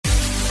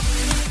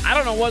I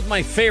don't know what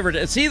my favorite.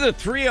 It's either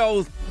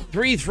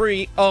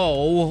 30330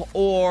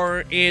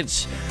 or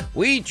it's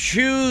we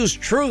choose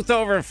truth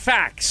over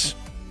facts.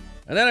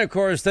 And then, of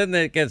course, then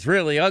it gets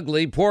really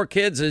ugly. Poor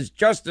kids is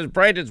just as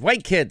bright as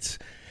white kids.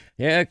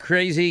 Yeah,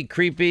 crazy,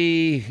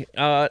 creepy.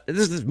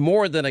 This is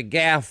more than a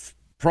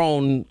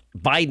gaffe-prone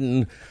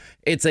Biden.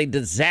 It's a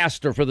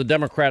disaster for the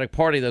Democratic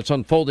Party that's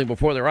unfolding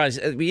before their eyes.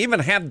 We even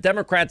have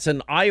Democrats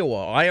in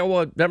Iowa.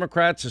 Iowa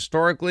Democrats,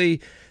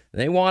 historically,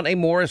 they want a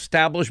more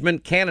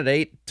establishment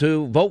candidate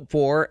to vote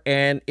for,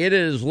 and it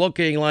is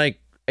looking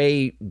like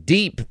a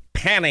deep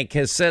panic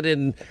has set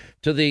in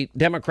to the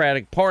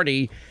Democratic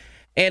Party.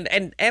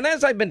 And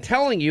as I've been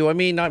telling you, I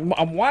mean,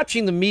 I'm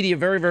watching the media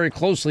very, very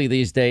closely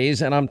these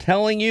days, and I'm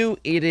telling you,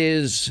 it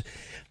is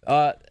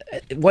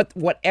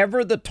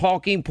whatever the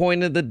talking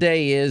point of the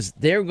day is,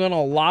 they're going to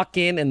lock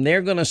in and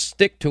they're going to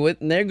stick to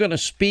it, and they're going to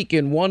speak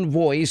in one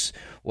voice,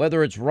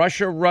 whether it's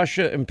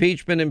Russia,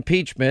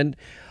 impeachment.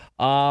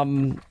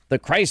 The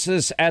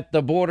crisis at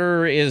the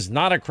border is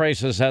not a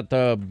crisis at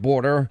the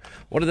border.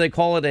 What do they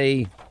call it?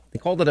 They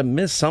called it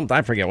a something.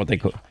 I forget what they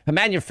call it. A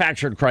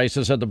manufactured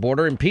crisis at the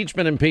border.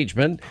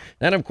 Impeachment.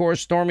 Then, of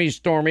course, stormy,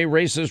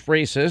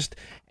 racist.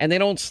 And they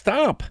don't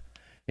stop.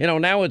 You know,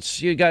 now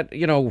you got,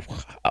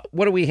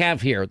 what do we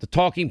have here? The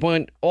talking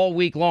point all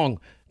week long.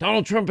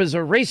 Donald Trump is a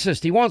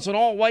racist. He wants an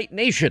all-white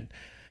nation.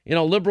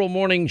 Liberal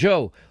Morning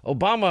Joe.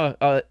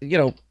 Obama,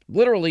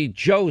 literally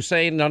Joe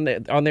saying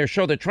on their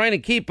show, they're trying to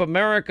keep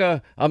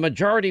America a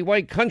majority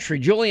white country.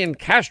 Julian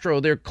Castro,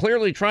 they're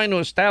clearly trying to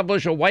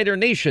establish a whiter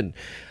nation.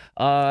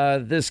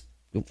 This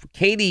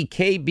Katie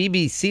K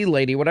BBC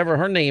lady, whatever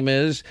her name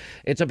is,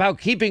 it's about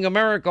keeping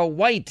America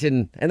white.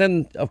 And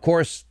then, of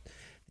course,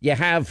 you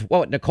have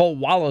Nicole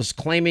Wallace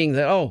claiming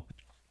that,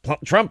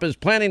 Trump is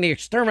planning the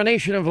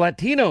extermination of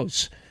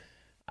Latinos.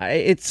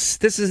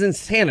 This is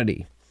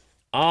insanity.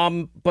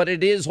 But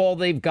it is all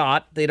they've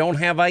got. They don't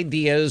have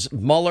ideas.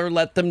 Mueller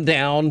let them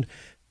down.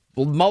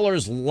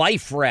 Mueller's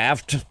life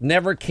raft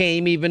never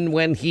came even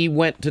when he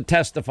went to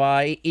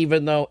testify,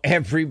 even though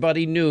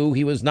everybody knew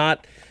he was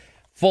not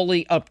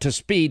fully up to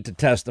speed to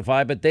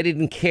testify, but they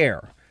didn't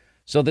care.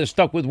 So they're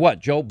stuck with what?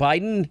 Joe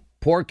Biden?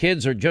 Poor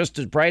kids are just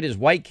as bright as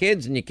white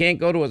kids, and you can't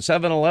go to a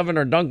 7-Eleven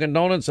or Dunkin'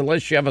 Donuts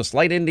unless you have a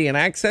slight Indian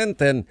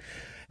accent. And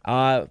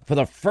for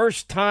the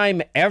first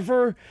time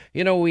ever,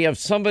 we have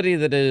somebody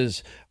that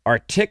is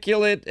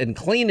articulate and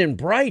clean and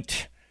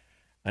bright,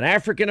 an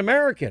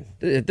African-American.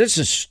 This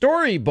is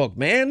storybook,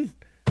 man.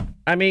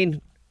 I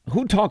mean,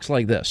 who talks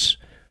like this?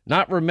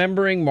 Not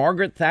remembering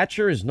Margaret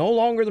Thatcher is no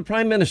longer the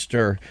prime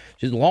minister.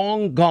 She's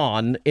long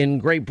gone in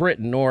Great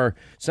Britain. Or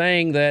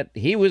saying that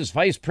he was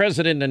vice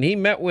president and he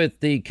met with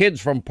the kids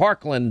from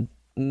Parkland.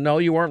 No,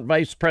 you weren't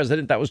vice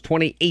president. That was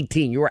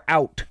 2018. You were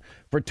out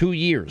for 2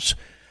 years.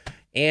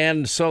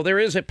 And so there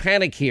is a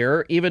panic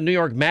here. Even New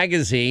York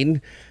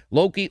Magazine,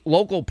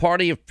 local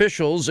party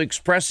officials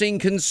expressing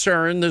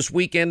concern this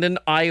weekend in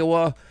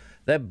Iowa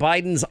that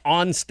Biden's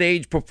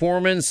onstage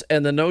performance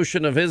and the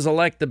notion of his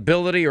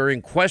electability are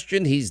in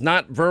question. He's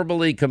not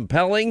verbally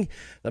compelling.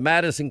 The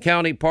Madison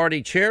County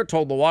Party chair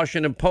told the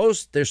Washington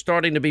Post there's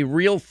starting to be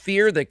real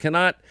fear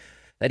that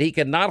he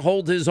cannot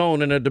hold his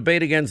own in a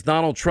debate against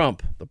Donald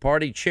Trump. The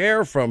party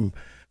chair from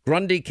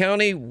Grundy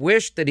County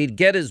wished that he'd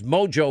get his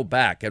mojo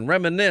back and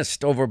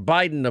reminisced over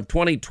Biden of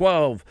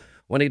 2012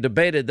 when he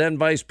debated then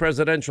vice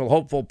presidential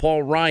hopeful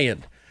Paul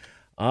Ryan.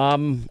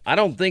 I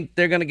don't think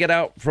they're going to get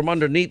out from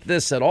underneath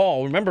this at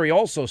all. Remember, he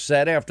also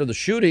said after the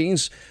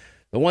shootings,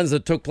 the ones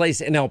that took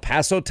place in El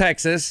Paso,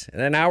 Texas,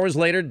 and then hours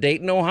later,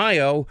 Dayton,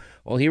 Ohio,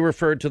 well, he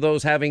referred to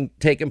those having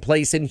taken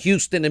place in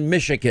Houston and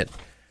Michigan.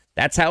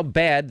 That's how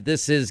bad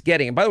this is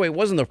getting. And by the way, it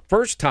wasn't the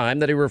first time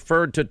that he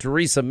referred to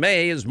Theresa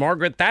May as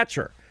Margaret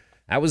Thatcher.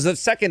 That was the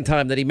second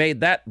time that he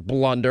made that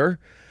blunder.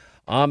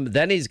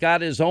 Then he's got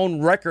his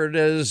own record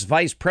as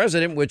vice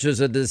president, which is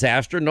a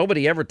disaster.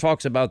 Nobody ever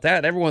talks about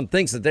that. Everyone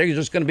thinks that they're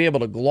just going to be able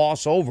to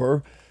gloss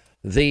over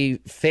the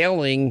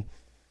failing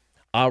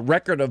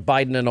record of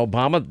Biden and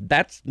Obama.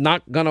 That's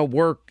not going to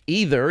work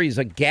either. He's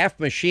a gaffe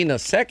machine a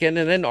second.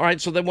 And then, all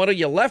right, so then what are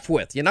you left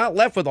with? You're not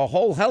left with a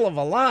whole hell of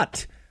a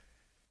lot.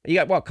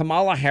 You got,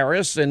 Kamala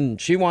Harris,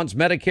 and she wants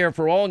Medicare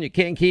for all, and you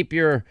can't keep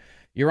your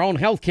own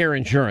health care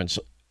insurance.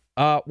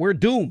 We're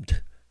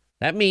doomed.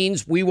 That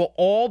means we will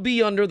all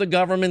be under the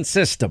government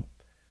system.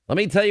 Let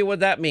me tell you what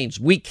that means.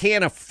 We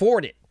can't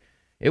afford it.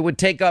 It would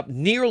take up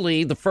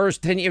nearly the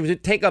first 10 years. It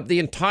would take up the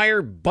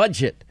entire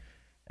budget.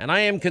 And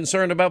I am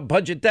concerned about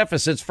budget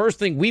deficits. First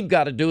thing we've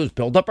got to do is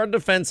build up our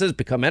defenses,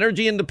 become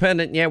energy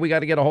independent. Yeah, we got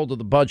to get a hold of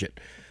the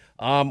budget,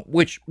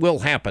 which will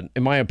happen,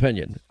 in my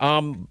opinion.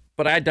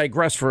 But I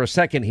digress for a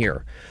second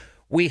here.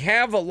 We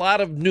have a lot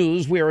of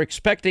news. We are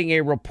expecting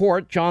a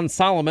report. John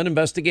Solomon,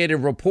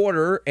 investigative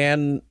reporter,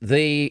 and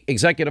the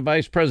executive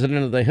vice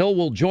president of the Hill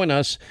will join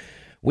us.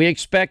 We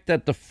expect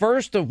that the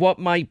first of what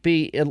might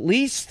be at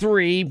least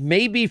 3,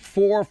 maybe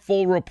 4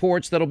 full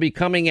reports that'll be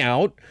coming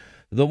out.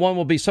 The one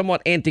will be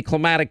somewhat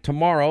anticlimactic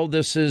tomorrow.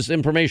 This is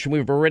information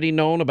we've already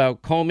known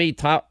about Comey,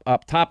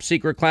 top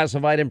secret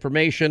classified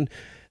information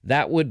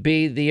That would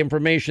be the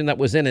information that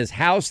was in his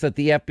house that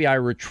the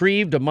FBI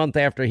retrieved a month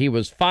after he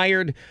was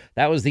fired.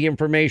 That was the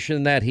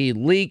information that he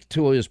leaked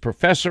to his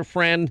professor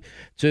friend,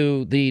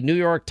 to the New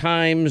York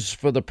Times,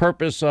 for the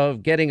purpose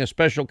of getting a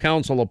special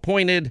counsel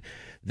appointed.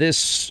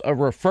 This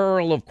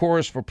referral, of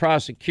course, for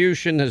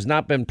prosecution has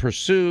not been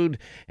pursued.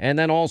 And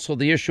then also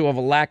the issue of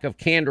a lack of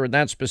candor in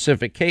that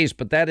specific case.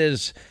 But that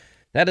is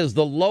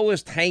the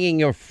lowest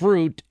hanging of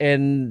fruit.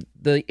 And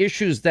the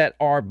issues that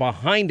are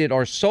behind it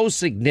are so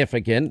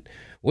significant,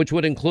 which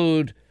would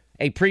include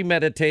a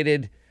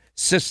premeditated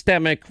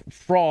systemic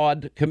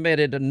fraud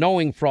committed, a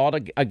knowing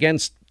fraud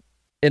against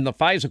in the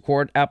FISA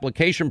court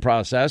application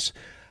process,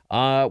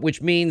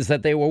 which means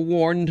that they were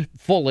warned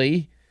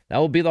fully. That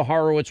will be the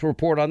Horowitz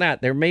report on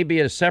that. There may be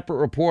a separate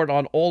report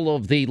on all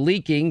of the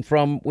leaking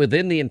from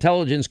within the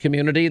intelligence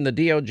community and the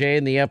DOJ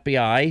and the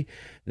FBI.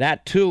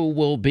 That, too,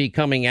 will be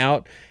coming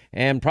out.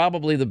 And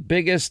probably the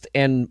biggest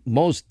and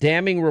most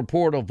damning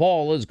report of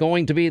all is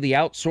going to be the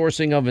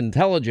outsourcing of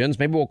intelligence.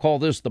 Maybe we'll call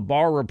this the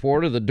Barr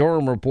report or the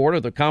Durham report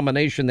or the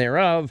combination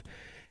thereof.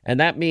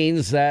 And that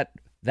means that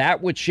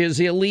which is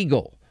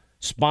illegal,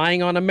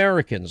 spying on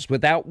Americans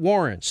without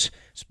warrants,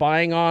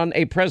 spying on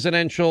a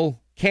presidential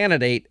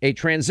candidate, a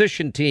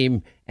transition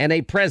team, and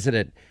a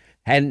president,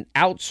 and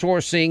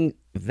outsourcing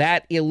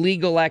that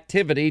illegal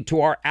activity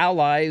to our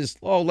allies,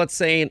 let's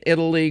say in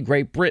Italy,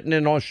 Great Britain,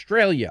 and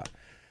Australia,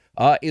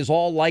 is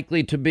all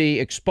likely to be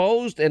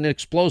exposed, and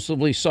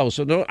explosively so.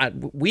 So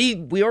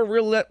we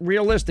are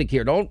realistic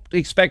here. Don't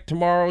expect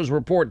tomorrow's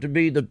report to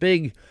be the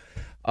big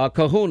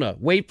kahuna.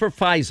 Wait for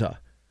FISA.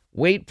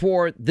 Wait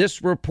for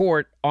this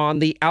report on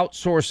the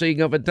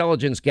outsourcing of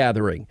intelligence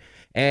gathering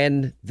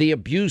and the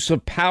abuse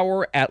of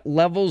power at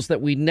levels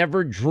that we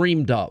never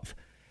dreamed of.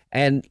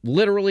 And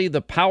literally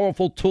the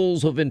powerful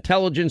tools of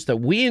intelligence that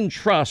we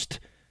entrust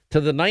to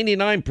the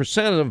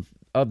 99%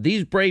 of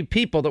these brave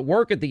people that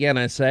work at the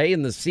NSA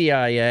and the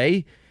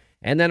CIA.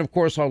 And then, of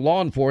course, our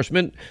law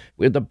enforcement,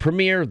 with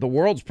the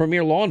world's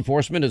premier law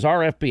enforcement is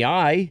our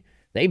FBI.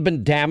 They've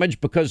been damaged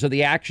because of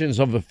the actions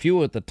of a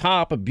few at the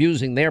top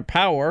abusing their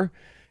power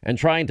and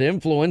trying to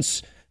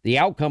influence the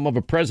outcome of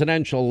a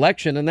presidential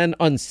election and then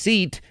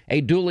unseat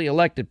a duly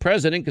elected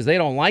president because they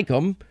don't like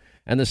him.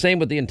 And the same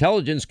with the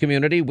intelligence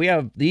community. We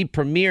have the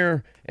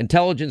premier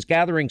intelligence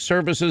gathering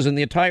services in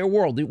the entire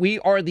world. We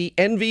are the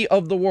envy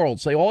of the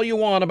world. Say all you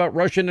want about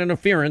Russian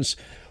interference.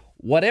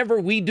 Whatever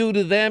we do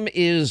to them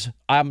is,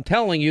 I'm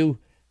telling you,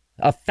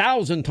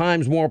 1,000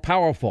 times more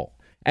powerful.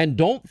 And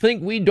don't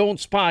think we don't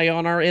spy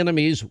on our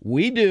enemies.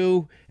 We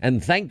do.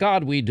 And thank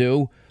God we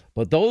do.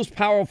 But those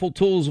powerful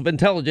tools of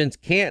intelligence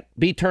can't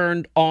be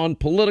turned on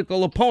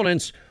political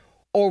opponents,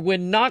 or we're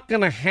not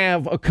going to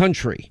have a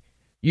country.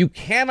 You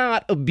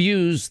cannot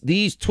abuse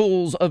these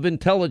tools of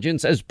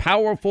intelligence, as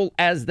powerful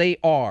as they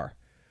are.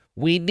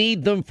 We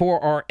need them for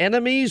our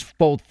enemies,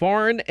 both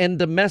foreign and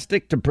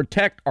domestic, to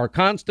protect our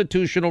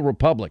constitutional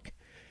republic.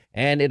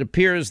 And it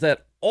appears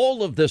that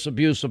all of this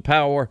abuse of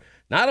power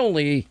not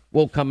only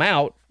will come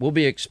out, will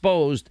be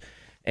exposed,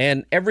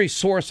 and every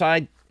source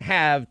I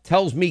have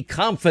tells me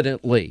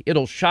confidently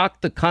it'll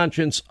shock the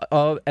conscience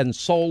of and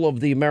soul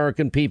of the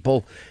American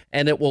people,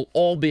 and it will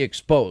all be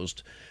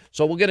exposed.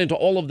 So we'll get into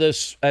all of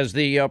this as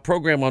the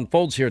program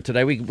unfolds here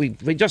today.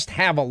 We just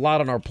have a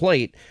lot on our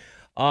plate.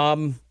 We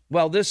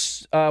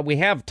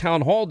have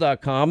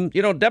townhall.com.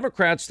 You know,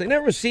 Democrats, they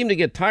never seem to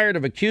get tired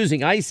of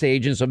accusing ICE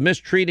agents of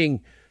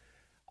mistreating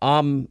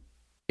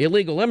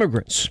illegal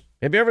immigrants.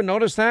 Have you ever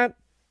noticed that?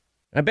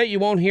 I bet you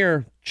won't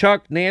hear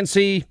Chuck,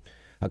 Nancy,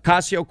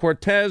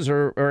 Ocasio-Cortez,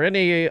 or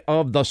any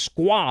of the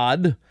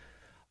squad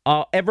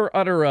ever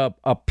utter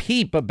a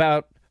peep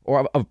about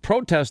or a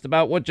protest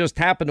about what just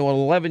happened to an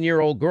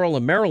 11-year-old girl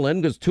in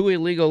Maryland, because 2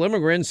 illegal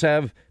immigrants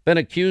have been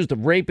accused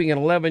of raping an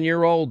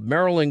 11-year-old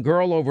Maryland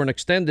girl over an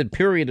extended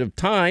period of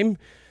time.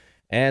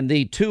 And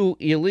the 2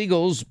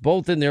 illegals,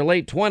 both in their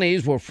late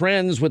 20s, were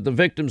friends with the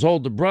victim's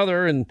older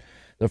brother, and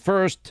the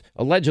first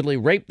allegedly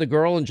raped the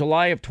girl in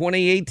July of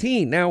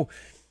 2018. Now,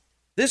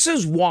 this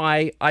is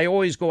why I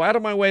always go out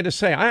of my way to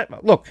say,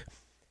 look,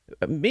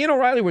 me and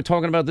O'Reilly were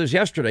talking about this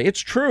yesterday.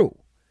 It's true.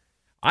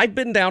 I've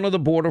been down to the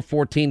border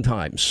 14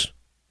 times.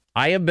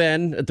 I have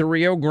been at the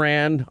Rio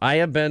Grande. I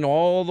have been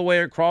all the way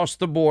across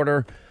the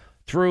border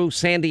through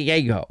San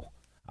Diego.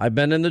 I've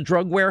been in the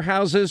drug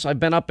warehouses. I've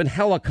been up in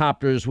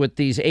helicopters with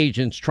these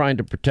agents trying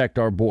to protect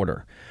our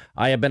border.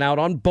 I have been out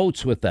on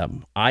boats with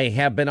them. I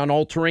have been on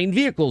all-terrain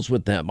vehicles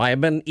with them. I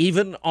have been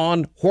even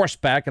on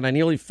horseback, and I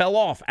nearly fell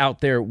off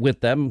out there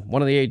with them.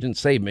 One of the agents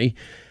saved me.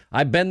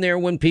 I've been there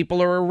when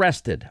people are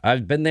arrested.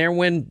 I've been there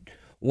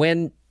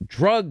when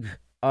drug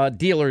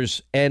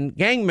dealers and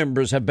gang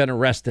members have been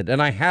arrested,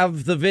 and I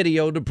have the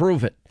video to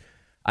prove it.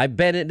 I've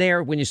been in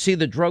there. When you see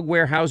the drug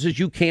warehouses,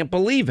 you can't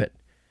believe it.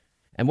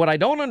 And what I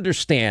don't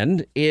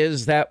understand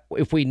is that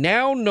if we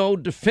now know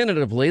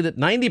definitively that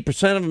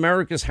 90% of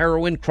America's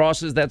heroin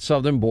crosses that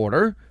southern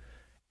border,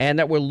 and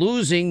that we're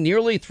losing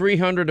nearly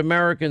 300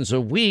 Americans a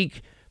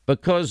week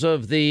because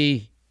of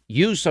the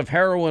use of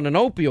heroin and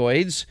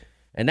opioids,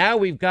 and now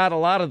we've got a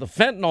lot of the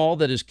fentanyl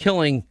that is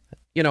killing,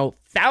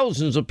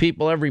 thousands of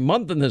people every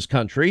month in this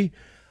country.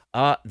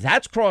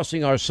 That's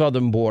crossing our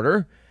southern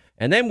border.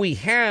 And then we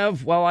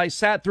have, well, I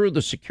sat through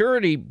the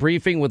security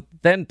briefing with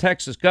then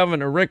Texas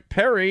Governor Rick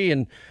Perry,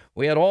 and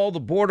we had all the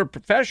border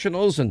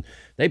professionals, and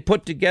they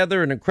put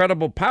together an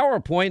incredible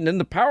PowerPoint. And in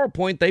the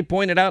PowerPoint, they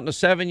pointed out in a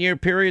 7-year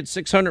period,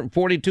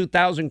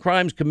 642,000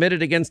 crimes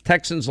committed against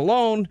Texans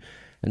alone.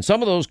 And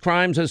some of those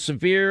crimes as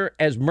severe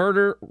as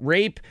murder,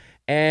 rape,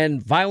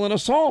 and violent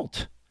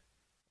assault.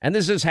 And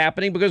this is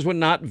happening because we're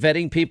not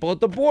vetting people at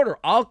the border.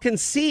 I'll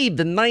concede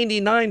the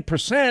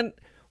 99%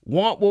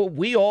 want what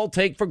we all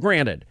take for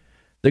granted.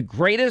 The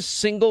greatest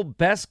single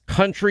best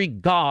country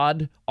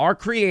God, our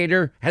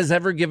creator, has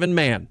ever given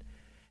man.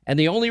 And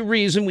the only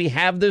reason we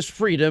have this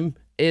freedom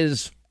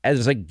is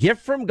as a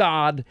gift from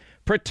God,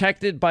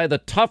 protected by the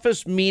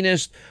toughest,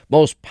 meanest,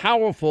 most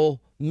powerful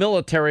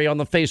military on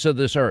the face of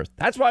this earth.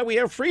 That's why we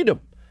have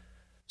freedom.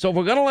 So if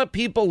we're going to let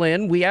people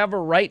in, we have a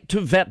right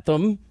to vet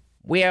them.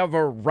 We have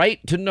a right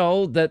to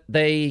know that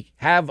they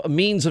have a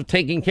means of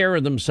taking care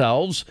of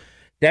themselves.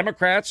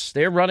 Democrats,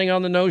 they're running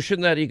on the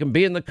notion that you can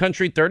be in the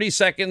country 30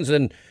 seconds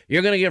and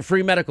you're going to get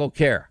free medical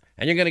care,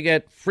 and you're going to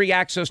get free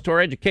access to our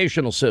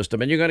educational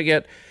system, and you're going to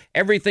get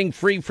everything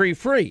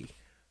free.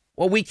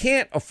 Well, we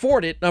can't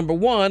afford it, number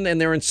one, and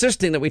they're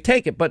insisting that we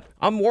take it. But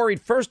I'm worried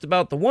first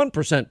about the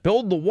 1%.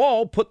 Build the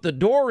wall, put the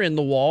door in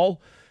the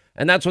wall,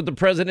 and that's what the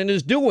president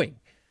is doing.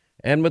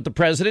 And with the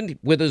president,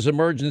 with his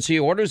emergency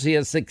orders, he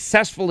has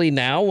successfully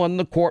now won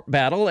the court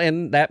battle,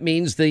 and that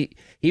means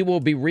he will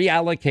be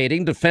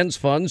reallocating defense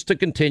funds to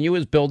continue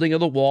his building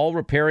of the wall,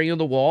 repairing of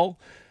the wall,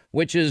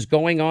 which is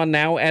going on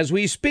now as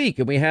we speak.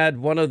 And we had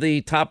one of the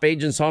top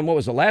agents on, what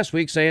was it, last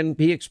week, saying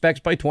he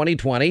expects by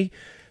 2020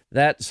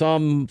 that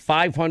some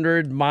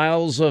 500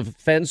 miles of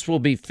fence will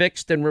be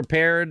fixed and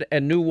repaired,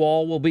 and new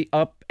wall will be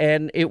up,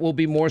 and it will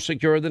be more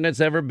secure than it's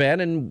ever been,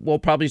 and we'll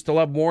probably still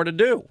have more to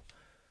do.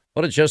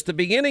 But it's just the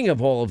beginning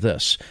of all of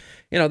this.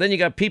 Then you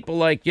got people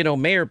like,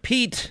 Mayor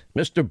Pete,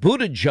 Mr.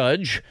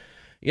 Buttigieg.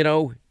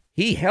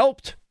 He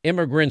helped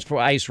immigrants for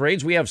ICE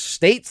raids. We have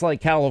states like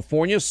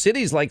California,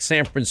 cities like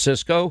San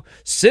Francisco,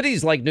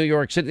 cities like New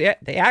York City.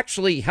 They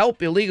actually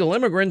help illegal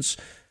immigrants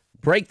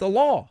break the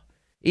law.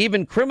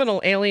 Even criminal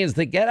aliens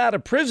that get out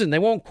of prison, they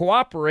won't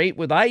cooperate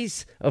with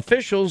ICE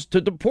officials to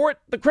deport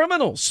the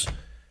criminals.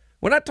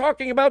 We're not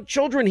talking about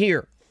children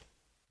here.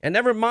 And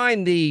never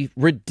mind the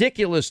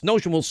ridiculous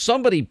notion. Will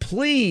somebody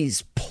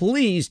please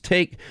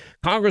take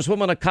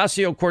Congresswoman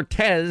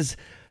Ocasio-Cortez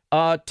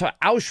to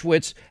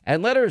Auschwitz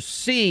and let her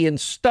see and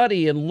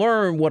study and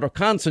learn what a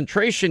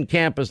concentration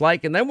camp is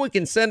like. And then we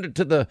can send her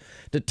to the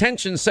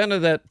detention center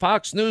that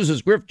Fox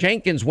News' Griff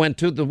Jenkins went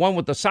to, the one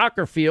with the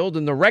soccer field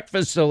and the rec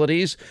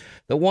facilities,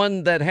 the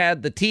one that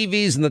had the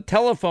TVs and the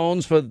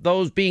telephones for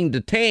those being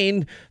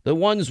detained, the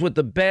ones with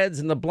the beds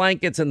and the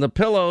blankets and the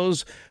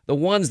pillows, the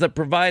ones that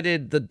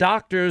provided the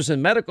doctors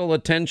and medical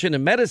attention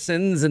and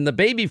medicines and the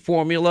baby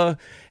formula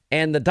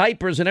and the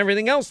diapers and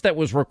everything else that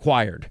was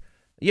required.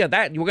 Yeah,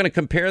 that you're going to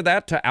compare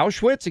that to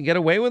Auschwitz and get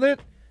away with it?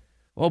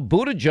 Well,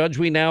 Buttigieg,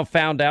 we now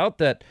found out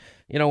that,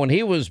 when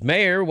he was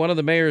mayor, one of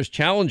the mayor's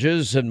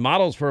challenges and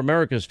models for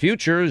America's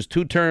future is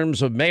 2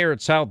 terms of mayor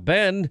at South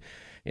Bend.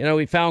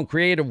 He found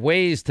creative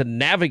ways to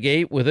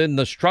navigate within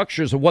the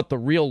structures of what the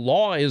real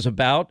law is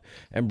about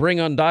and bring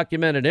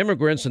undocumented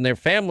immigrants and their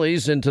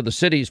families into the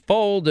city's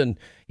fold. And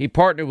he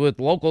partnered with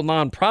local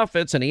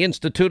nonprofits, and he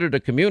instituted a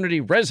community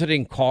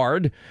resident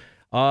card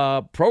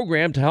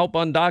program to help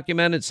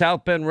undocumented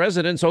South Bend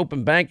residents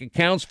open bank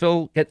accounts,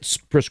 get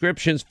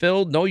prescriptions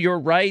filled, know your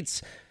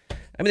rights.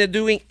 I mean, they're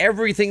doing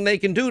everything they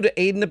can do to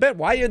aid and abet.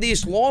 Why are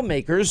these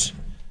lawmakers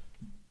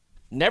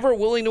never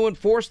willing to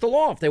enforce the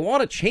law? If they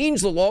want to change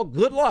the law,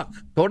 good luck.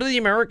 Go to the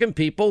American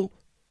people,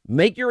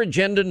 make your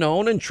agenda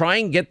known, and try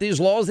and get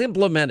these laws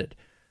implemented.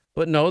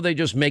 But no, they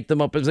just make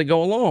them up as they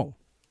go along.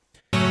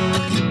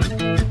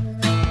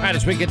 All right,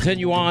 as we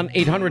continue on,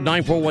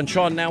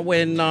 800-941-SEAN. Now,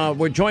 when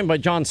we're joined by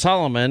John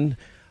Solomon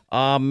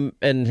and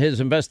his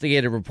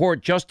investigative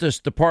report, Justice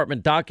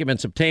Department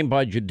documents obtained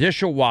by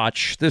Judicial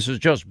Watch, this is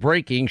just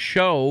breaking,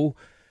 show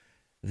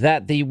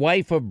that the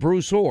wife of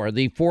Bruce Ohr,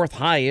 the 4th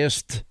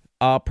highest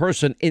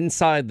person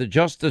inside the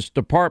Justice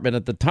Department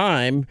at the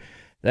time,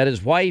 that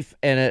his wife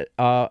and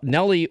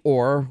Nellie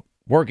Ohr,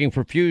 working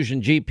for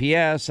Fusion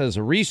GPS as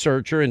a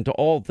researcher into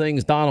all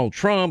things Donald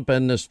Trump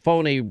and this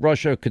phony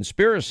Russia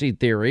conspiracy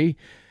theory,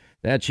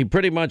 that she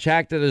pretty much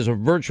acted as a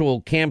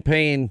virtual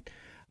campaign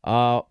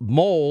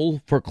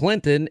mole for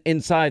Clinton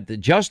inside the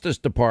Justice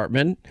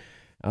Department,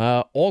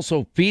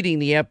 also feeding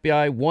the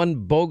FBI one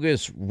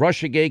bogus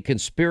Russiagate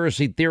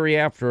conspiracy theory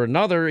after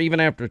another,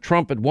 even after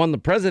Trump had won the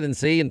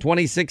presidency in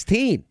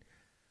 2016.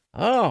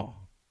 Oh,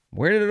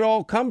 where did it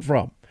all come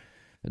from?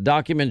 The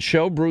documents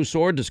show Bruce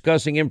Ohr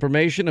discussing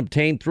information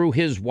obtained through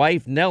his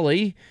wife,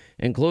 Nellie,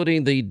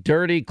 including the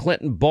dirty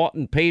Clinton bought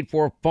and paid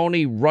for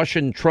phony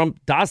Russian Trump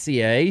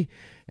dossier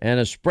and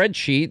a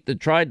spreadsheet that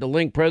tried to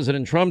link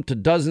President Trump to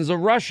dozens of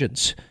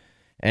Russians.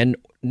 And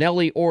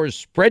Nellie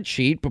Ohr's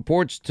spreadsheet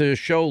purports to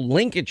show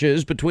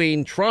linkages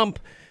between Trump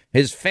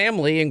his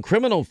family, and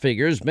criminal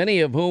figures, many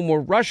of whom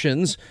were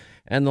Russians.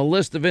 And the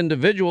list of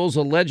individuals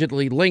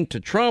allegedly linked to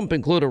Trump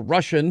include a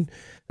Russian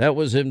that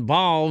was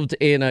involved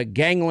in a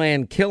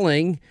gangland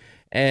killing,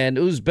 and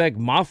Uzbek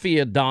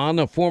mafia don,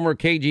 a former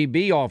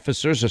KGB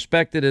officer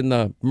suspected in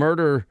the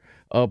murder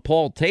of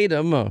Paul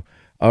Tatum, a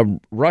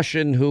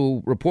Russian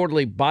who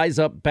reportedly buys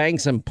up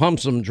banks and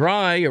pumps them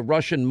dry, a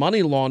Russian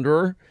money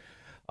launderer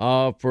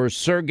for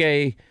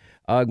Sergei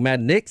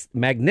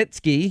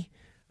Magnitsky,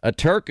 a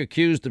Turk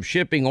accused of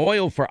shipping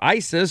oil for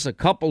ISIS, a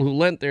couple who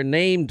lent their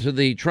name to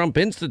the Trump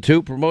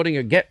Institute promoting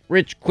a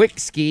get-rich-quick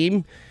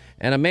scheme,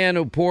 and a man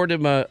who poured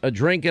him a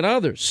drink and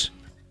others.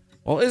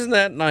 Well, isn't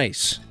that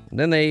nice? And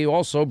then they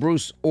also,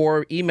 Bruce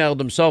Orr emailed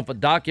himself a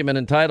document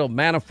entitled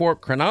Manafort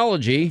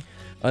Chronology,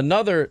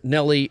 another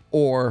Nellie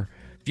Orr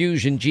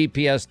Fusion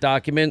GPS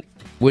document,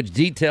 which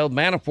detailed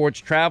Manafort's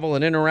travel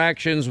and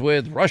interactions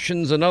with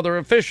Russians and other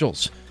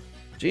officials.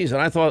 Geez,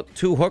 and I thought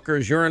two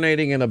hookers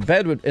urinating in a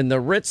bed in the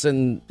Ritz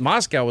in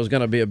Moscow was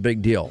going to be a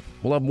big deal.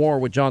 We'll have more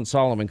with John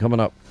Solomon coming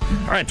up.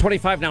 All right,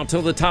 25 now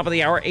till the top of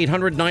the hour.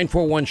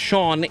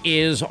 800-941-SEAN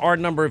is our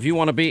number if you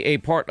want to be a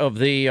part of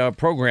the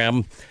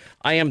program.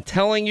 I am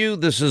telling you,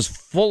 this is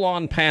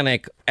full-on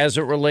panic as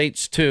it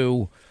relates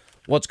to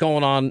what's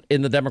going on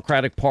in the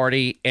Democratic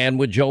Party and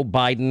with Joe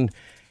Biden.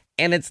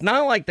 And it's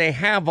not like they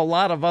have a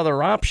lot of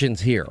other options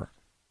here.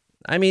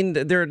 I mean,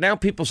 there are now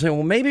people saying,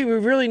 well, maybe we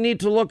really need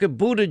to look at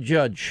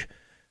Buttigieg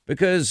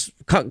because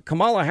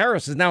Kamala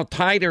Harris has now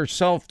tied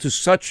herself to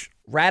such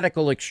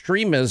radical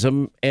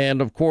extremism.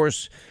 And, of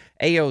course,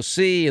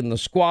 AOC and the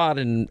squad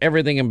and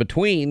everything in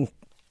between.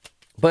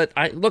 But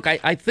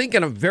I think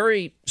in a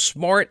very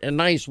smart and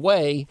nice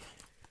way,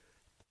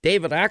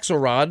 David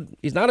Axelrod,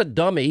 he's not a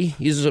dummy.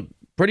 He's a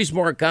pretty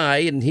smart guy,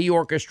 and he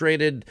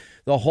orchestrated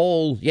the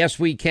whole yes,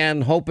 we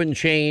can, hope and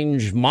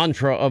change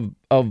mantra of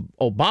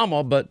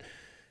Obama. But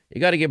you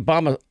got to give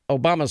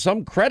Obama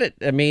some credit.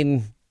 I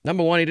mean,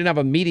 number one, he didn't have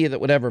a media that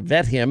would ever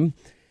vet him,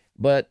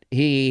 but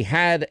he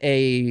had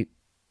a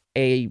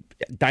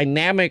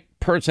dynamic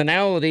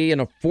personality and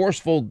a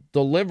forceful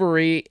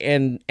delivery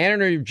and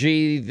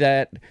energy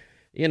that,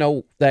 you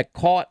know, that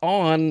caught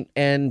on,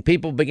 and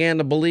people began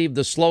to believe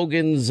the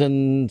slogans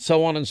and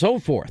so on and so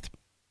forth.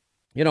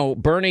 You know,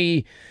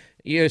 Bernie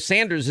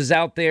Sanders is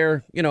out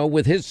there, you know,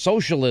 with his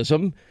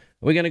socialism.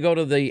 We're going to go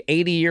to the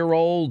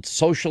 80-year-old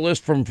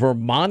socialist from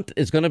Vermont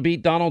is going to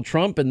beat Donald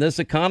Trump in this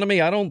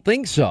economy? I don't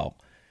think so.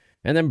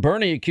 And then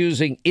Bernie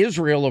accusing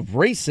Israel of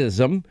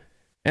racism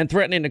and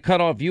threatening to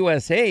cut off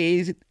U.S.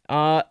 aid.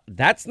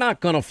 That's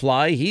not going to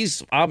fly.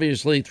 He's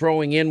obviously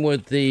throwing in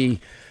with the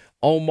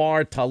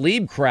Omar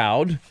Tlaib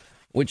crowd,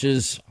 which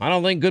is, I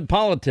don't think, good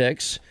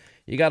politics.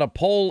 You got a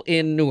poll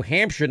in New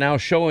Hampshire now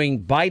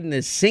showing Biden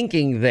is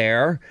sinking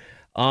there.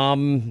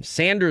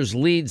 Sanders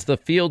leads the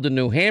field in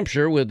New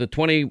Hampshire with the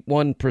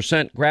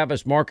 21%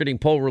 Gravis marketing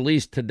poll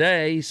released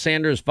today.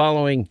 Sanders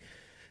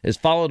is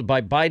followed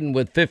by Biden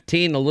with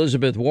 15,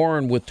 Elizabeth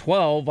Warren with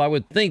 12. I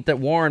would think that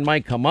Warren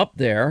might come up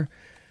there.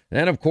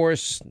 And, of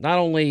course, not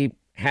only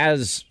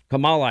has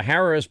Kamala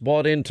Harris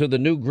bought into the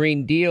new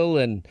Green Deal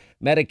and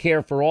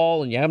Medicare for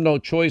all, and you have no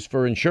choice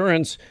for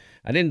insurance.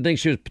 I didn't think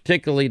she was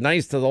particularly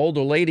nice to the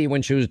older lady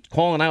when she was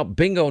calling out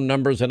bingo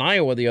numbers in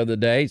Iowa the other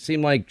day. It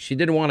seemed like she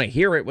didn't want to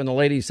hear it when the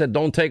lady said,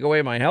 don't take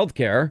away my health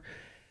care.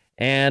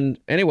 And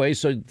anyway,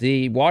 so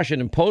the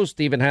Washington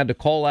Post even had to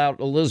call out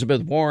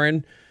Elizabeth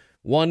Warren,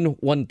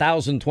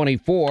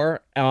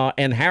 1,024,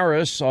 and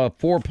Harris, 4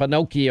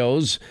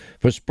 Pinocchios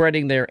for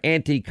spreading their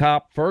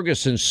anti-cop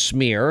Ferguson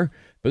smear,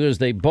 because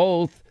they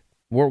both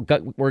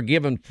were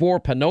given 4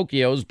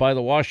 Pinocchios by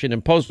the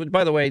Washington Post, which,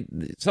 by the way,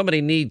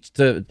 somebody needs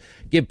to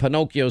give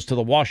Pinocchios to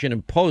the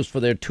Washington Post for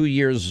their 2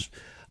 years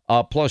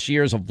plus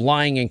years of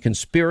lying and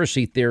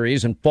conspiracy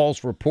theories and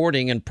false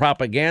reporting and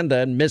propaganda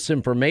and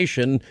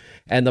misinformation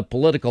and the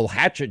political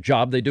hatchet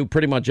job they do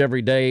pretty much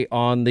every day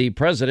on the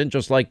president,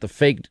 just like the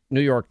fake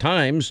New York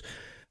Times.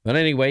 But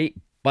anyway,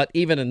 but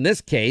even in this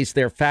case,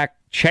 their fact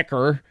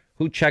checker,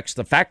 who checks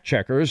the fact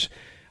checkers,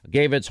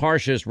 gave its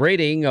harshest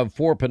rating of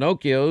 4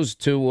 Pinocchios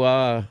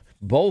to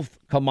both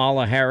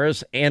Kamala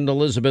Harris and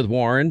Elizabeth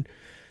Warren,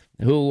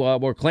 who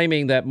were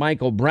claiming that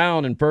Michael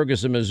Brown in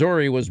Ferguson,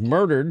 Missouri, was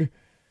murdered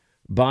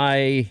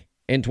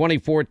in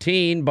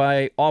 2014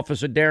 by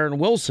Officer Darren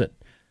Wilson.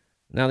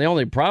 Now, the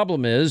only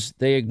problem is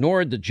they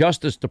ignored the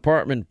Justice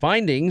Department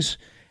findings,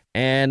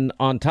 and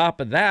on top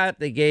of that,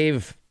 they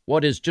gave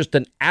what is just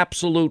an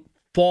absolute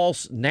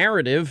false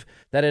narrative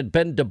that had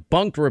been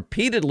debunked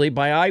repeatedly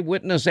by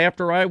eyewitness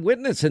after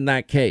eyewitness in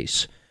that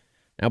case.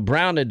 Now,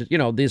 Brown had,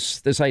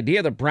 this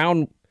idea that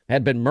Brown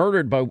had been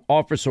murdered by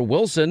Officer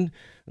Wilson.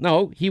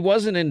 No, he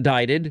wasn't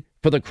indicted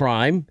for the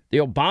crime. The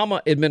Obama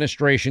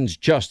administration's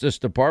Justice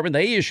Department,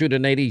 they issued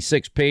an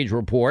 86-page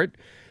report.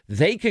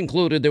 They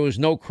concluded there was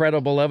no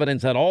credible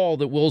evidence at all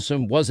that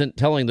Wilson wasn't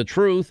telling the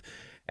truth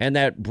and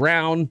that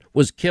Brown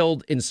was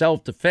killed in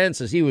self-defense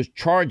as he was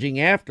charging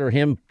after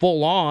him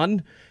full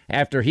on.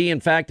 After he,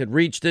 in fact, had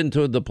reached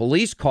into the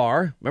police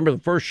car. Remember,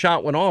 the first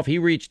shot went off. He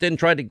reached in,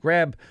 tried to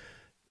grab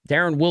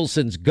Darren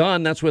Wilson's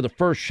gun. That's where the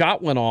first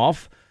shot went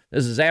off.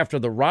 This is after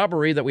the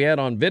robbery that we had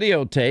on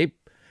videotape.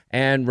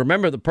 And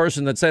remember, the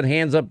person that said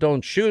hands up,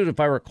 don't shoot, if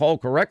I recall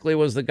correctly,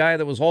 was the guy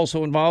that was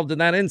also involved in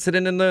that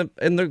incident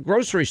in the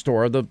grocery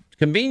store, the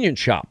convenience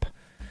shop.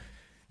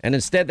 And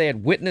instead, they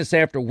had witness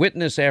after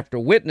witness after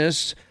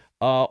witness,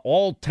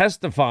 all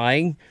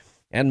testifying,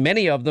 and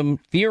many of them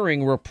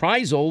fearing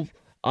reprisal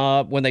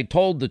when they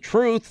told the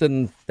truth.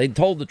 And they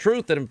told the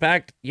truth that, in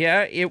fact,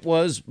 yeah, it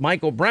was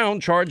Michael Brown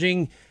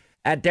charging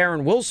at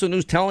Darren Wilson,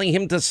 who's telling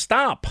him to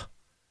stop.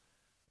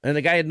 And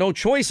the guy had no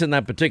choice in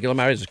that particular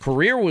matter. His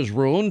career was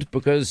ruined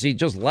because he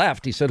just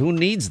left. He said, who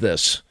needs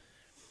this?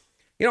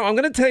 You know, I'm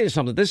going to tell you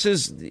something.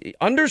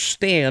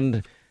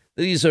 Understand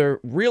these are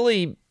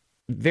really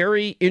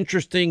very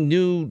interesting,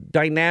 new,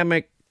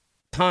 dynamic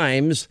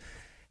times.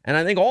 And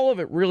I think all of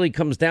it really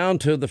comes down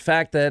to the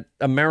fact that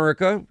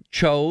America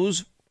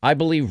chose, I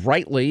believe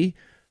rightly,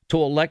 to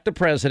elect a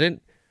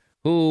president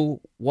who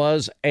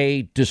was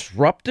a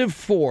disruptive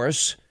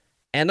force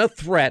and a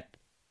threat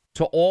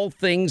to all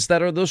things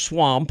that are the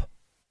swamp,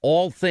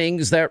 all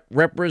things that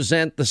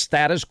represent the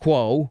status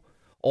quo,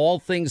 all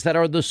things that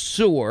are the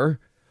sewer,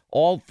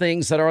 all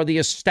things that are the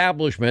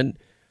establishment,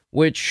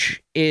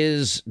 which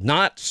is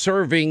not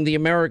serving the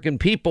American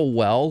people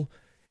well.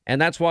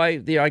 And that's why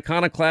the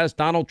iconoclast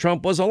Donald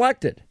Trump was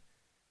elected.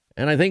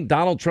 And I think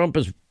Donald Trump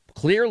is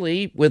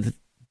clearly, with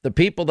the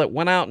people that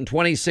went out in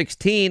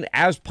 2016,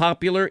 as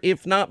popular,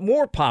 if not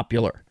more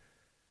popular,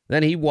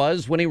 than he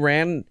was when he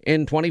ran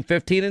in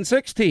 2015 and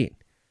 16.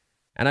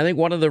 And I think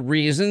one of the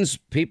reasons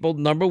people,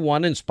 number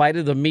one, in spite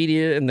of the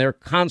media and their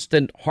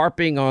constant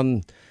harping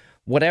on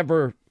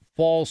whatever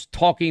false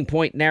talking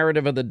point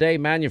narrative of the day,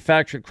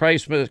 manufactured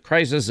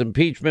crisis,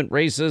 impeachment,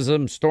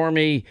 racism,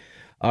 Stormy,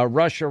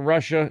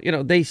 Russia, you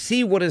know, they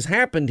see what has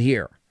happened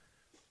here.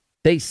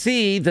 They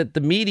see that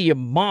the media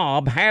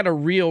mob had a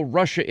real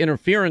Russia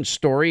interference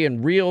story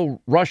and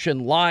real Russian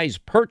lies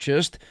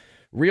purchased,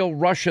 real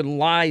Russian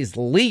lies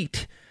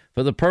leaked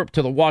for the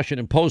to the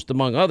Washington Post,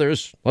 among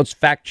others. Let's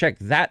fact check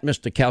that,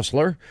 Mr.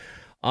 Kessler.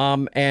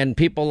 And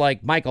people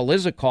like Michael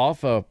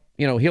Isikoff,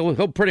 you know,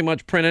 he'll pretty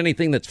much print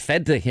anything that's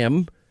fed to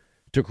him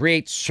to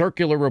create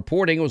circular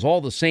reporting. It was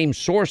all the same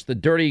source, the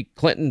dirty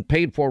Clinton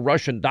paid for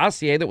Russian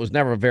dossier that was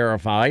never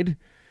verified.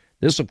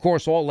 This, of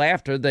course, all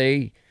after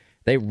they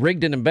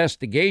rigged an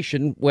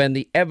investigation when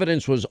the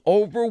evidence was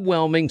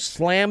overwhelming,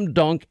 slam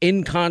dunk,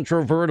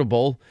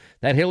 incontrovertible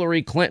that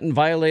Hillary Clinton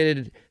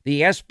violated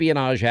the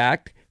Espionage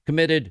Act,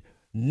 committed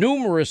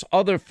numerous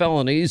other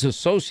felonies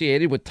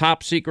associated with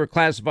top secret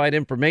classified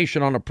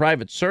information on a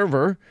private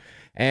server.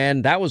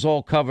 And that was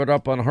all covered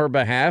up on her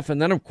behalf.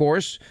 And then, of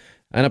course,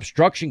 an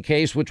obstruction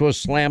case, which was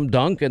slam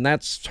dunk, and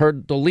that's her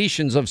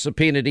deletions of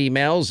subpoenaed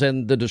emails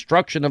and the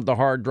destruction of the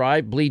hard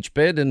drive,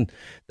 BleachBit, and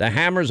the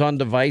hammers on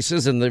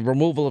devices and the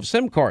removal of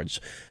SIM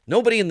cards.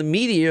 Nobody in the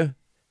media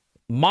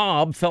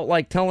mob felt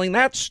like telling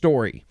that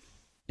story.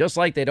 Just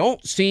like they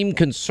don't seem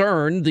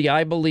concerned, the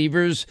I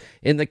believers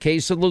in the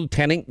case of the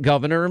lieutenant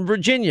governor in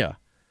Virginia,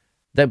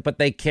 but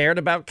they cared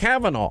about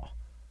Kavanaugh.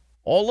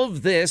 All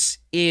of this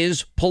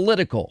is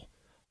political.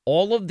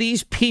 All of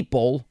these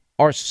people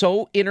are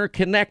so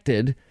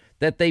interconnected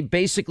that they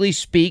basically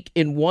speak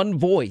in one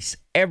voice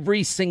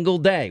every single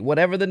day,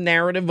 whatever the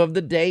narrative of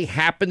the day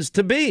happens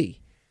to be.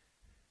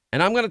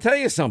 And I'm going to tell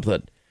you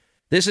something.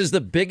 This is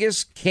the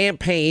biggest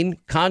campaign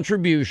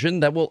contribution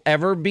that will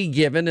ever be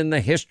given in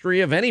the history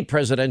of any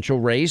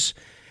presidential race.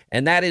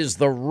 And that is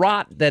the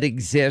rot that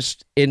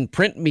exists in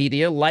print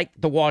media like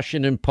the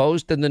Washington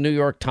Post and the New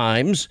York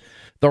Times,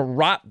 the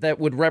rot that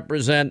would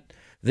represent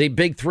the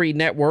big three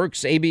networks,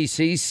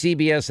 ABC,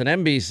 CBS,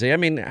 and NBC. I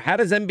mean, how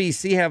does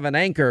NBC have an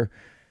anchor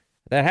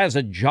that has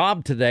a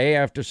job today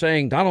after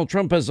saying Donald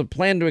Trump has a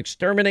plan to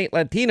exterminate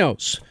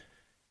Latinos?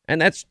 And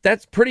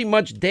that's pretty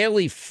much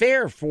daily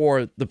fare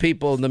for the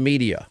people in the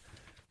media.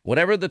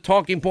 Whatever the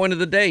talking point of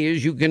the day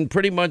is, you can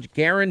pretty much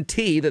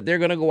guarantee that they're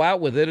going to go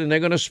out with it and they're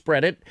going to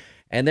spread it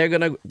and they're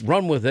going to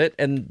run with it,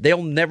 and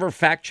they'll never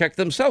fact check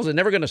themselves. They're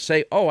never going to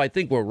say, oh, I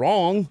think we're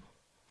wrong.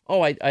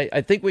 Oh,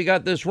 I think we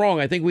got this wrong.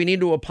 I think we need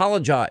to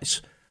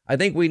apologize. I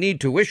think we need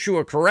to issue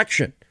a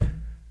correction.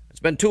 It's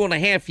been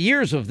 2.5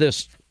 years of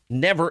this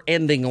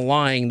never-ending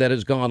lying that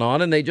has gone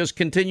on, and they just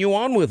continue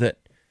on with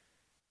it.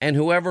 And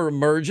whoever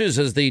emerges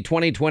as the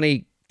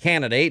 2020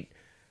 candidate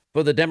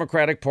for the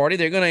Democratic Party,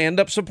 they're going to end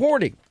up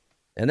supporting.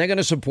 And they're going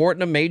to support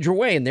in a major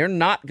way, and they're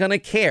not going to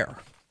care.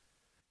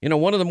 You know,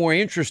 one of the more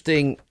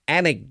interesting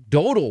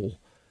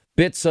anecdotal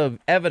bits of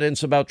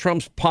evidence about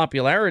Trump's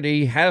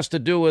popularity has to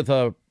do with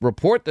a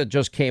report that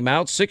just came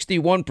out.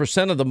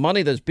 61% of the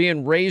money that's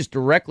being raised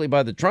directly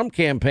by the Trump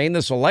campaign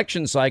this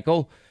election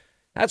cycle,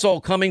 that's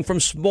all coming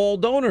from small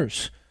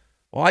donors.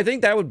 Well, I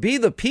think that would be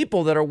the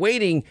people that are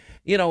waiting,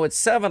 you know, at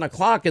 7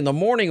 o'clock in the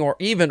morning or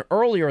even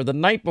earlier the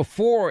night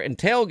before and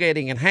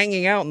tailgating and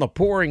hanging out in the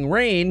pouring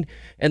rain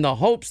in the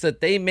hopes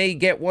that they may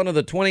get one of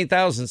the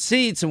 20,000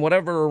 seats in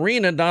whatever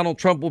arena Donald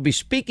Trump will be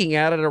speaking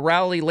at a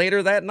rally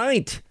later that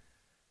night.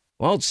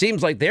 Well, it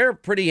seems like they're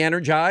pretty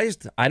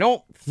energized. I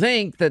don't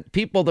think that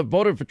people that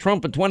voted for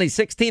Trump in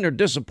 2016 are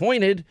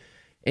disappointed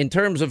in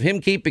terms of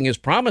him keeping his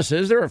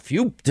promises. There are a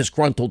few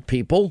disgruntled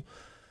people.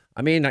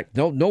 I mean,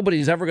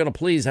 nobody's ever going to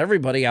please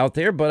everybody out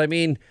there. But I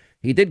mean,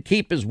 he did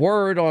keep his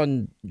word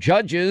on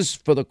judges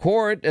for the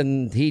court,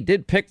 and he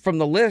did pick from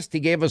the list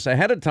he gave us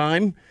ahead of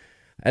time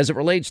as it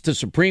relates to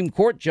Supreme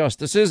Court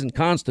justices and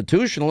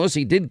constitutionalists.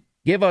 He did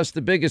give us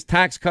the biggest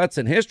tax cuts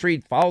in history.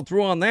 He followed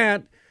through on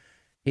that.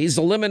 He's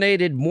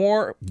eliminated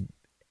more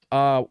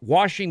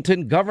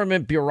Washington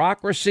government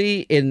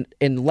bureaucracy in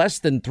less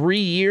than 3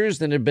 years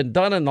than had been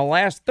done in the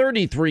last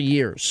 33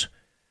 years.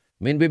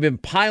 I mean, we've been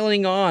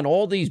piling on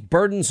all these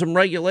burdensome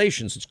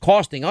regulations. It's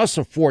costing us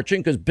a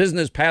fortune because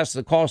business passes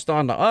the cost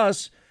on to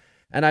us.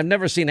 And I've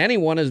never seen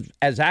anyone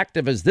as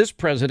active as this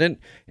president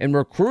in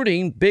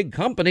recruiting big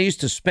companies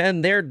to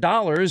spend their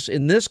dollars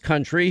in this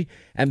country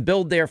and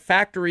build their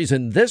factories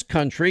in this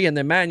country and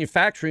their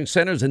manufacturing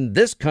centers in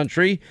this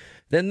country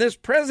than this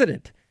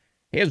president.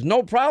 He has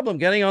no problem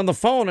getting on the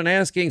phone and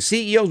asking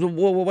CEOs,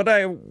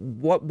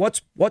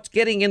 what's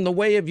getting in the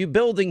way of you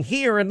building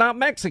here and not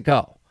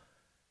Mexico?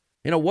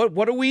 You know,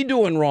 what are we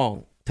doing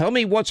wrong? Tell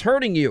me what's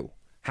hurting you.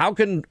 How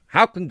can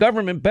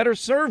government better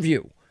serve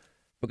you?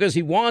 Because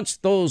he wants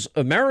those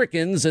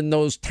Americans in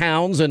those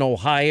towns in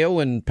Ohio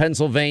and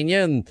Pennsylvania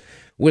and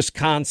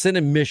Wisconsin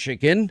and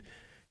Michigan.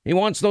 He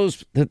wants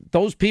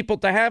those people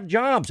to have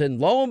jobs. And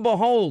lo and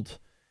behold,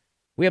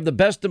 we have the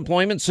best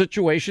employment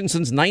situation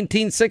since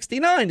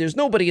 1969. There's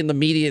nobody in the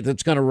media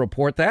that's going to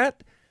report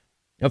that.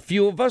 A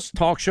few of us,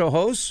 talk show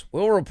hosts,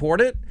 will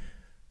report it.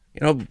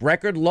 You know,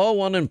 record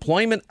low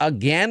unemployment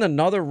again,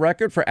 another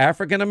record for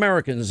African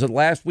Americans the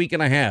last week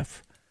and a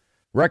half.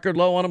 Record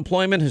low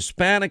unemployment,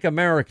 Hispanic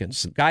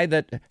Americans, a guy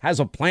that has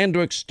a plan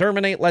to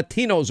exterminate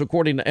Latinos,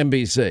 according to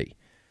NBC.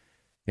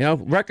 You know,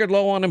 record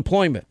low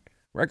unemployment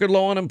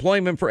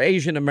for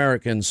Asian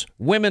Americans,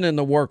 women in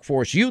the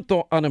workforce, youth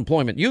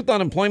unemployment. Youth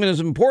unemployment is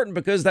important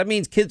because that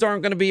means kids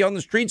aren't going to be on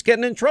the streets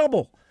getting in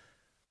trouble.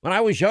 When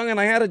I was young and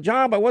I had a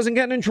job, I wasn't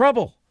getting in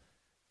trouble.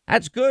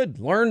 That's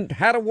good. Learn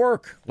how to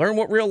work. Learn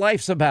what real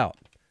life's about.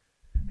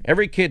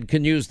 Every kid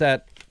can use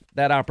that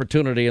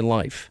opportunity in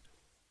life.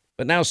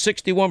 But now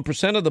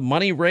 61% of the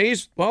money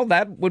raised, well,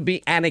 that would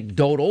be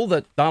anecdotal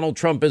that Donald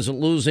Trump isn't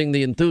losing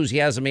the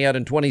enthusiasm he had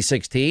in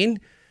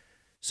 2016.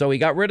 So he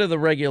got rid of the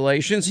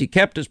regulations. He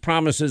kept his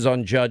promises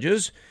on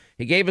judges.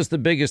 He gave us the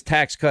biggest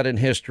tax cut in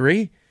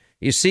history.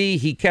 You see,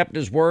 he kept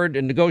his word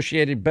and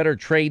negotiated better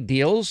trade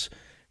deals.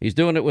 He's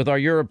doing it with our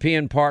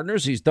European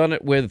partners. He's done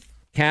it with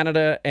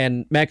Canada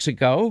and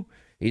Mexico.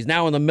 He's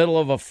now in the middle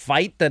of a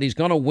fight that he's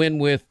going to win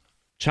with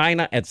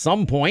China at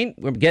some point.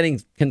 We're getting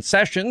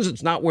concessions.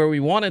 It's not where we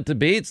want it to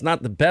be. It's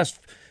not the best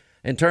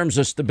in terms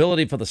of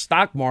stability for the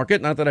stock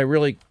market. Not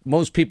that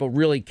most people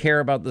really care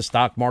about the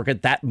stock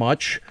market that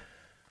much.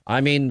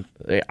 I mean,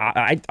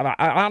 I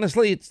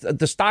honestly, it's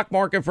the stock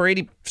market for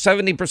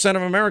 70%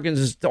 of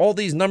Americans. All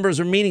these numbers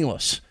are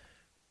meaningless.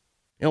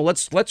 You know,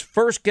 let's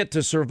first get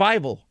to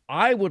survival.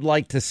 I would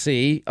like to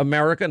see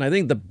America, and I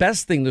think the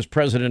best thing this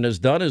president has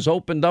done is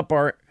opened up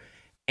our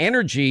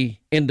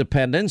energy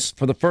independence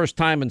for the first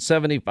time in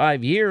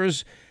 75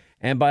 years.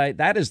 And by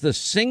that is the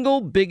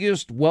single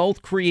biggest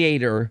wealth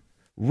creator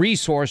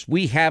resource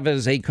we have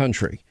as a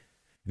country.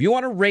 If you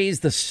want to raise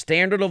the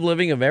standard of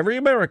living of every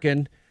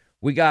American,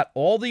 we got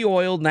all the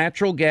oil,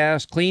 natural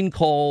gas, clean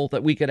coal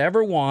that we could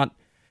ever want.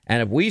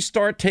 And if we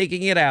start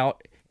taking it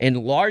out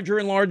in larger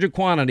and larger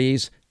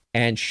quantities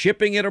and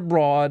shipping it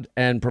abroad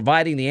and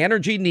providing the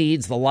energy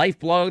needs, the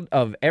lifeblood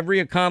of every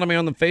economy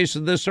on the face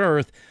of this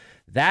earth,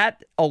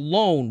 that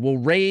alone will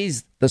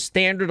raise the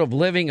standard of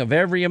living of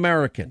every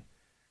American,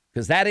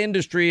 because that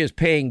industry is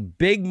paying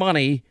big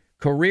money,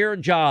 career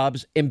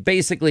jobs in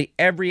basically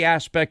every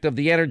aspect of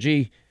the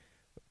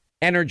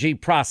energy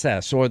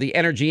process or the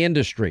energy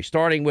industry,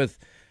 starting with,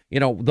 you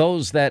know,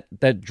 those that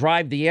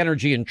drive the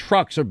energy in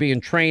trucks are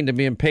being trained and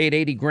being paid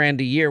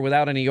 $80,000 a year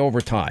without any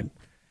overtime.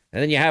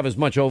 And then you have as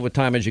much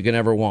overtime as you can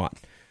ever want.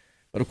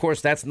 But of course,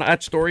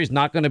 that story is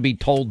not going to be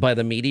told by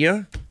the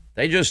media.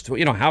 They just,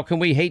 you know, how can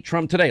we hate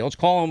Trump today?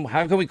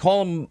 How can we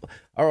call him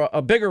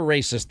a bigger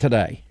racist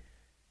today?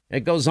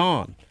 It goes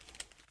on.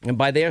 And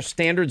by their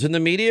standards in the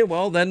media,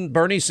 well, then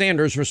Bernie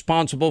Sanders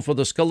responsible for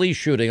the Scalise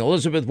shooting,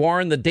 Elizabeth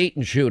Warren, the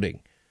Dayton shooting.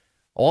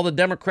 All the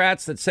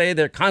Democrats that say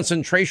they're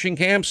concentration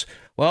camps,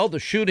 well, the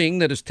shooting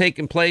that has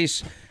taken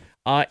place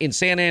in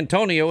San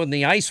Antonio in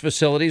the ICE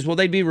facilities, well,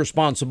 they'd be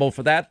responsible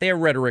for that. Their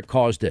rhetoric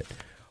caused it.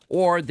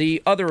 Or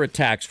the other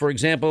attacks, for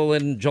example,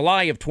 in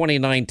July of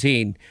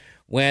 2019,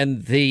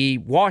 when the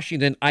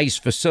Washington ICE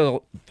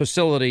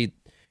facility,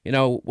 you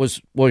know,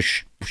 was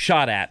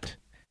shot at.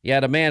 You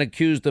had a man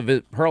accused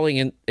of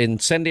hurling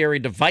incendiary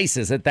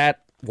devices at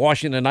that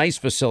Washington ICE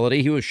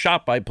facility. He was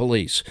shot by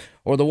police.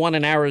 Or the one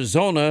in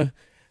Arizona,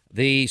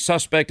 the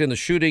suspect in the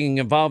shooting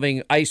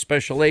involving ICE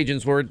special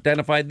agents were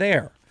identified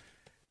there.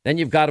 Then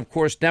you've got, of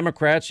course,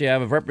 Democrats. You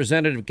have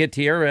Representative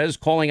Gutierrez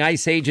calling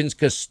ICE agents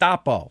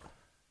Gestapo.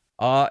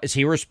 Is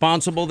he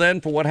responsible then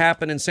for what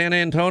happened in San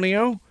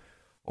Antonio?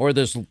 or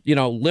this,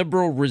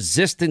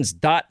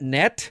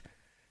 liberalresistance.net,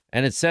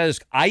 and it says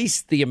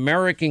ICE, the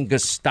American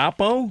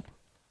Gestapo,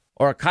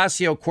 or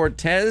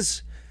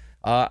Ocasio-Cortez,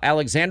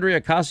 Alexandria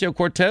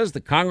Ocasio-Cortez,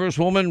 the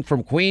congresswoman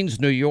from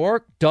Queens, New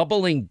York,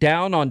 doubling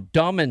down on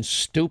dumb and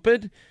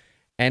stupid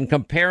and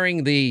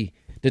comparing the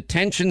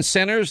detention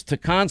centers to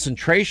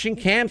concentration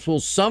camps.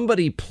 Will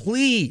somebody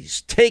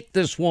please take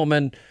this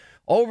woman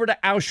over to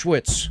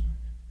Auschwitz?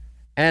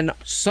 And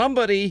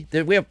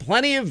we have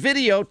plenty of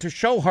video to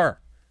show her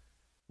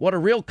what a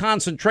real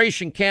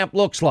concentration camp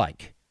looks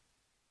like.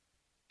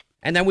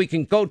 And then we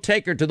can go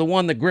take her to the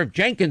one that Griff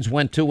Jenkins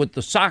went to with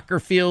the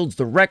soccer fields,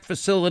 the rec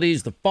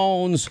facilities, the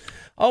phones,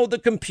 the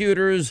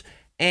computers.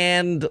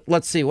 And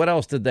let's see, what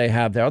else did they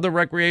have there? Other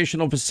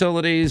recreational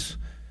facilities.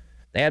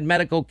 They had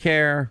medical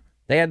care.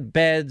 They had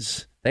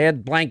beds. They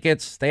had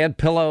blankets. They had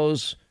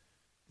pillows.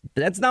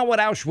 That's not what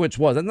Auschwitz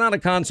was. That's not a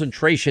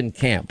concentration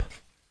camp.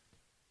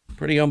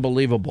 Pretty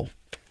unbelievable.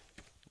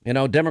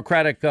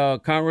 Democratic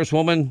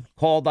congresswoman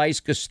called ICE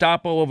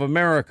Gestapo of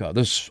America.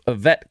 This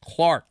Yvette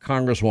Clarke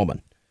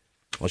congresswoman.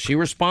 Was she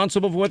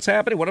responsible for what's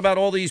happening? What about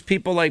all these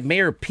people like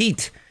Mayor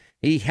Pete?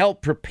 He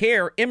helped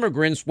prepare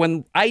immigrants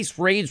when ICE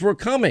raids were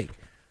coming.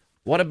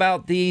 What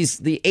about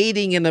the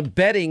aiding and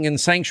abetting in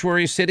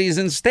sanctuary cities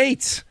and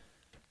states?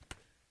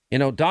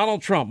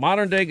 Donald Trump,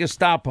 modern day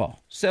Gestapo,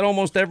 said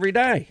almost every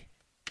day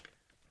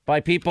by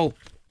people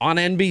on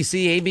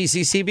NBC,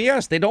 ABC,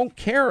 CBS. They don't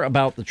care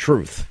about the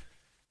truth.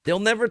 They'll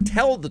never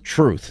tell the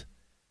truth.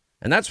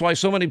 And that's why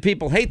so many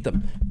people hate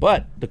them.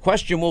 But the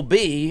question will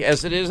be,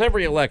 as it is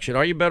every election,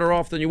 are you better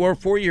off than you were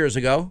 4 years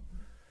ago?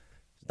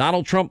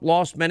 Donald Trump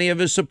lost many of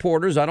his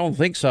supporters. I don't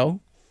think so.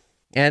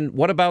 And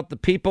what about the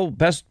people,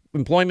 best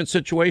employment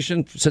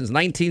situation since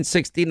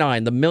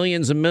 1969, the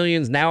millions and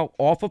millions now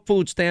off of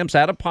food stamps,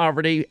 out of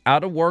poverty,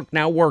 out of work,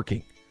 now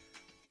working?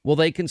 Will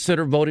they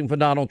consider voting for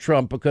Donald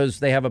Trump because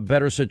they have a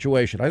better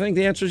situation? I think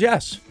the answer is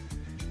yes.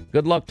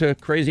 Good luck to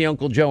crazy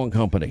Uncle Joe and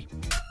company.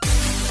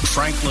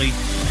 Frankly,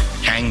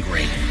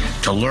 angry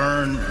to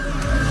learn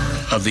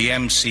of the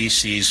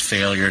MCC's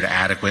failure to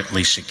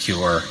adequately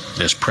secure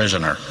this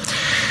prisoner.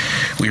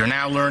 We are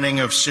now learning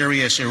of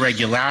serious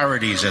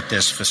irregularities at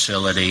this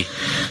facility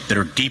that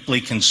are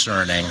deeply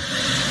concerning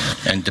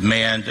and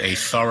demand a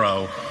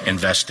thorough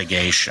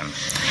investigation.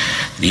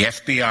 The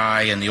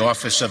FBI and the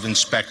Office of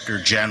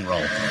Inspector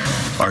General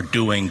are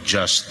doing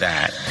just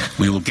that.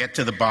 We will get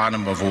to the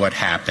bottom of what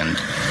happened,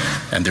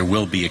 and there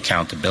will be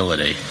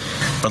accountability.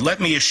 But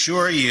let me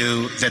assure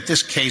you that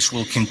this case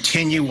will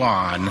continue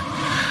on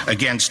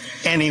against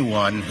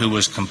anyone who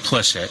was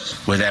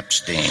complicit with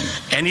Epstein.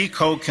 Any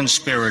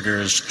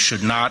co-conspirators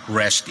should not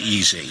rest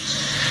easy.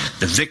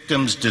 The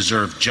victims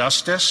deserve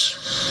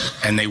justice,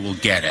 and they will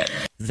get it.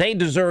 They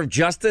deserve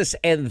justice,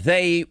 and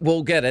they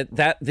will get it.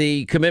 That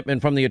the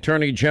commitment from the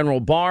Attorney General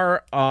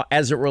Barr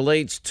as it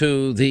relates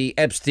to the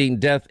Epstein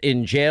death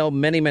in jail.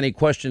 Many, many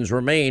questions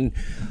remain.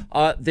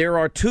 There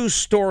are two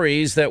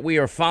stories that we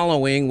are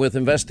following with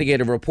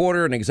investigative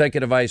reporter and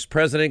executive vice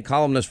president,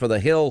 columnist for The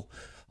Hill,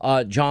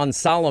 John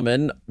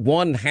Solomon.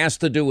 One has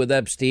to do with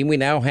Epstein. We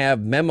now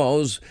have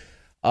memos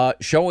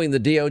showing the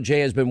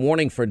DOJ has been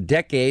warning for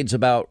decades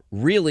about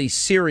really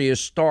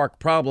serious, stark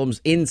problems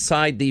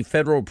inside the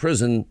federal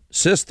prison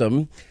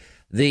system.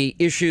 The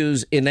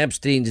issues in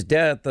Epstein's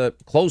death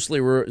closely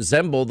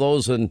resemble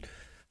those in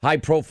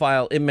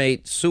high-profile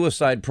inmate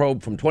suicide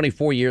probe from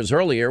 24 years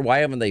earlier. Why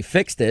haven't they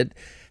fixed it?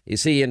 You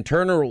see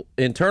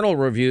internal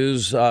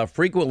reviews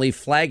frequently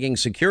flagging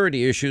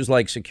security issues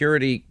like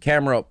security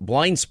camera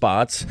blind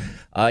spots.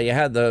 You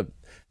had the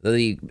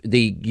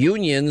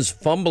unions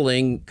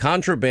fumbling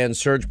contraband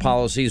search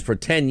policies for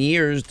 10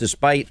 years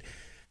despite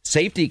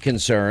safety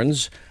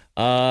concerns.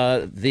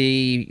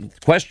 The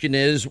question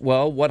is,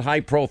 well, what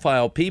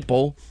high-profile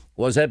people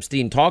was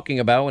Epstein talking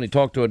about when he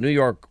talked to a New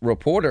York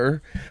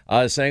reporter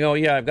saying, oh,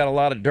 yeah, I've got a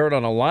lot of dirt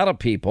on a lot of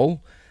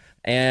people.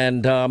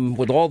 And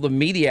with all the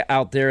media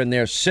out there and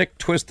their sick,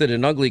 twisted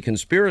and ugly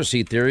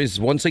conspiracy theories,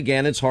 once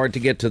again, it's hard to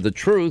get to the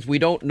truth. We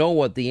don't know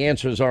what the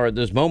answers are at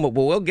this moment,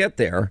 but we'll get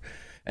there.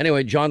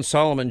 Anyway, John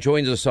Solomon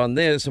joins us on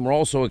this, and we're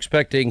also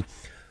expecting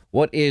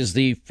what is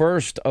the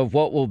first of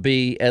what will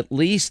be at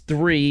least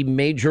three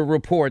major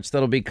reports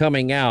that'll be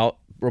coming out.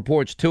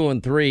 Reports 2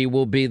 and 3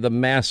 will be the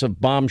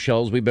massive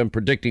bombshells we've been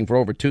predicting for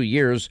over 2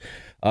 years.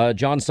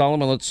 John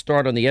Solomon, let's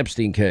start on the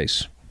Epstein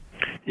case.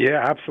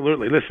 Yeah,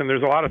 absolutely. Listen,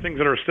 there's a lot of things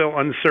that are still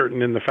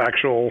uncertain in the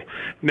factual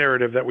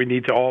narrative that we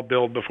need to all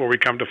build before we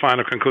come to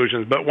final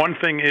conclusions. But one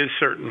thing is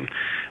certain.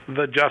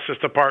 The Justice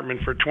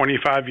Department for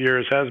 25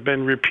 years has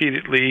been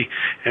repeatedly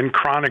and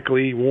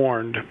chronically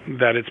warned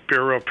that its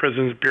Bureau of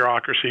Prisons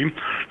bureaucracy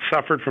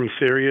suffered from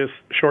serious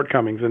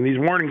shortcomings. And these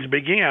warnings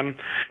began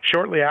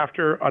shortly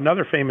after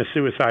another famous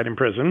suicide in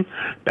prison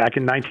back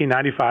in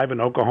 1995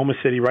 in Oklahoma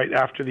City, right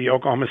after the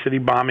Oklahoma City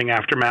bombing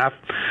aftermath.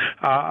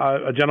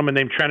 A gentleman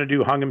named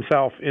Trenadu hung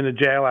himself in a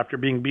jail after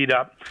being beat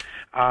up.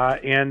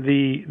 And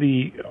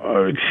the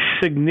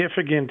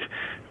significant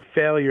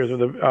failures of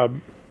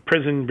the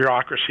prison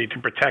bureaucracy to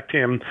protect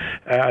him,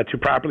 to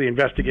properly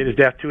investigate his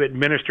death, to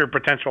administer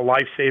potential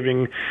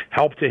life-saving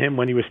help to him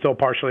when he was still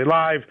partially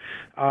alive,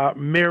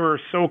 mirror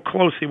so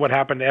closely what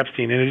happened to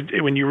Epstein.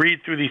 And when you read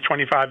through these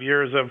 25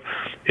 years of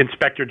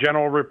Inspector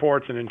General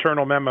reports and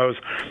internal memos,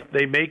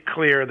 they make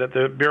clear that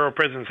the Bureau of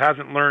Prisons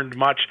hasn't learned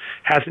much,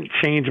 hasn't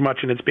changed much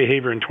in its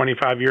behavior in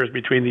 25 years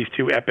between these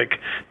two epic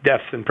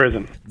deaths in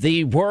prison.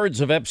 The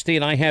words of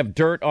Epstein, I have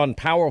dirt on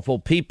powerful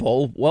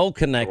people, well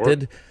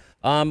connected. Sure.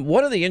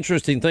 One of the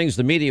interesting things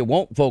the media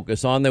won't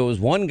focus on, there was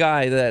one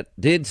guy that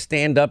did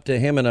stand up to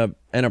him in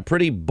a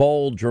pretty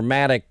bold,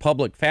 dramatic,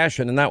 public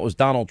fashion, and that was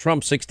Donald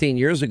Trump 16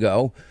 years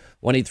ago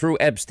when he threw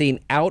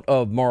Epstein out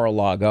of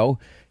Mar-a-Lago.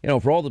 You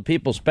know, for all the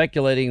people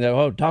speculating that,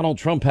 oh, Donald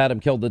Trump had him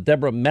killed, the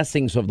Deborah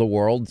Messings of the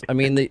world. I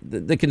mean,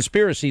 the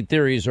conspiracy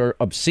theories are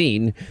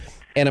obscene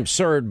and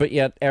absurd, but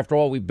yet, after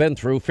all we've been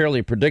through,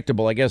 fairly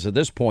predictable, I guess, at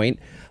this point.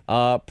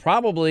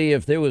 Probably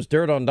if there was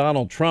dirt on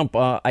Donald Trump,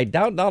 I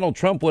doubt Donald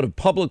Trump would have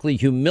publicly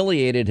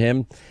humiliated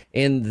him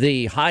in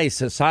the high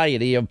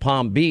society of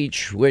Palm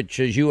Beach, which,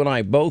 as you and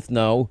I both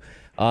know,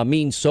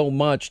 means so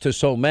much to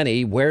so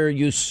many. Where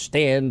you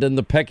stand in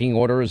the pecking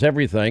order is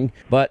everything.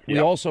 But we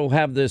also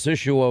have this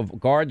issue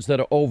of guards that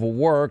are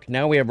overworked.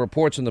 Now we have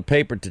reports in the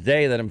paper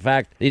today that, in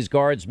fact, these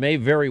guards may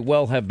very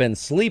well have been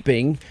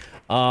sleeping.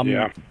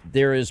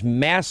 There is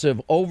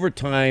massive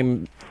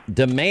overtime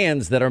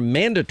demands that are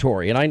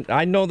mandatory. And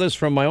I know this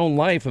from my own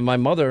life and my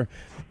mother.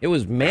 It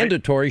was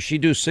mandatory. She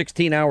do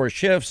 16-hour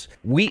shifts,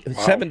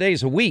 7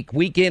 days a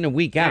week in and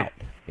week out.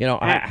 You know,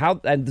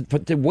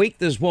 to wake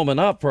this woman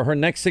up for her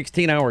next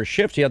 16-hour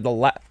shift, she had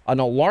an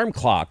alarm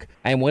clock.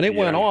 And when it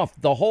went off,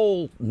 the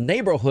whole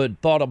neighborhood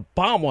thought a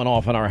bomb went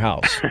off in our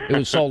house. It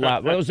was so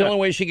loud. It was the only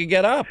way she could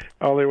get up.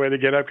 Only way to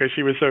get up because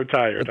she was so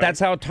tired. But that's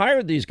how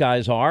tired these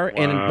guys are.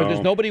 Wow. And because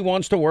nobody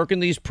wants to work in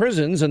these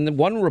prisons. And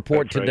one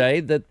report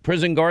today that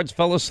prison guards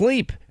fell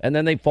asleep and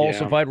then they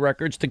falsified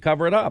records to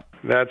cover it up.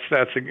 And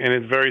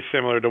it's very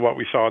similar to what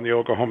we saw in the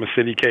Oklahoma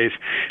City case.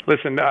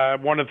 Listen,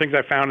 one of the things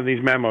I found in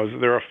these memos,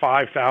 there are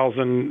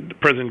 5,000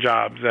 prison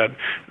jobs that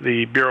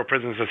the Bureau of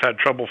Prisons has had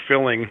trouble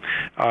filling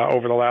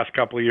over the last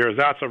couple of years.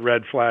 That's a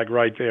red flag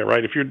right there,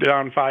 right? If you're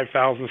down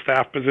 5,000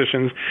 staff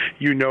positions,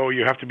 you know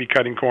you have to be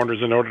cutting corners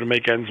in order to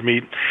make ends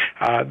meet.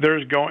 And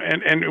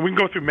we can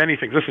go through many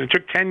things. Listen, it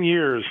took 10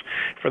 years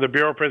for the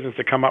Bureau of Prisons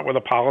to come up with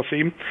a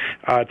policy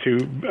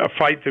to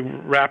fight the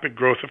rapid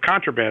growth of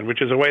contraband,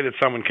 which is a way that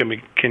someone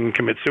can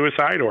commit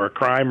suicide or a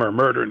crime or a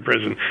murder in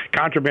prison.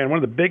 Contraband, one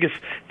of the biggest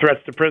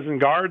threats to prison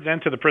guards and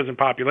to the prison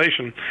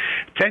population.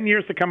 10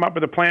 years to come up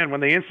with a plan.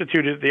 When they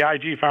instituted it, the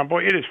IG found,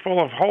 boy, it is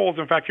full of holes.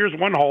 In fact, here's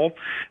one hole.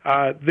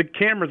 The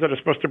cameras that are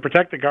supposed to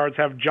protect the guards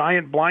have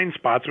giant blind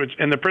spots,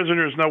 and the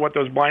prisoners know what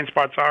those blind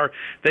spots are.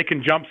 They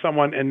can jump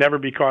someone and never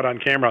be caught on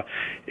camera.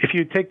 If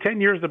you take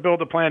 10 years to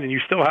build a plan and you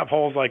still have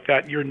holes like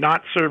that, you're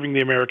not serving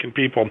the American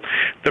people.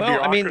 The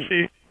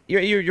bureaucracy...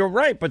 You're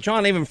right, but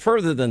John, even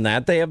further than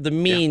that, they have the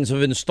means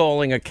of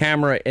installing a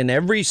camera in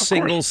every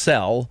single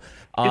cell.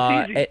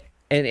 And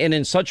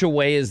in such a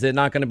way as they're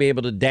not going to be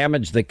able to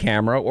damage the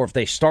camera, or if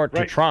they start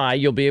to try,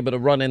 you'll be able to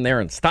run in there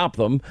and stop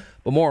them.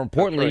 But more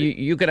importantly,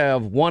 you could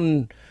have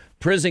one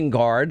prison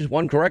guard,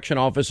 one correction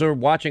officer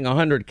watching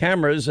 100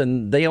 cameras,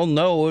 and they'll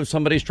know if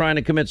somebody's trying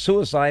to commit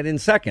suicide in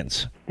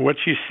seconds. What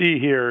you see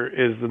here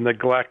is the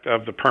neglect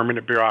of the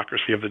permanent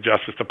bureaucracy of the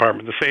Justice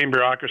Department, the same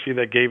bureaucracy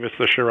that gave us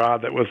the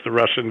charade that was the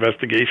Russia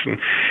investigation.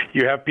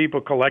 You have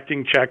people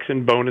collecting checks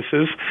and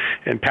bonuses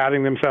and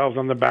patting themselves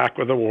on the back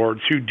with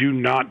awards who do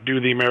not do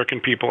the American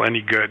people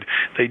any good.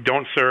 They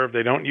don't serve.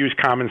 They don't use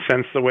common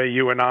sense the way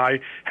you and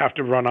I have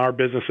to run our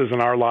businesses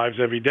and our lives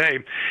every day.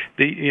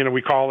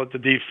 We call it the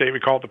deep state.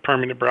 We call it the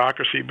permanent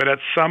bureaucracy. But at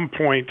some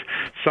point,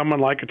 someone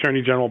like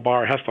Attorney General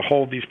Barr has to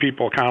hold these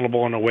people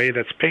accountable in a way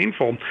that's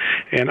painful.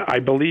 And I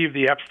believe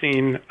the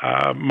Epstein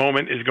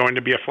moment is going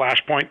to be a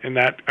flashpoint in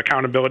that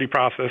accountability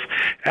process,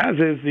 as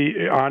is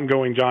the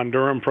ongoing John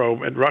Durham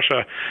probe in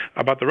Russia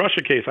about the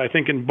Russia case. I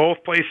think in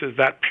both places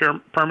that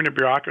permanent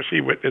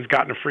bureaucracy has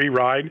gotten a free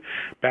ride,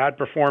 bad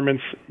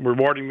performance,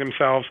 rewarding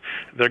themselves.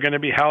 They're going to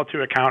be held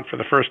to account for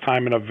the first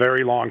time in a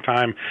very long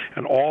time.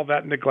 And all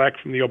that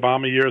neglect from the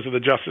Obama years of the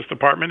Justice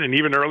Department and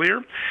even earlier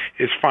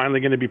is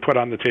finally going to be put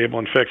on the table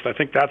and fixed. I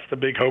think that's the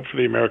big hope for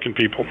the American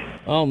people.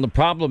 Well, and the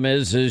problem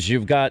is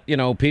you've got,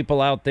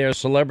 people out there,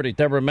 celebrity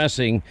Deborah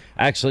Messing,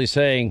 actually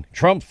saying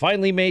Trump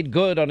finally made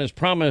good on his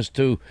promise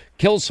to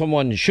kill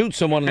someone, shoot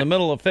someone in the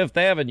middle of Fifth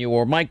Avenue,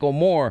 or Michael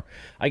Moore.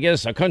 I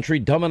guess a country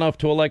dumb enough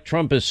to elect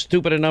Trump is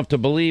stupid enough to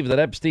believe that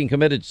Epstein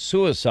committed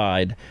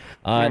suicide.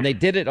 And they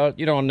did it,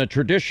 on the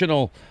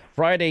traditional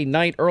Friday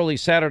night, early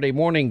Saturday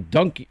morning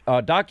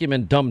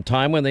document dump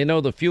time when they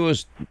know the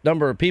fewest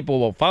number of people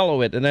will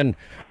follow it. And then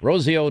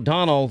Rosie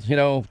O'Donnell,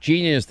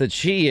 genius that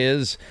she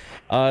is,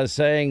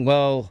 saying,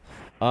 well,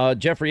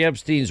 Jeffrey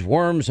Epstein's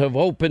worms have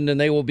opened and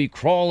they will be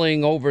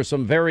crawling over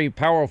some very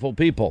powerful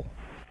people.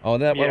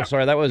 That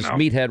was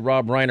Meathead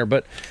Rob Reiner.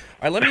 But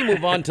all right, let me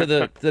move on to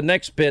the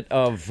next bit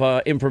of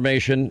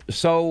information.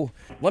 So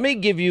let me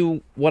give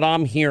you what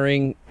I'm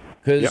hearing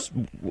Because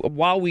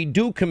while we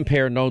do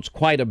compare notes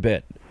quite a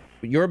bit,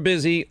 you're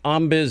busy,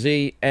 I'm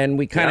busy, and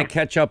we kind of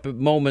catch up at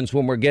moments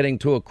when we're getting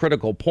to a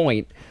critical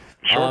point.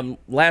 Sure.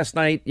 Last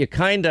night, you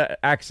kind of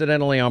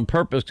accidentally on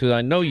purpose, because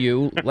I know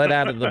you let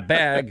out of the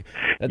bag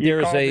that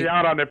you called me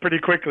out on it pretty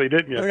quickly,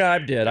 didn't you? I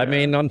did. I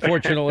mean,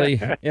 unfortunately,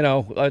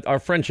 our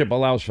friendship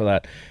allows for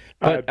that.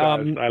 But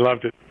I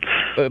loved it.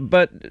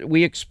 But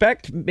we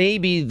expect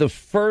maybe the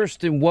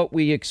first in what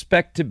we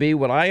expect to be,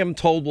 what I am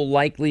told will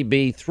likely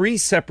be 3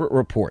 separate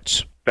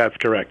reports. That's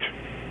correct.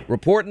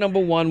 Report number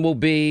 1 will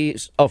be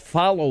a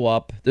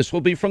follow-up. This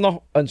will be from the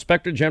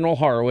Inspector General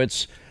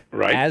Horowitz,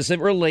 right, as it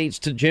relates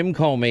to Jim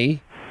Comey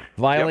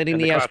violating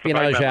the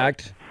Espionage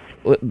Act.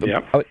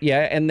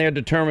 And their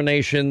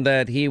determination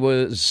that he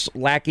was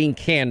lacking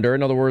candor,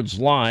 in other words,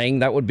 lying.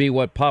 That would be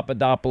what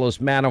Papadopoulos,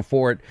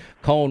 Manafort,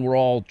 Cohen were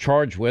all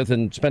charged with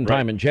and spent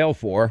time in jail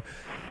for.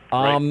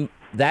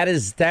 That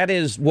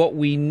is what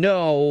we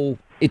know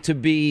it to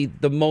be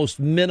the most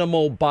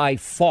minimal by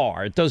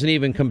far. It doesn't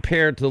even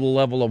compare to the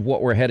level of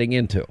what we're heading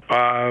into.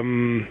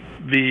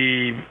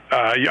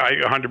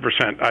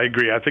 100%. I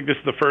agree. I think this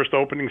is the first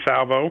opening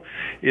salvo.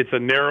 It's a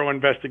narrow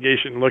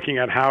investigation looking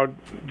at how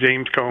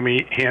James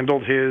Comey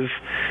handled his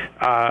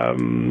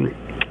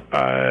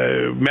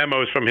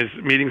memos from his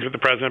meetings with the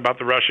president about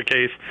the Russia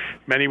case,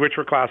 many which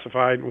were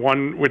classified,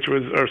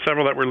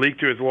 several that were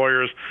leaked to his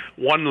lawyers,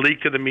 one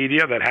leaked to the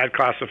media that had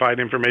classified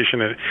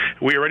information in it.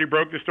 We already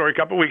broke the story a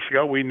couple weeks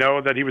ago. We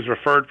know that he was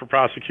referred for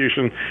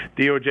prosecution.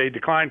 DOJ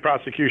declined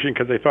prosecution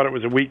because they thought it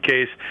was a weak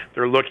case.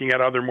 They're looking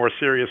at other more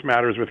serious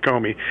matters with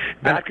Comey.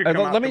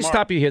 Let me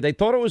stop you here. They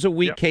thought it was a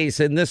weak case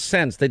in this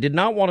sense. They did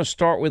not want to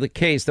start with a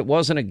case that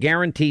wasn't a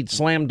guaranteed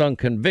slam dunk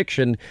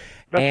conviction.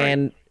 That's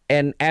right.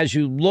 And as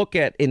you look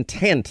at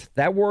intent,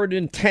 that word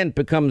intent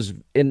becomes,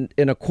 in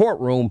a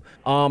courtroom,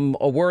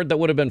 a word that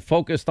would have been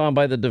focused on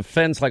by the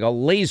defense like a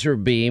laser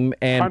beam,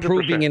 and 100%.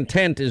 Proving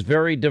intent is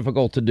very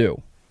difficult to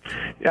do.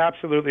 Yeah,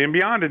 absolutely. And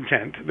beyond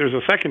intent, there's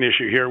a second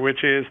issue here,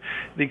 which is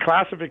the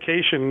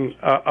classification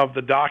of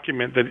the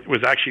document that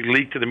was actually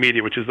leaked to the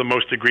media, which is the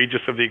most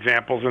egregious of the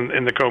examples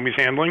in the Comey's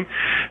handling,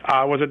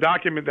 was a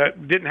document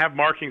that didn't have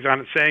markings on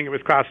it saying it was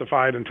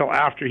classified until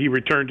after he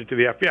returned it to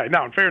the FBI.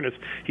 Now, in fairness,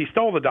 he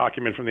stole the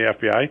document from the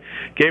FBI,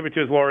 gave it to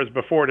his lawyers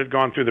before it had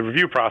gone through the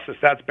review process.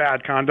 That's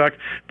bad conduct.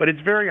 But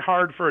it's very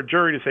hard for a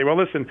jury to say, well,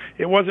 listen,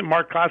 it wasn't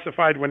marked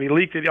classified when he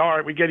leaked it. All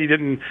right, we get he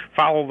didn't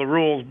follow the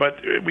rules, but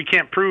we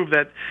can't prove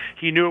that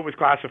he knew it was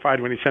classified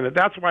when he sent it.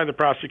 That's why the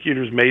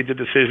prosecutors made the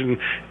decision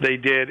they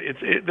did.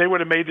 They would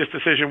have made this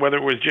decision whether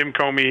it was Jim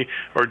Comey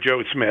or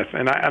Joe Smith.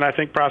 And I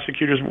think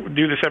prosecutors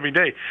do this every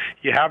day.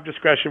 You have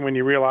discretion when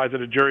you realize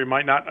that a jury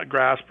might not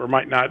grasp or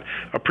might not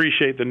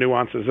appreciate the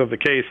nuances of the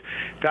case.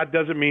 That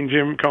doesn't mean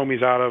Jim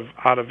Comey's out of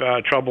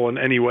trouble in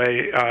any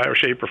way or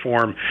shape or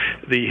form.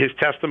 His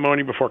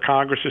testimony before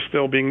Congress is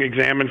still being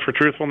examined for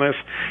truthfulness,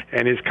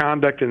 and his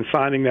conduct in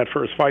signing that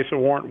first FISA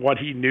warrant, what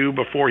he knew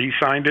before he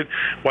signed it,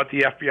 what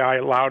the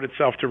FBI allowed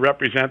itself to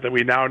represent that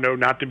we now know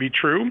not to be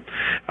true.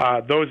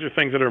 Those are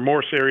things that are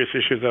more serious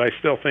issues that I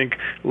still think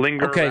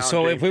linger. Okay, around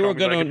so James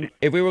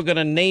if we were going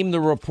to name the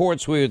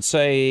reports, we would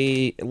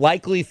say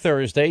likely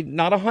Thursday,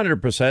 not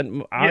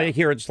 100%. I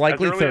hear it's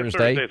likely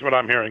Thursday. Thursday is what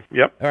I'm hearing.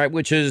 Yep. All right,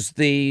 which is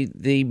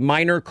the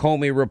minor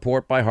Comey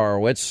report by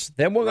Horowitz.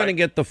 Then we're going to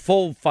get the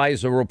full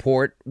FISA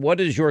report. What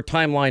is your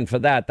timeline for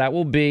that? That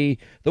will be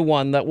the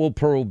one that will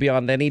prove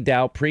beyond any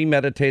doubt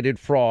premeditated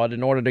fraud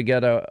in order to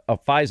get a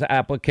FISA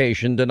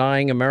application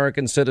denying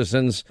American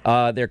citizens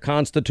their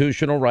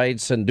constitutional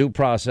rights and due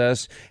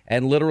process,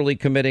 and literally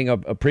committing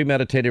a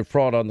premeditated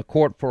fraud on the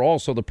court for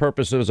also the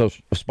purposes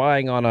of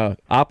spying on a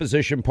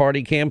opposition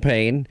party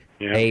campaign,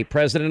 a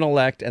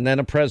president-elect, and then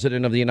a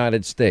president of the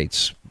United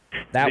States.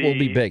 That will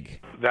be big.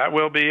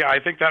 I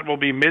think that will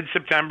be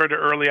mid-September to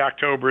early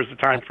October is the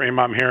time frame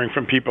I'm hearing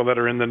from people that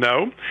are in the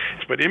know.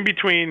 But in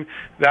between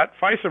that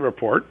FISA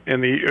report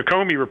and the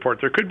Comey report,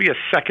 there could be a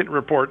second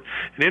report,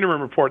 an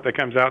interim report that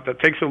comes out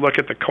that takes a look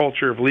at the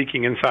culture of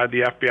leaking inside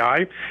the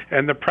FBI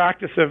and the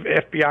practice of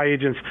FBI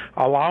agents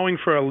allowing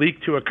for a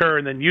leak to occur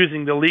and then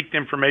using the leaked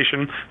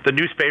information, the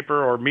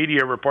newspaper or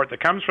media report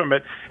that comes from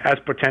it, as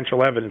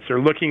potential evidence.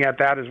 They're looking at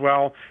that as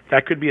well.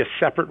 That could be a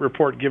separate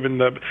report given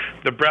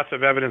the breadth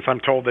of evidence I'm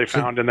told they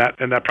found in that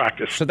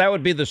practice. So that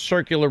would be the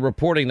circular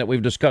reporting that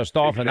we've discussed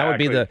often.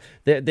 Exactly. That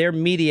would be their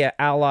media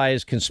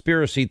allies,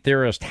 conspiracy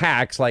theorist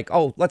hacks, like,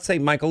 let's say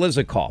Michael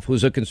Isikoff,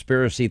 who's a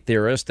conspiracy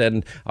theorist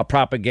and a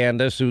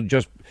propagandist who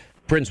just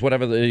prints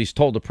whatever he's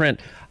told to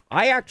print.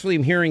 I actually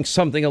am hearing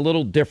something a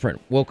little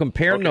different. We'll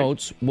compare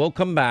notes. We'll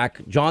come back.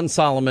 John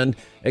Solomon,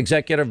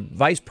 Executive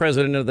Vice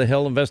President of the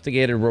Hill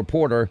Investigative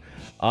Reporter,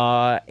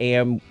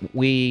 and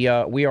we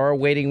are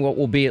awaiting what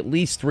will be at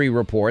least 3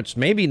 reports,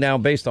 maybe now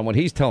based on what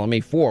he's telling me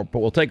 4, but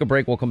we'll take a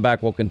break. We'll come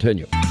back. We'll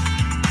continue.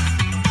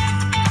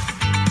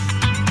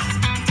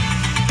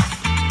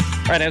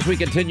 All right, as we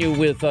continue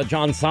with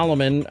John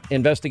Solomon,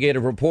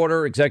 Investigative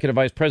Reporter, Executive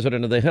Vice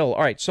President of the Hill.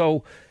 All right,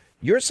 so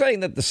You're saying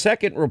that the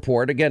second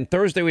report, again,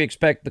 Thursday we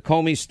expect the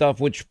Comey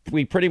stuff, which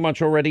we pretty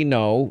much already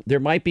know.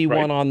 There might be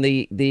one on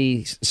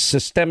the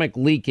systemic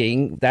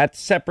leaking. That's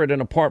separate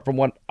and apart from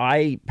what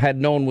I had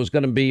known was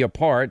going to be a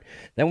part.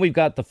 Then we've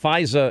got the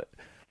FISA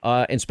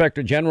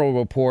Inspector General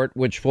report,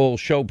 which will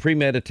show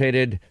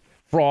premeditated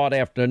fraud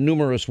after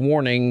numerous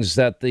warnings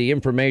that the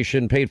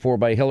information paid for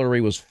by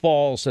Hillary was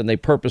false and they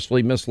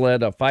purposely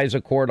misled a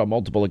FISA court on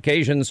multiple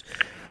occasions.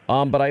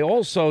 But I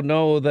also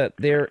know that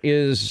there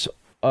is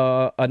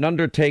an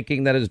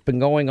undertaking that has been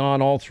going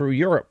on all through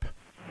Europe,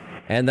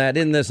 and that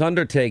in this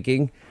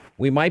undertaking,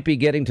 we might be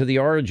getting to the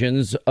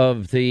origins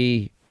of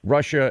the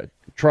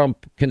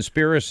Russia-Trump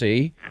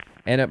conspiracy,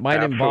 and it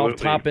might involve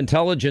top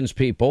intelligence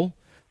people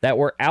that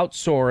were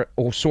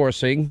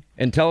outsourcing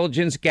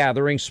intelligence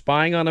gathering,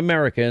 spying on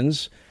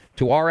Americans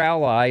to our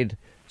allied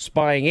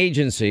spying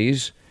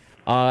agencies,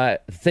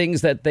 things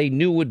that they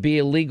knew would be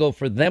illegal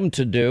for them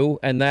to do,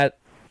 and that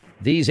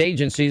these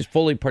agencies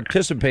fully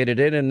participated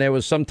in, and there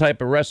was some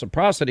type of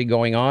reciprocity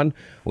going on,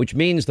 which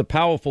means the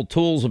powerful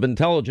tools of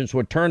intelligence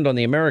were turned on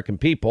the American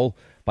people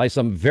by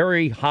some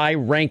very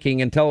high-ranking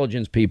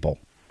intelligence people.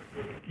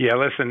 Yeah,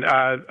 listen,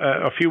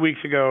 a few weeks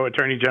ago,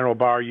 Attorney General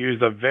Barr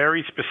used a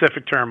very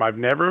specific term I've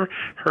never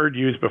heard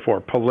used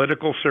before,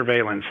 political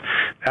surveillance.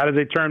 That is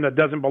a term that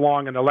doesn't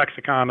belong in the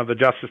lexicon of the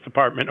Justice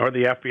Department or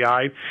the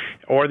FBI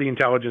or the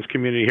intelligence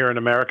community here in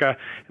America.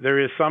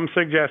 There is some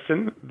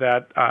suggestion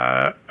that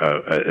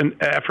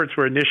efforts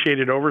were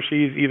initiated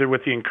overseas, either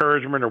with the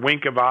encouragement or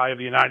wink of eye of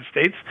the United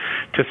States,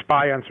 to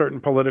spy on certain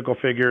political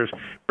figures,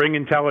 bring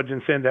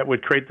intelligence in that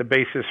would create the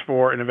basis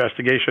for an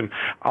investigation.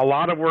 A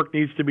lot of work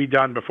needs to be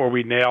done before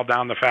we nail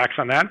down the facts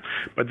on that,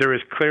 but there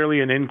is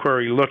clearly an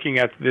inquiry looking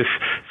at this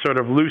sort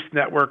of loose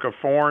network of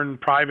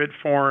private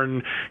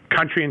foreign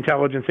country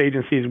intelligence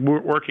agencies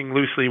working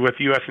loosely with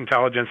U.S.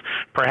 intelligence,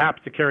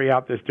 perhaps to carry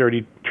out this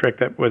dirty trick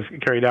that was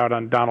carried out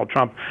on Donald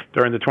Trump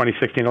during the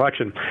 2016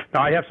 election.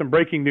 Now, I have some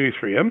breaking news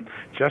for you.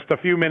 Just a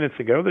few minutes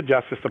ago, the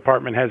Justice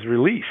Department has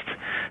released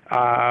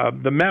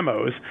the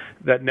memos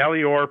that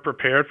Nellie Ohr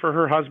prepared for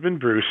her husband,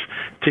 Bruce,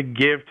 to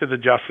give to the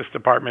Justice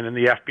Department and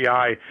the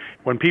FBI.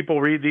 When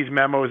people read these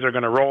memos, they're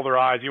going to roll their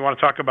eyes. You want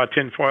to talk about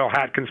tinfoil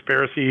hat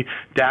conspiracy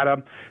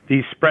data?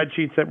 These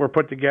spreadsheets that were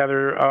put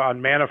together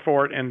on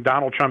Manafort and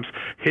Donald Trump's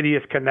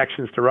hideous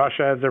connections to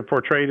Russia, as they're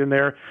portrayed in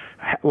there,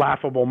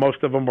 laughable.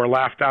 Most of them were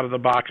laughed out of the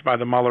box by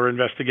the Mueller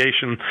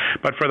investigation.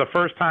 But for the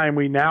first time,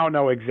 we now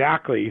know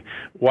exactly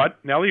what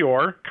Nellie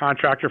Ohr,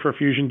 contractor for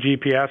Fusion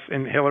GPS,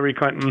 and Hillary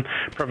Clinton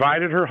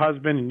provided her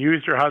husband and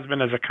used her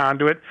husband as a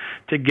conduit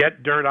to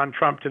get dirt on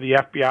Trump to the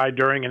FBI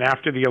during and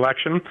after the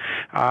election.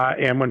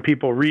 And when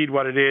people read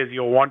what it is,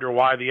 you'll wonder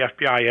why the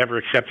FBI ever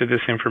accepted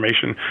this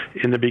information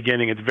in the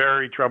beginning. It's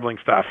very troubling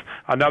stuff.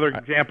 Another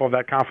example of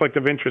that conflict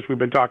of interest we've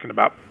been talking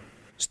about.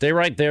 Stay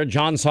right there.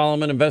 John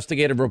Solomon,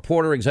 investigative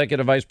reporter,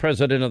 executive vice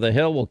president of The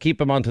Hill. We'll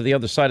keep him on to the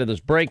other side of this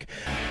break.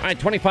 All right,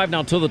 25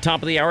 now till the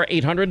top of the hour.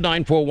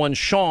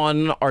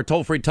 800-941-SEAN, our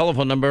toll-free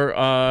telephone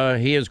number.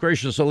 He has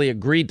graciously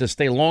agreed to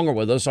stay longer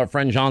with us. Our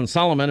friend John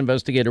Solomon,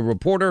 investigative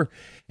reporter,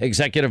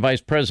 executive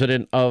vice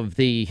president of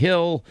The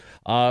Hill.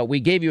 We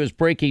gave you his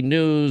breaking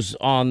news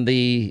on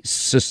the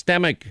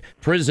systemic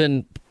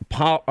prison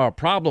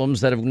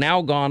problems that have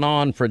now gone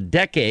on for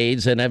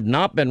decades and have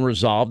not been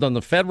resolved on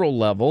the federal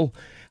level.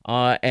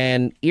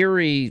 And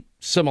eerie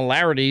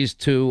similarities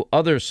to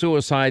other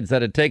suicides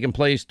that had taken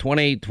place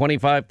 20,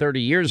 25, 30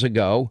 years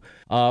ago.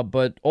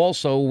 But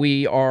also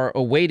we are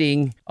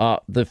awaiting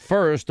the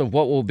first of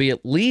what will be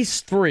at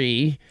least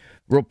 3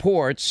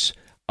 reports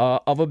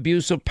of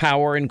abuse of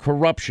power and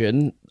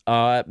corruption,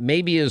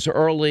 maybe as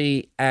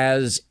early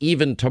as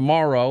even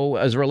tomorrow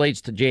as it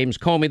relates to James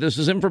Comey. This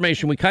is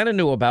information we kind of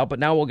knew about, but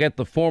now we'll get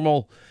the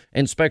formal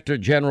Inspector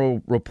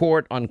General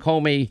report on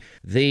Comey,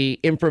 the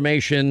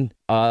information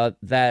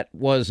that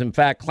was in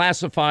fact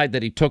classified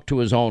that he took to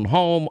his own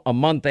home a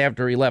month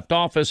after he left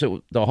office.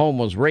 The home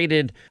was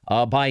raided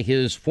by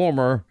his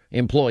former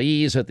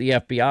employees at the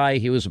FBI.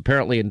 He was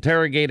apparently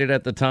interrogated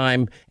at the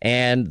time,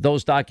 and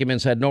those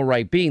documents had no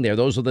right being there.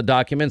 Those are the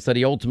documents that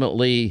he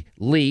ultimately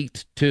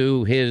leaked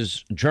to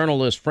his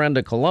journalist friend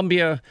at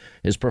Columbia,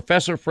 his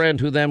professor friend,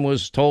 who then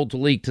was told to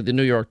leak to the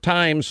New York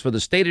Times for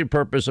the stated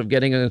purpose of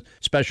getting a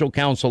special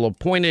counsel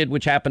appointed,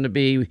 which happened to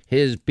be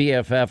his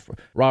BFF,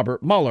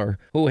 Robert Mueller,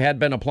 who had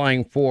been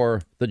applying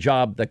for the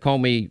job that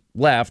Comey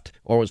left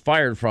or was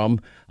fired from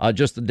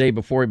just the day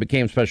before he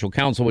became special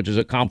counsel, which is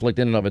a conflict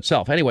in and of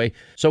itself. Anyway,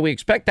 so we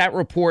expect that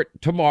report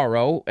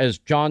tomorrow, as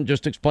John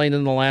just explained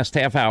in the last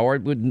half hour,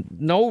 with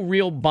no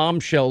real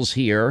bombshells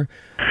here.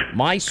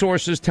 My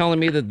sources telling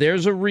me that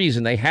there's a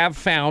reason. They have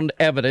found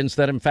evidence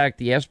that, in fact,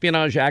 the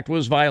Espionage Act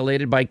was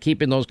violated by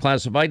keeping those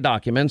classified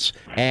documents,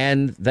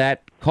 and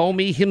that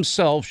Comey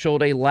himself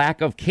showed a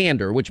lack of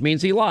candor, which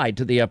means he lied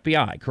to the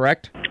FBI,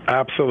 correct?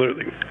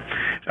 Absolutely.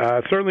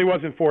 Certainly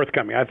wasn't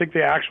forthcoming. I think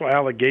the actual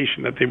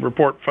allegation that the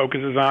report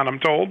focuses on, I'm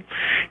told,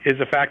 is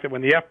the fact that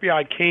when the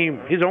FBI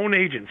came, his own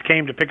agents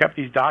came to pick up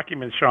these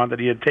documents, Sean, that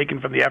he had taken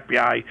from the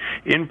FBI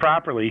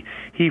improperly,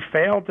 he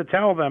failed to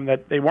tell them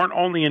that they weren't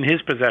only in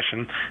his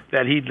possession,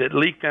 that he'd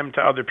leaked them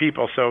to other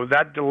people. So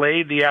that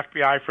delayed the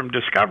FBI from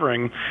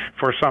discovering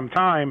for some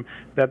time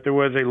that there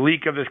was a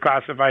leak of this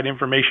classified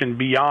information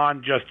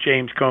beyond just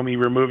James Comey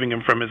removing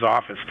him from his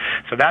office.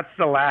 So that's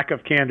the lack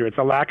of candor. It's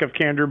a lack of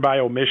candor by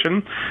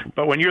omission.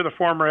 But when you're the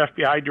former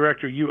FBI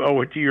director, you owe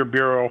it to your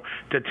bureau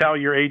to tell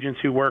your agents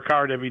who work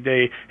hard every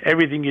day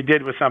everything you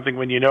did was something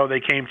when you know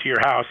they came to your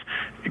house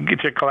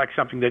to collect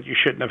something that you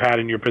shouldn't have had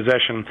in your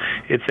possession.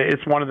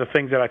 It's one of the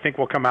things that I think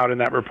will come out in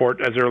that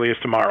report as early as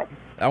tomorrow.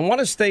 I want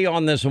to stay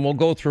on this, and we'll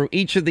go through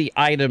each of the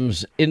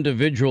items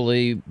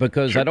individually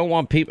because I don't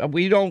want people.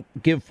 We don't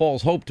give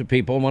false hope to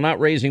people, and we're not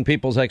raising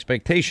people's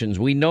expectations.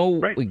 We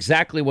know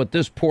exactly what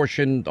this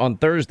portion on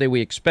Thursday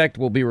we expect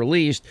will be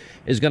released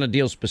is going to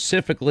deal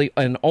specifically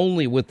and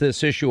only with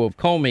this issue of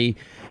Comey.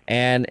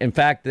 And in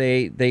fact,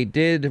 they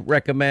did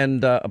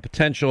recommend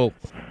potential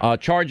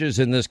charges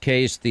in this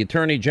case. The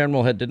Attorney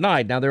General had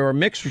denied. Now, there are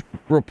mixed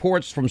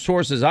reports from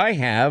sources I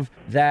have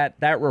that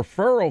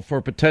referral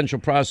for potential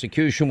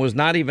prosecution was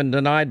not even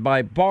denied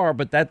by Barr,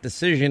 but that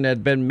decision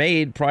had been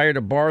made prior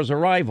to Barr's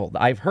arrival.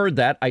 I've heard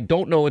that. I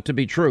don't know it to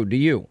be true. Do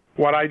you?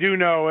 What I do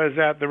know is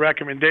that the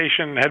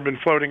recommendation had been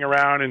floating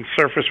around and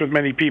surfaced with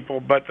many people,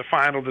 but the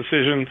final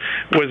decision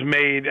was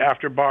made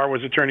after Barr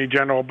was Attorney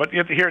General. But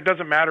here, it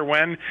doesn't matter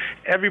when.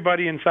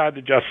 Everybody inside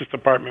the Justice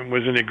Department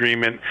was in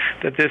agreement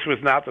that this was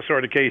not the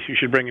sort of case you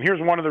should bring. And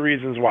here's one of the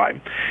reasons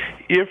why.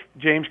 If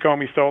James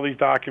Comey stole these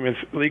documents,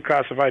 leaked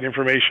classified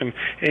information,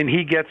 and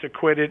he gets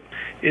acquitted,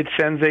 it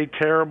sends a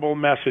terrible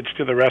message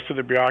to the rest of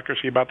the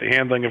bureaucracy about the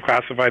handling of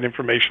classified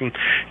information.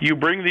 You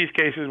bring these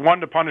cases, one,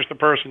 to punish the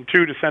person,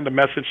 two, to send a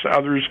message to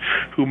others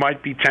who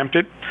might be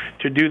tempted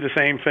to do the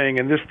same thing.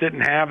 And this didn't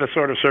have the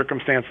sort of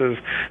circumstances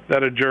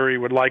that a jury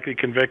would likely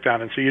convict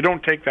on. And so you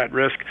don't take that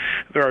risk.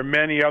 There are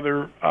many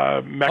other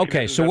mechanisms.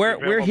 Okay, so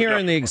we're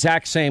hearing the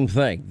exact same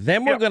thing.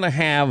 Then we're going to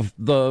have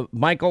the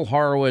Michael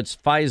Horowitz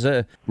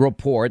FISA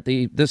report.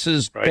 This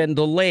has been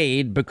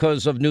delayed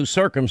because of new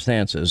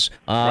circumstances.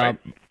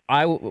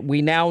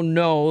 We now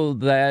know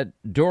that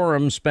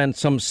Durham spent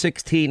some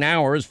 16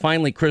 hours.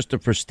 Finally,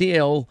 Christopher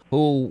Steele,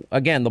 who,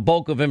 again, the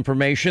bulk of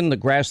information, the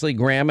Grassley,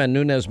 Graham, and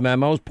Nunes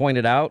memos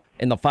pointed out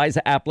in the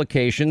FISA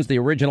applications, the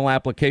original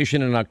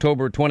application in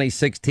October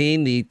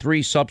 2016, the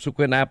three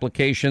subsequent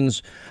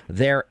applications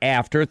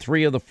thereafter,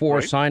 3 of the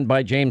 4 signed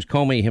by James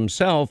Comey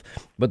himself,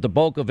 but the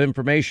bulk of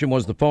information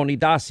was the phony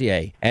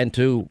dossier. And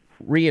to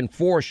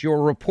reinforce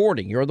your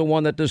reporting. You're the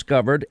one that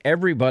discovered.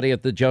 Everybody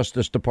at the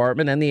Justice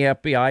Department and the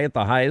FBI at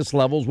the highest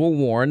levels were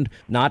warned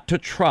not to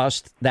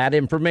trust that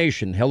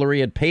information.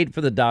 Hillary had paid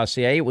for the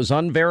dossier. It was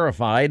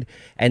unverified,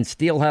 and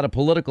Steele had a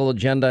political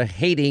agenda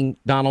hating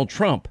Donald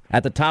Trump.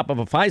 At the top of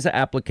a FISA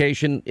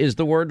application is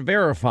the word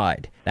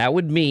verified. That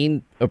would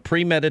mean a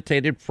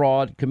premeditated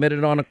fraud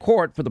committed on a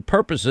court for the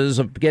purposes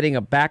of getting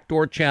a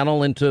backdoor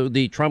channel into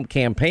the Trump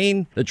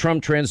campaign, the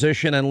Trump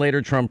transition, and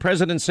later Trump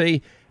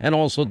presidency, and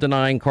also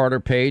denying Carter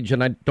Page,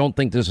 and I don't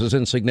think this is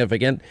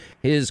insignificant,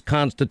 his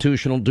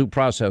constitutional due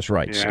process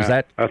rights. Is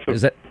that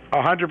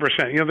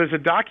 100%. You know, there's a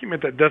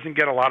document that doesn't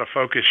get a lot of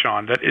focus,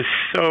 Sean, that is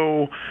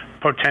so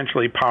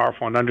potentially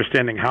powerful in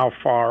understanding how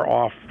far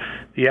off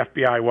the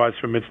FBI was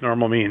from its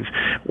normal means.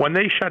 When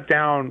they shut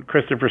down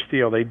Christopher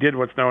Steele, they did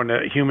what's known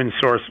as a human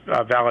source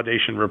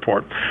validation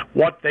report,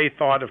 what they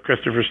thought of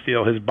Christopher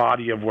Steele, his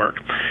body of work.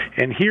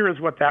 And here is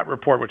what that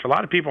report, which a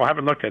lot of people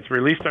haven't looked at, it's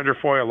released under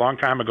FOIA a long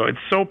time ago. It's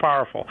so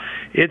powerful.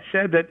 It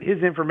said that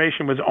his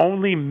information was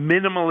only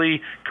minimally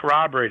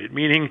corroborated,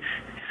 meaning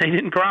they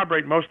didn't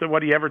corroborate most of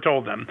what he ever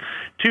told them.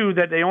 2,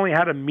 that they only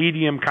had a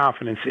medium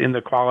confidence in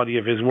the quality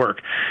of his work.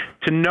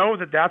 To know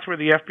that that's where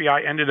the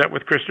FBI ended up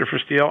with Christopher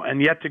Steele,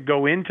 and yet to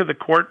go into the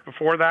court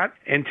before that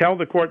and tell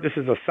the court this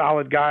is a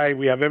solid guy,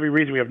 we have every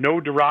reason, we have no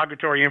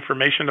derogatory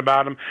information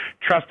about him,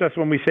 trust us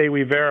when we say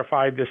we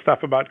verified this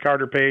stuff about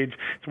Carter Page,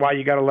 it's why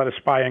you got to let us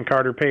spy on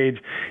Carter Page.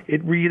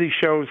 It really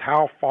shows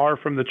how far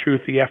from the truth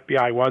the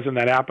FBI was in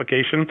that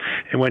application.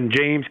 And when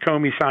James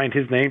Comey signed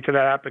his name to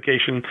that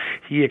application,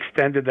 he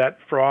extended that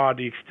fraud,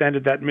 he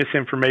extended that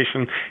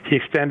misinformation, he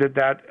extended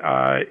that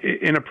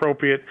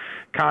inappropriate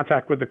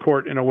contact with the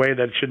court in a way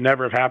that should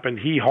never have happened.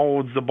 He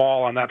holds the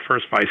ball on that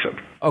first FISA.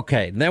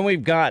 Okay, then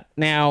we've got,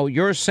 now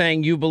you're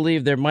saying you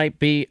believe there might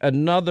be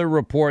another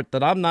report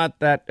that I'm not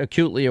that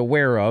acutely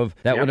aware of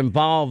that would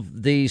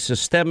involve the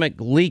systemic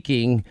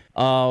leaking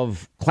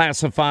of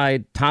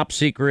classified, top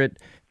secret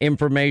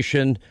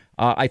information.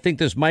 I think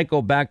this might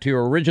go back to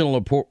your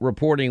original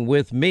reporting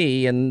with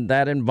me, and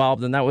that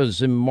involved, and that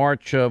was in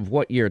March of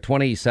what year,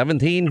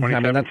 2017?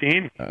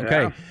 2017.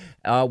 Okay.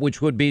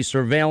 which would be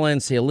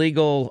surveillance,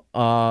 illegal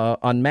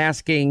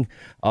unmasking,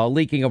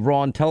 leaking of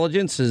raw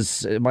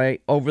intelligence. Am I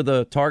over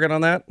the target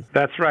on that?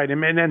 That's right.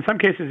 And in some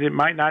cases, it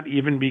might not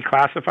even be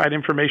classified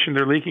information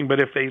they're leaking,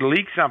 but if they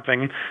leak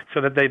something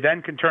so that they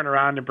then can turn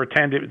around and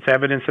pretend it's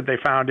evidence that they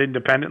found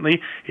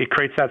independently, it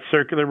creates that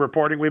circular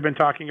reporting we've been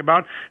talking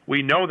about.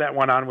 We know that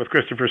went on with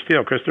Christopher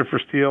Steele. Christopher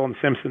Steele and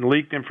Simpson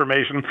leaked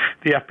information.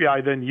 The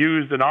FBI then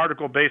used an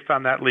article based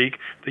on that leak,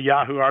 the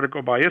Yahoo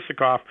article by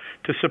Isikoff,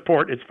 to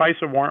support its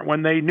FISA warrant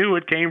when they knew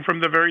it came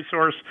from the very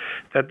source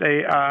that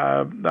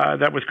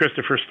that was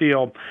Christopher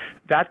Steele.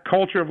 That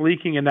culture of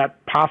leaking and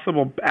that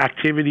possible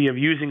activity of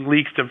using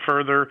leaks to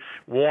further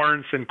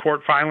warrants and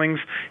court filings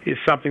is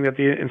something that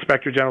the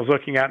Inspector General is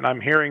looking at, and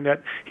I'm hearing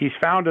that he's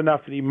found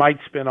enough that he might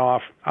spin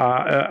off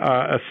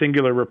a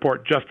singular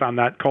report just on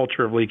that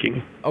culture of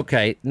leaking.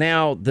 Okay,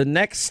 now the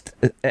next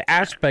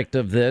aspect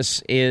of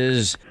this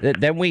is that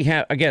then we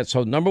have, again,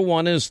 so number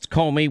one is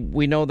Comey.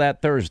 We know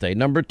that Thursday.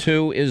 Number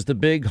two is the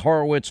big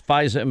Horowitz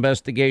FISA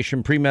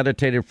investigation,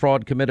 premeditated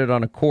fraud committed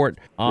on a court.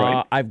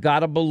 Right. I've got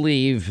to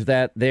believe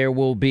that there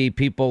will be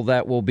people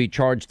that will be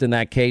charged in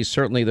that case.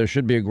 Certainly there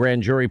should be a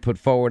grand jury put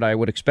forward. I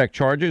would expect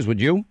charges.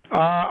 Would you?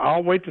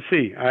 I'll wait to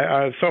see.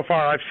 So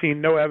far, I've seen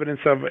no evidence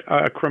of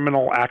a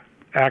criminal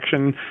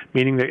action,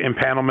 meaning the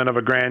impanelment of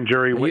a grand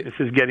jury,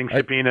 witnesses getting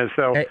subpoenas.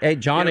 So, hey,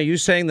 John, are you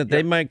saying that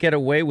they might get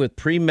away with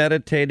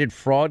premeditated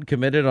fraud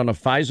committed on a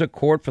FISA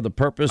court for the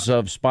purpose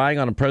of spying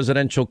on a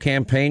presidential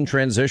campaign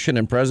transition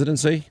and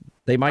presidency?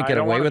 They might get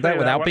away with that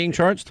without being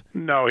charged?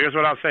 No, here's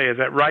what I'll say is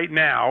that right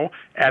now,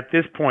 at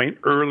this point,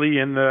 early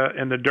in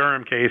the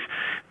Durham case,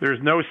 there's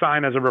no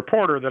sign as a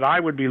reporter that I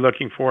would be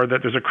looking for that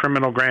there's a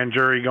criminal grand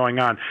jury going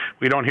on.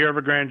 We don't hear of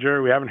a grand jury.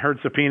 We haven't heard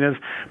subpoenas.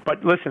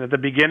 But listen, at the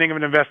beginning of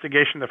an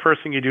investigation, the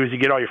first thing you do is you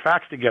get all your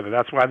facts together.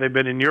 That's why they've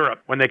been in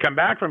Europe. When they come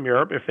back from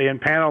Europe, if they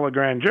impanel a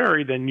grand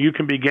jury, then you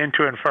can begin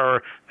to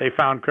infer they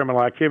found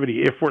criminal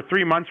activity. If we're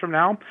 3 months from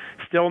now,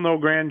 still no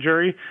grand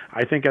jury,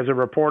 I think as a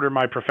reporter,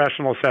 my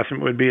professional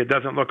assessment would be it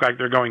doesn't look like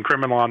they're going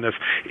criminal on this.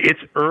 It's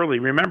early.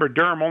 Remember,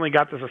 Durham only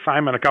got this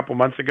assignment a couple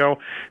months ago.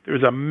 There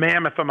was a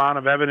mammoth amount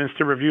of evidence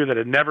to review that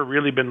had never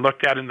really been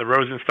looked at in the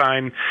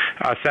Rosenstein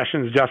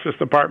Sessions Justice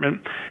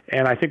Department,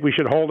 and I think we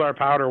should hold our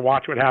powder,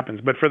 watch what happens.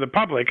 But for the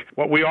public,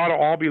 what we ought to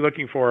all be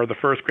looking for are the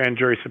first grand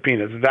jury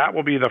subpoenas. That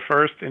will be the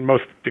first and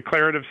most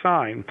declarative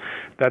sign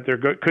that there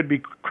could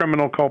be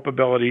criminal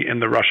culpability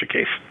in the Russia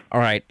case. All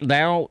right.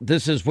 Now,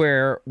 this is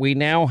where we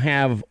now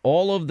have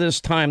all of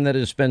this time that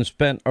has been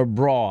spent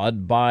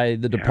abroad by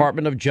the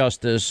Department of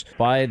Justice,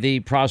 by the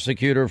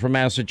prosecutor from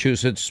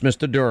Massachusetts,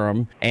 Mr.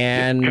 Durham.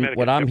 And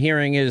what I'm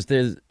hearing is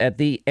that at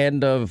the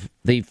end of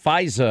the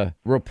FISA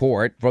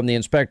report from the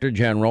Inspector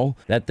General,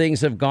 that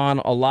things have gone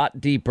a lot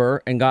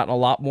deeper and gotten a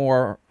lot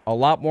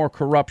more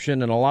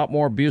corruption and a lot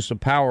more abuse of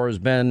power has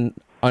been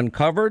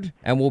uncovered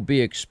and will be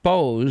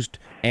exposed.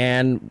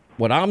 And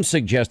what I'm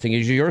suggesting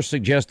is you're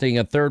suggesting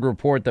a third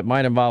report that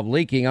might involve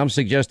leaking. I'm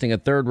suggesting a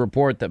third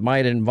report that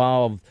might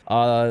involve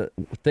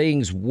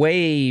things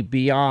way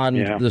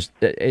beyond this,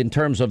 in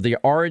terms of the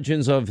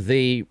origins of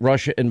the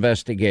Russia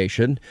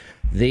investigation,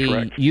 the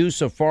Correct. use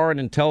of foreign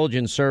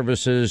intelligence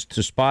services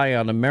to spy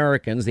on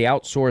Americans, the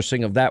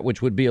outsourcing of that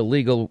which would be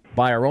illegal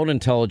by our own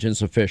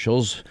intelligence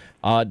officials,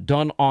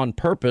 done on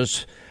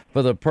purpose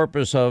for the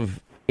purpose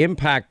of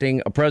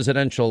impacting a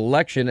presidential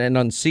election and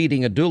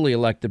unseating a duly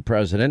elected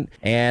president,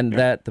 and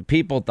that the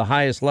people at the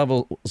highest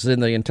levels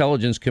in the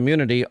intelligence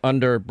community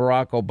under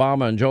Barack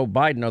Obama and Joe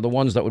Biden are the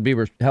ones that would be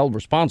held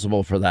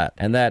responsible for that.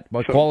 And that,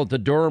 we'll call it the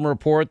Durham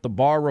report, the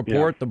Barr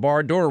report, the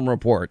Barr-Durham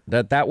report,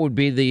 that would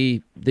be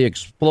the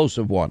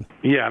explosive one.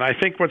 Yeah, and I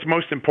think what's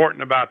most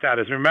important about that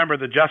is, remember,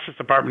 the Justice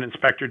Department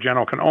Inspector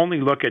General can only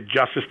look at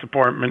Justice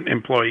Department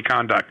employee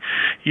conduct.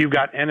 You've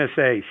got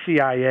NSA,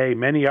 CIA,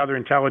 many other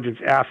intelligence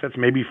assets,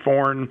 maybe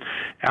foreign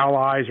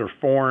allies or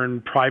foreign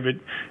private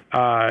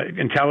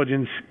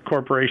intelligence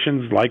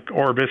corporations like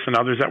Orbis and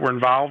others that were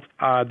involved.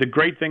 The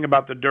great thing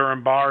about the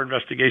Durham Barr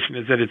investigation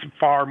is that it's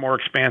far more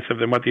expansive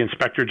than what the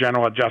Inspector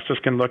General of Justice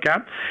can look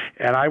at.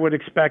 And I would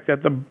expect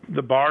that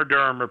the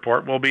Barr-Durham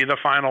report will be the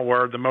final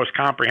word, the most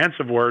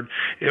comprehensive word.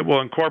 It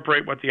will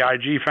incorporate what the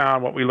IG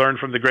found, what we learned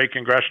from the great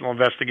congressional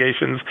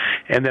investigations,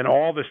 and then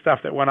all the stuff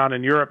that went on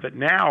in Europe that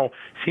now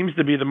seems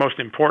to be the most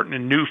important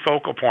and new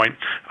focal point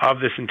of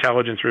this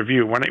intelligence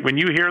review. When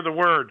you hear the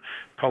word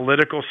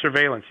political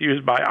surveillance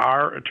used by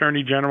our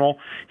Attorney General,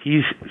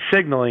 he's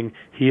signaling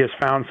he has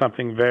found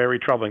something very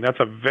troubling. That's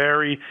a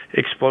very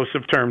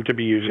explosive term to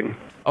be using.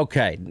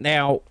 Okay.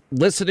 Now,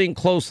 listening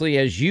closely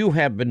as you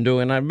have been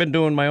doing, I've been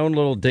doing my own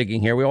little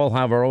digging here. We all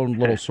have our own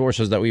little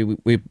sources that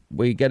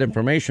we get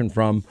information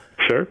from.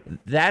 Sure.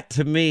 That,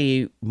 to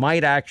me,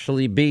 might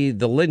actually be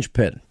the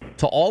linchpin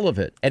to all of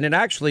it. And it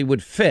actually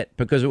would fit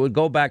because it would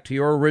go back to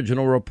your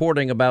original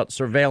reporting about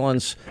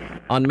surveillance,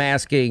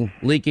 unmasking,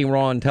 leaking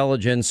raw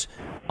intelligence.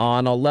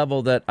 on a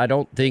level that I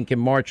don't think in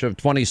March of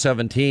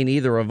 2017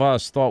 either of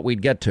us thought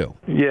we'd get to.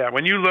 Yeah,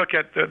 when you look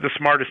at the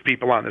smartest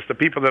people on this, the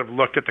people that have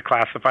looked at the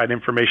classified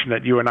information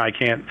that you and I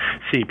can't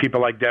see,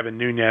 people like Devin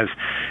Nunes,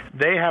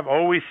 they have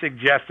always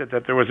suggested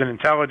that there was an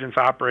intelligence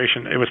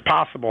operation. It was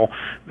possible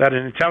that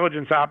an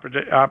intelligence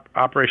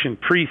operation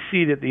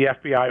preceded the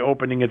FBI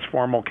opening its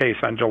formal case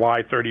on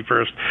July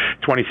 31st,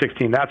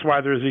 2016. That's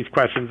why there's these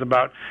questions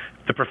about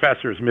the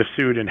professors,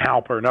 Mifsud and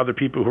Halper, and other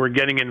people who are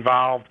getting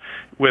involved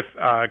with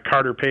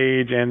Carter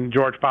Page and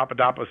George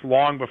Papadopoulos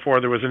long before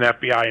there was an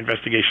FBI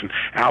investigation,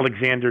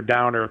 Alexander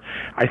Downer.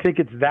 I think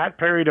it's that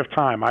period of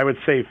time, I would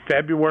say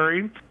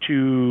February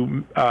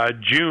to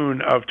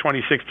June of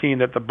 2016,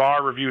 that the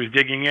Barr review is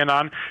digging in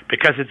on,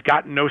 because it's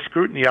gotten no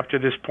scrutiny up to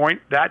this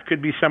point. That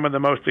could be some of the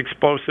most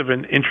explosive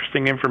and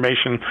interesting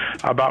information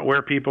about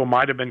where people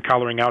might have been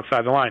coloring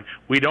outside the line.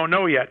 We don't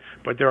know yet,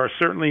 but there are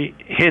certainly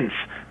hints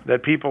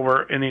that people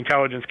were in the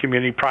intelligence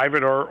community,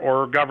 private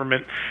or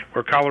government,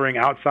 were coloring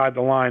outside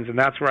the lines, and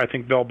that's where I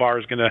think Bill Barr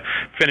is going to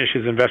finish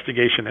his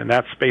investigation in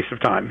that space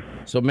of time.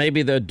 So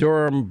maybe the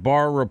Durham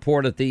Barr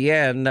report at the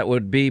end, that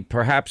would be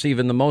perhaps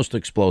even the most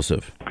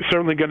explosive.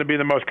 Certainly going to be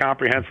the most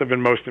comprehensive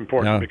and most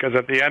important, because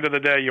at the end of the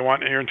day, you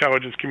want your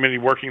intelligence community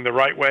working the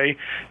right way,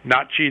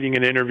 not cheating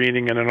and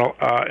intervening in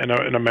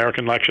an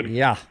American election.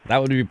 Yeah, that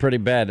would be pretty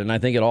bad, and I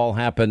think it all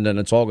happened, and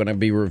it's all going to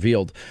be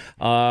revealed.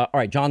 All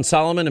right, John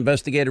Solomon,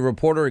 investigative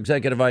reporter,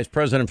 executive vice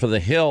president for The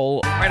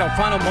Hill. All right, our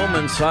final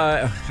moments.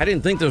 I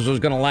didn't think this was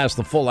going to last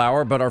the full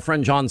hour, but our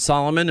friend John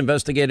Solomon,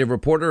 investigative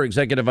reporter,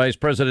 executive vice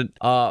president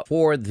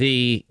for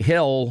The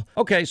Hill.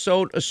 Okay,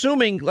 so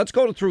assuming, let's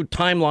go through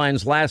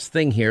timelines, last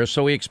thing here.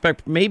 So we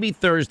expect maybe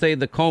Thursday,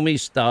 the Comey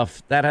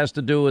stuff. That has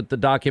to do with the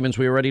documents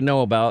we already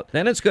know about.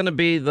 Then it's going to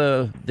be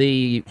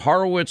the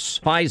Horowitz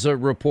FISA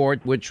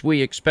report, which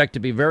we expect to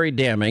be very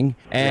damning.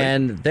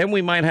 And then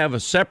we might have a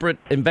separate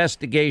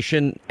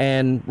investigation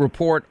and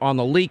report on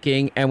the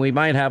leaking, and we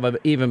might have an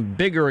even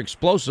bigger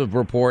explosive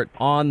report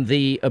on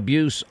the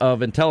abuse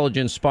of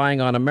intelligence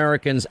spying on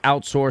Americans,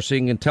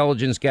 outsourcing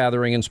intelligence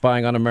gathering and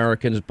spying on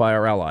Americans by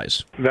our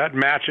allies. That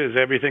matches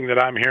everything that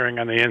I'm hearing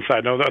on the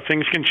inside. No,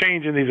 things can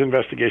change in these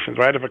investigations,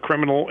 right? If a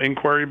criminal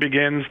inquiry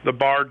begins, the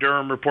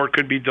Barr-Durham report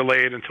could be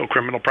delayed until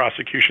criminal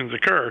prosecutions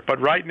occur.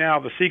 But right now,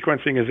 the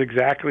sequencing is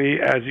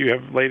exactly as you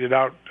have laid it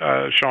out,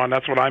 Sean.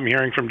 That's what I'm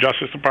hearing from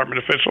Justice Department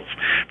officials,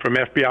 from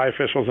FBI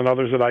officials, and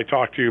others that I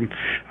talk to.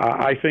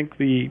 I think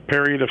the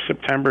period of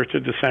September to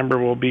December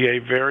will be a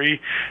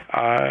very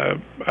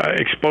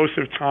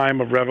explosive time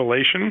of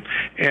revelation,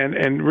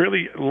 and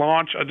really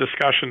launch a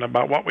discussion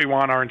about what we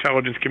want our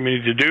intelligence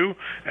community to do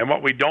and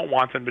what we don't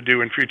want them to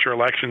do in future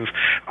elections.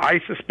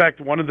 I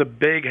suspect one of the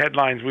big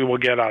headlines we will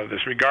get out of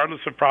this,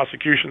 regardless of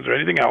prosecutions or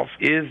anything else,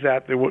 is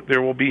that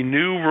there will be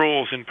new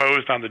rules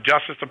imposed on the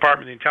Justice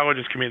Department, the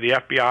intelligence community,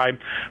 the FBI,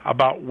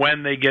 about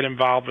when they get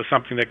involved with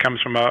something that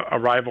comes from a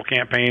rival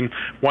campaign,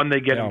 when they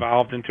get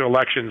involved into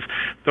elections.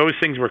 Those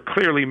things were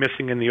clearly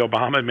missing in the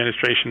Obama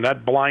administration.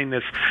 That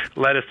blindness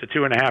led us to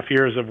 2.5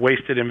 years of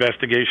wasted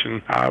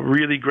investigation.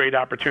 Really great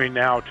opportunity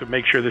now to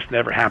make sure this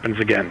never happens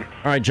again.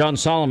 All right, John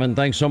Solomon,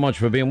 thanks so much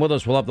for being with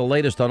us. We'll have the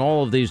latest on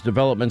all of these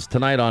developments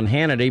tonight on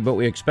Hannity, but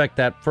we expect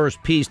that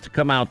first piece to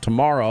come out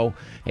tomorrow.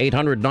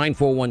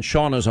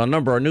 800-941-SEAN is our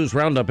number. Our news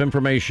roundup,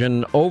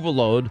 information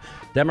overload.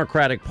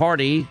 Democratic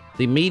Party,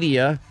 the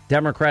media,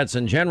 Democrats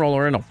in general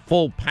are in a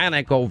full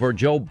panic over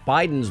Joe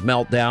Biden's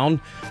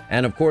meltdown.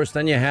 And, of course,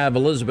 then you have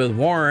Elizabeth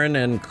Warren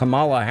and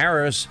Kamala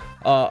Harris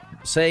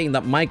saying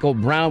that Michael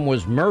Brown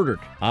was murdered.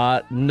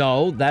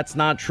 No, that's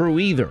not true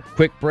either.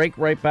 Quick break,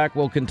 right back.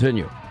 We'll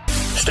continue.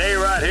 Stay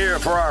right here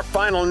for our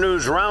final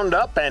news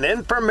roundup and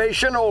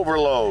information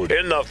overload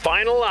in the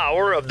final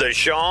hour of the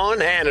Sean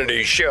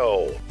Hannity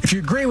Show. If you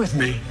agree with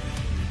me,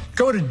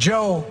 go to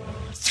Joe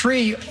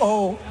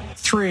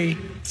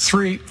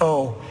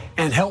 30330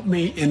 and help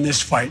me in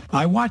this fight.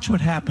 I watched what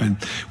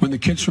happened when the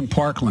kids from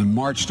Parkland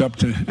marched up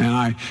to,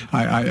 and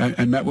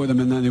I met with them,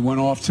 and then they went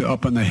off to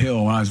up on the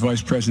hill when I was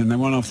vice president. They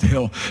went off the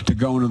hill to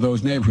go into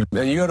those neighborhoods.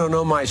 And you don't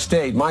know my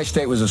state. My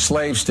state was a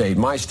slave state.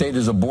 My state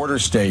is a border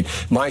state.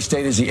 My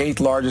state is the 8th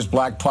largest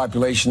black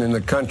population in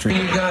the country.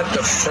 You got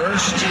the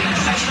first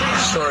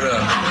sort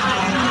of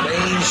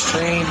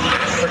mainstream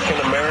African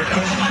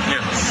American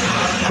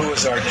who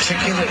was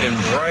articulate and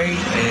bright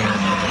and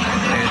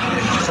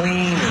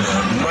clean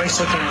and a nice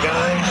looking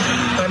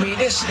guy. I mean,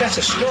 that's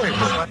a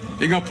storybook.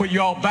 They're going to put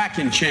you all back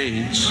in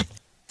chains.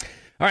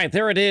 All right,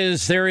 there it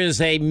is. There is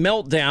a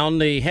meltdown.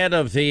 The head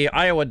of the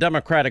Iowa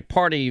Democratic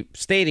Party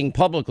stating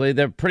publicly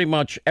that pretty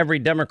much every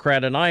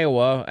Democrat in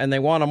Iowa, and they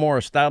want a more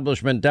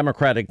establishment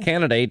Democratic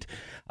candidate,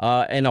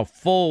 in a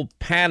full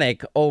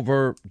panic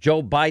over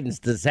Joe Biden's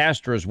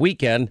disastrous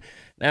weekend.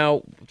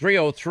 Now,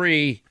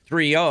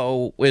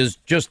 30330 is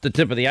just the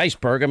tip of the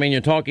iceberg. I mean,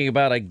 you're talking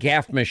about a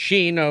gaffe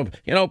machine of,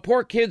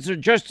 poor kids are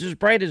just as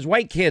bright as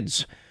white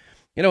kids.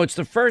 It's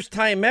the first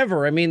time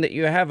ever, that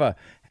you have a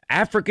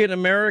African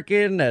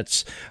American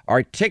that's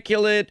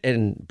articulate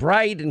and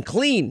bright and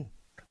clean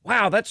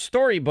Wow, that's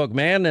storybook,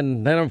 man.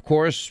 And then, of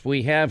course,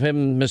 we have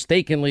him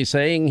mistakenly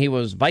saying he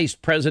was vice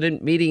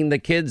president meeting the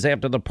kids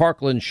after the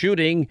Parkland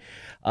shooting.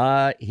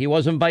 He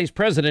wasn't vice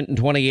president in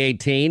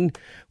 2018.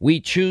 We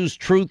choose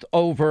truth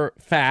over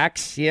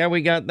facts. Yeah,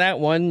 we got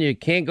that one. You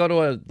can't go to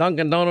a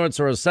Dunkin'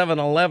 Donuts or a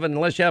 7-Eleven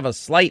unless you have a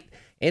slight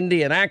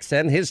Indian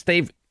accent. His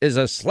state is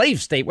a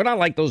slave state. We're not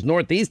like those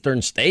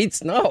northeastern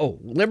states. No,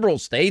 liberal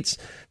states.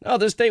 No,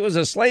 this state was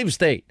a slave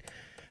state.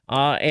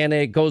 And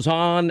it goes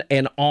on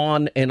and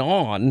on and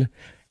on.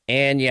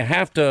 And you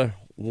have to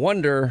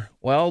wonder,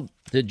 well,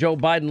 did Joe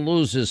Biden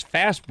lose his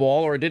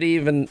fastball, or did he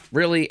even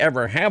really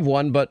ever have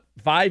one? But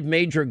 5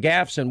 major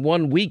gaffes in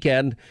one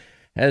weekend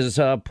has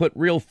put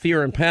real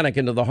fear and panic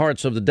into the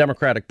hearts of the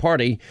Democratic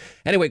Party.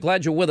 Anyway,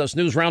 glad you're with us.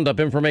 News Roundup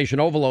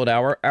Information Overload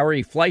Hour.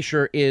 Ari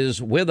Fleischer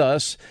is with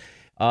us.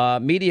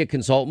 Media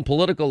consultant,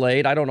 political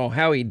aide. I don't know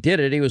how he did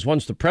it. He was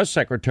once the press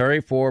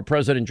secretary for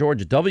President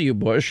George W.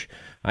 Bush.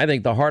 I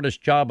think the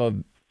hardest job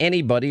of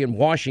anybody in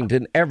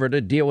Washington ever to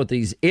deal with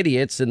these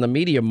idiots in the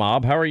media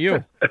mob. How are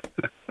you?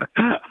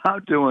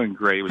 I'm doing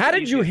great. How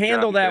did you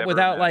handle that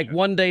without, like,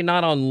 one day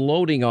not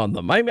unloading on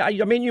them? I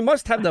mean, you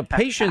must have the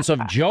patience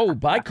of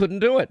Job. I couldn't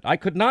do it. I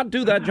could not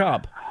do that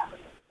job.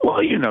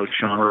 Well, you know,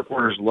 Sean,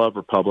 reporters love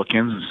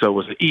Republicans, and so it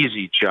was an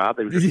easy job.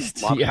 They would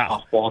just lob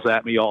softballs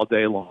at me all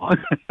day long.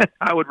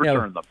 I would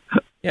return them.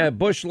 Yeah,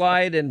 Bush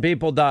lied and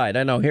people died.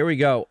 I know. Here we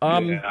go.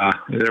 Yeah,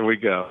 there we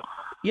go.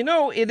 You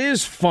know, it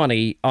is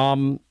funny.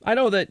 I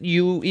know that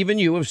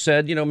you have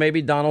said,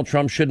 maybe Donald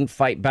Trump shouldn't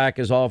fight back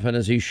as often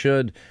as he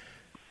should.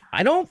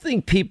 I don't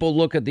think people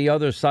look at the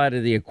other side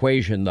of the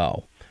equation,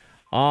 though.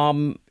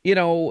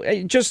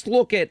 Just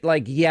look at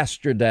like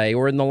yesterday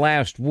or in the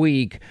last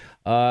week.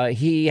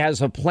 He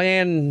has a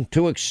plan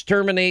to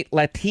exterminate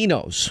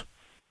Latinos.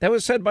 That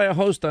was said by a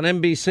host on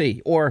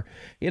NBC. Or,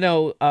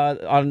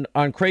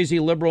 on Crazy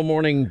Liberal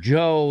Morning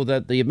Joe,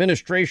 that the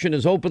administration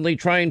is openly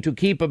trying to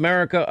keep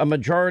America a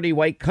majority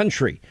white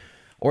country.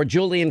 Or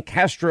Julian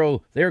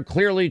Castro, they're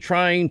clearly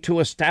trying to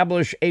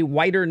establish a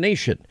whiter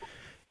nation.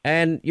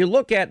 And you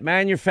look at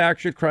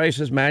manufactured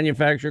crisis, stormy,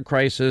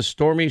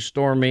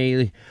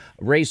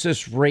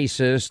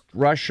 racist,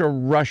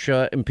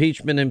 Russia,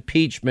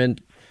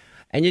 impeachment,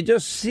 and you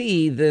just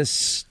see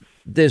this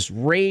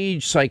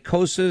rage,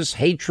 psychosis,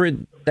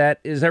 hatred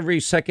that is every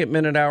second,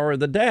 minute, hour of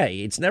the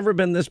day. It's never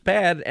been this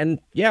bad. And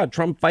yeah,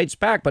 Trump fights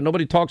back, but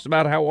nobody talks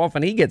about how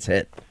often he gets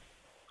hit.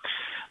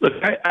 Look,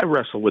 I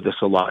wrestle with this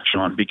a lot,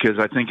 Sean, because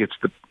I think it's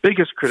the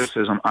biggest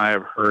criticism I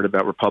have heard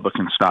about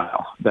Republican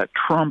style, that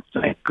Trump,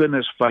 thank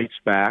goodness, fights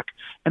back,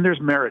 and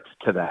there's merit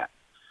to that.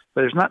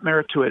 But there's not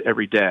merit to it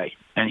every day,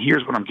 and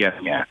here's what I'm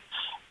getting at.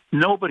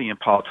 Nobody in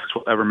politics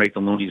will ever make the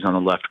loonies on the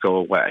left go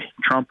away.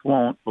 Trump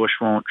won't, Bush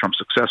won't, Trump's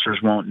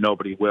successors won't,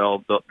 nobody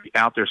will. They'll be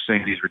out there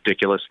saying these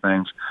ridiculous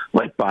things,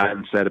 like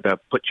Biden said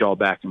about put y'all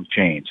back in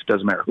chains. It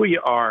doesn't matter who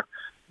you are,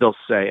 they'll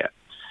say it.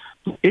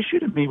 The issue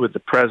to me with the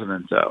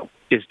president, though,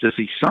 is does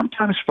he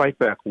sometimes fight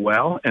back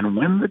well and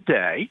win the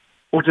day,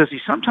 or does he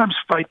sometimes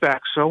fight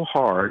back so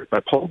hard by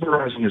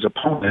pulverizing his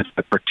opponents,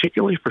 but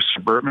particularly for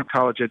suburban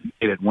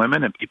college-educated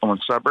women and people in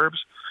suburbs?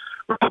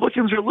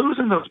 Republicans are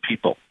losing those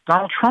people.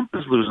 Donald Trump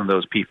is losing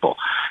those people.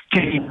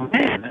 Can he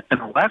win an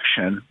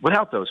election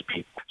without those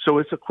people? So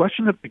it's a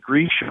question of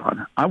degree,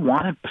 Sean. I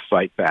want him to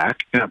fight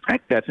back. And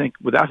frankly, I think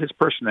without his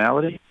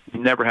personality,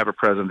 you never have a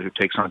president who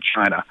takes on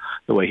China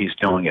the way he's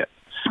doing it.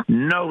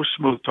 No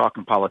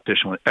smooth-talking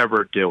politician would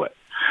ever do it.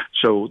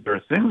 So there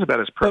are things about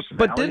his personality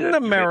but didn't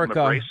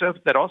America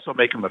that also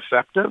make him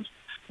effective.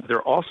 There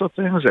are also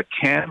things that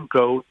can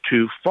go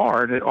too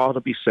far, and it ought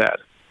to be said.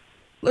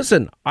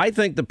 Listen, I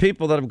think the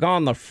people that have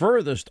gone the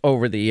furthest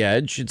over the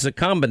edge, it's a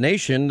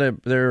combination.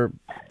 They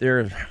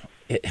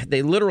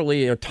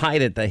literally are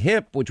tied at the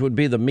hip, which would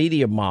be the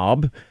media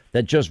mob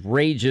that just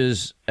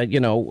rages,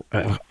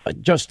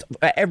 just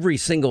every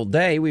single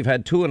day. We've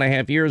had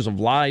 2.5 years of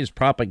lies,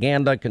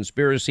 propaganda,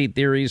 conspiracy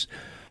theories,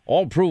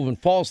 all proven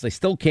false. They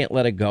still can't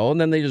let it go.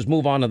 And then they just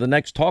move on to the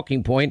next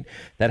talking point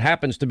that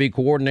happens to be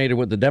coordinated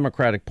with the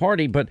Democratic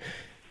Party. But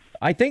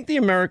I think the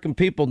American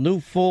people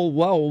knew full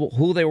well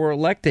who they were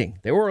electing.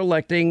 They were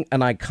electing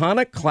an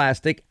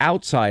iconoclastic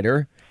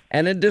outsider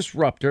and a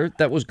disruptor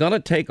that was going to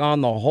take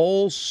on the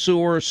whole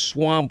sewer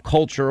swamp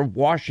culture of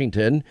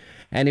Washington,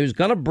 and he was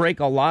going to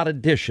break a lot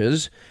of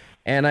dishes.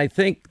 And I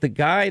think the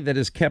guy that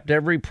has kept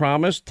every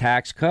promise,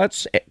 tax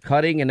cuts,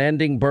 cutting and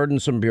ending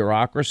burdensome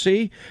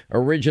bureaucracy,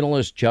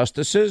 originalist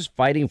justices,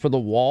 fighting for the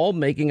wall,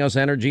 making us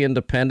energy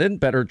independent,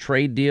 better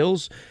trade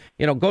deals,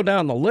 go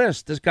down the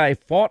list. This guy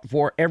fought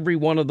for every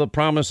one of the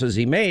promises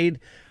he made,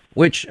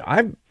 which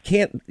I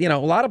can't,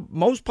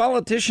 most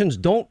politicians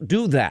don't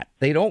do that.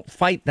 They don't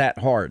fight that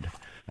hard.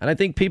 And I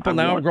think people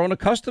now have grown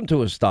accustomed to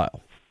his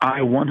style.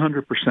 I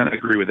 100%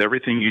 agree with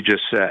everything you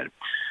just said.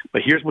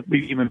 But here's what would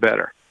be even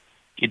better.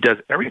 He does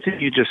everything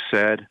you just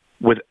said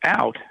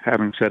without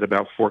having said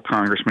about 4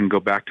 congressmen go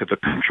back to the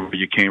country where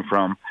you came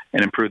from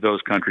and improve those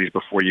countries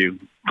before you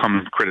come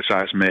and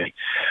criticize me.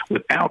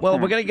 Without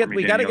we got to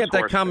get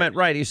that comment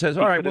right. He says,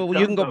 "All right, well,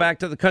 you can go back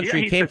to the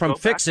country you came from,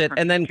 fix it,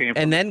 and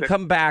then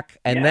come back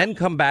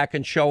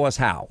and show us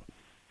how."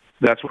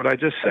 That's what I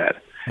just said.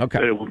 Okay.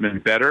 But it would have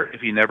been better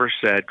if he never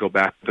said go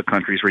back to the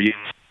countries where you ...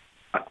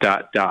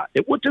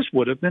 It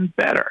would have been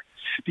better.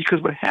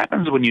 Because what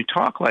happens when you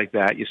talk like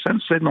that, you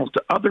send signals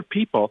to other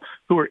people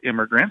who are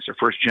immigrants or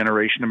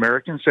first-generation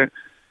Americans saying,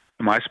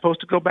 am I supposed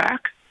to go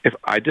back if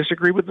I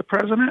disagree with the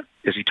president?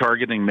 Is he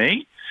targeting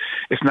me?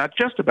 It's not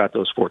just about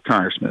those 4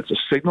 congressmen. It's the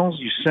signals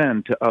you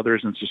send to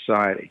others in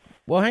society.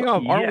 Well, hang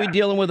on. Aren't we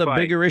dealing with a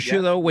bigger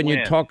issue, though, when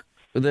you talk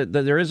that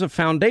there is a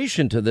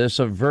foundation to this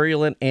of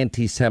virulent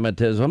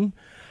anti-Semitism,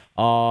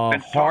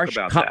 harsh...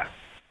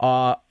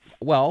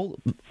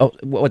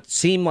 what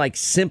seemed like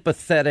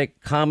sympathetic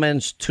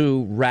comments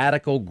to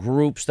radical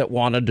groups that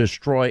want to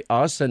destroy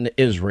us and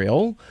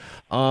Israel.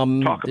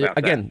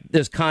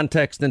 There's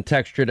context and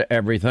texture to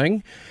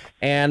everything.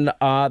 And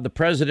the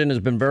president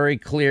has been very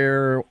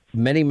clear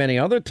many, many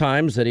other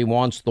times that he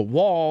wants the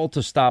wall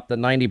to stop the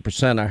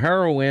 90% of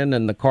heroin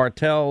and the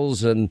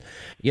cartels and,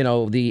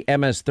 the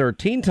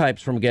MS-13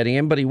 types from getting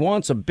in. But he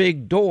wants a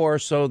big door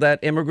so that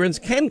immigrants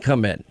can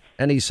come in.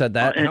 And he said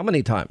that how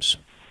many times?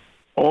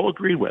 All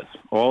agree with.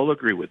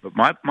 But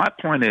my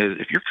point is,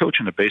 if you're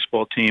coaching a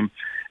baseball team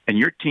and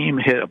your team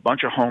hit a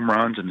bunch of home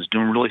runs and is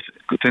doing really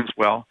good things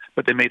well,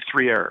 but they made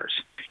 3 errors,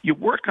 you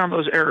work on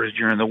those errors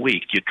during the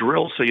week. You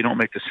drill so you don't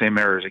make the same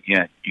errors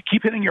again. You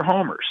keep hitting your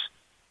homers,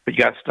 but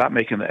you got to stop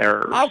making the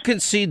errors. I'll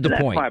concede the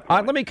point.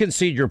 Let me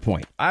concede your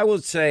point. I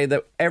would say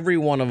that every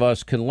one of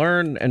us can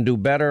learn and do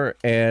better,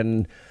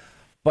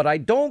 but I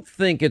don't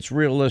think it's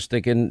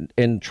realistic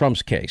in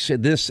Trump's case, to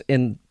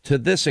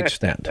this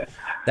extent,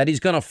 that he's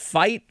going to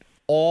fight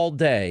all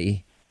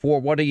day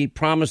for what he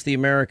promised the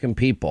American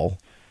people,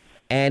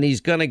 and he's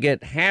going to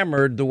get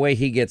hammered the way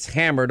he gets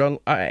hammered.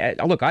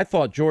 Look, I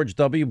thought George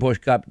W. Bush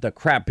got the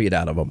crap beat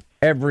out of him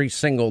every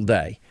single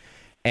day.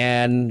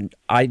 And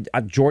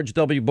George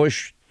W.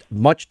 Bush,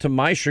 much to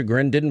my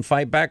chagrin, didn't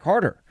fight back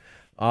harder.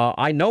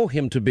 I know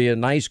him to be a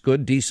nice,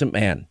 good, decent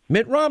man.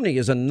 Mitt Romney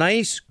is a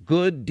nice,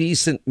 good,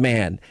 decent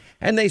man.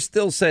 And they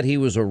still said he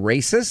was a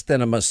racist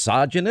and a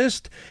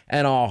misogynist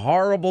and a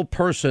horrible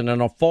person,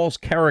 and a false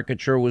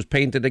caricature was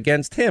painted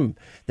against him.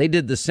 They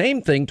did the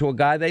same thing to a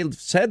guy they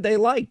said they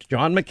liked,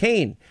 John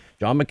McCain.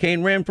 John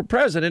McCain ran for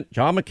president.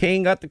 John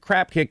McCain got the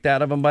crap kicked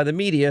out of him by the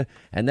media.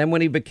 And then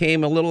when he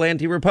became a little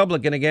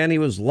anti-Republican again, he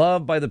was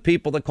loved by the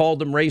people that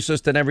called him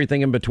racist and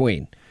everything in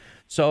between.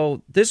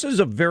 So this is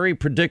a very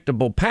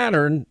predictable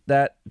pattern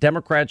that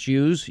Democrats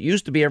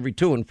used to be every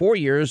 2 and 4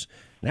 years.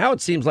 Now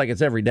it seems like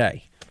it's every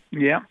day.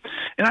 Yeah,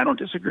 and I don't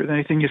disagree with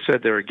anything you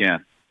said there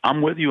again.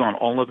 I'm with you on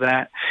all of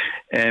that,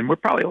 and we're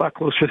probably a lot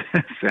closer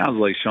than it sounds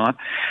like, Sean.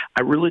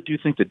 I really do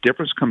think the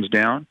difference comes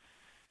down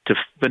to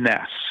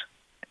finesse.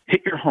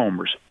 Hit your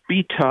homers.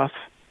 Be tough,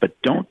 but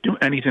don't do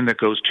anything that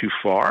goes too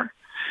far.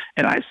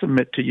 And I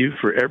submit to you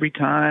for every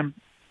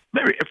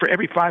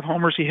 5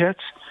 homers he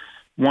hits,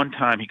 1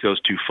 time he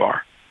goes too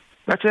far.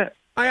 That's it.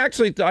 I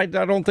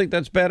don't think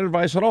that's bad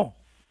advice at all.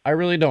 I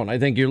really don't. I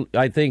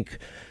think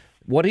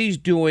what he's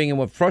doing and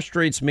what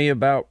frustrates me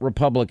about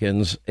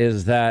Republicans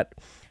is that,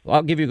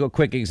 I'll give you a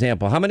quick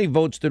example. How many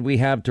votes did we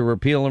have to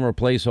repeal and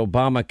replace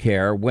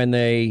Obamacare when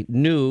they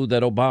knew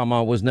that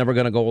Obama was never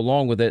going to go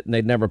along with it and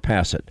they'd never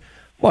pass it?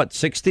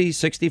 60,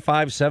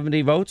 65,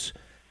 70 votes?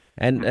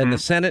 And the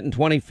Senate in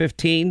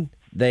 2015,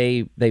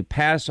 they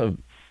pass a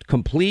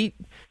complete,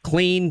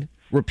 clean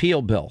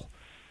repeal bill.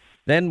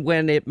 Then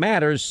when it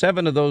matters,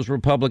 7 of those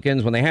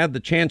Republicans, when they had the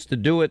chance to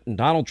do it and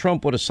Donald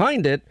Trump would have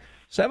signed it,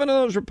 7 of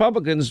those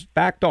Republicans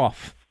backed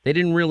off. They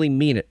didn't really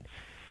mean it.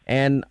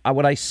 And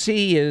what I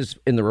see is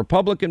in the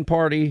Republican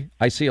Party,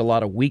 I see a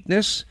lot of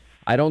weakness.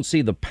 I don't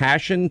see the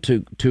passion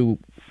to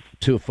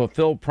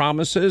fulfill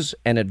promises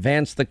and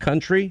advance the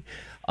country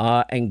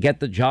and get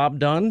the job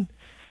done.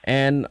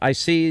 And I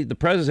see the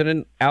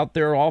president out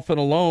there often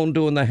alone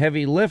doing the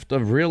heavy lift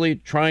of really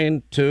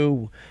trying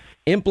to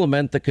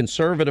implement the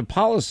conservative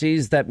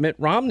policies that Mitt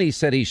Romney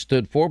said he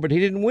stood for, but he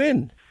didn't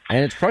win.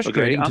 And it's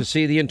frustrating to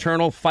see the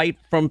internal fight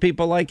from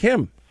people like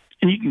him.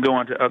 And you can go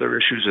on to other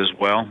issues as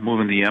well,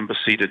 moving the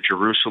embassy to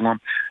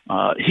Jerusalem.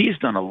 He's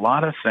done a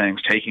lot of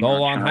things, taking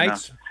on China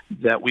Heights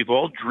that we've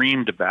all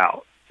dreamed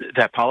about,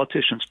 that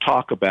politicians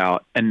talk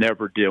about and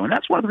never do. And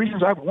that's one of the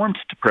reasons I've warmed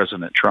to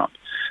President Trump.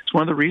 It's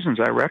one of the reasons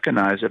I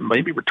recognize that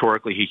maybe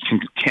rhetorically he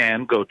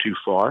can go too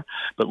far,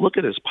 but look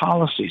at his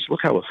policies.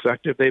 Look how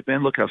effective they've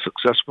been. Look how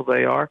successful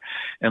they are.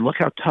 And look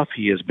how tough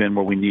he has been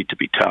where we need to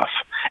be tough.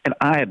 And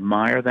I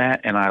admire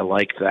that, and I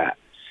like that.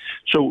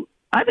 So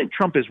I think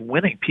Trump is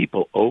winning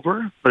people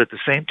over, but at the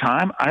same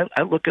time,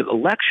 I look at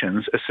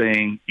elections as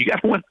saying you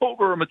got to win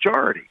over a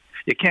majority.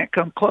 You can't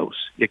come close.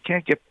 You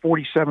can't get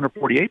 47 or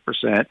 48%.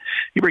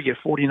 You better get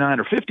 49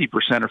 or 50%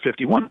 or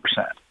 51%.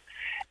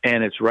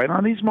 And it's right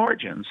on these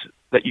margins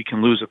that you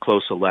can lose a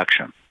close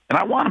election. and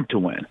I want him to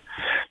win.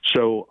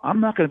 So I'm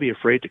not going to be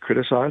afraid to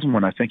criticize him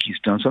when I think he's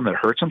done something that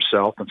hurts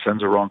himself and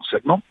sends a wrong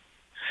signal.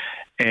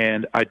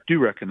 And I do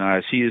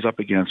recognize he is up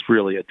against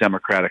really a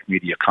Democratic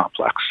media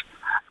complex.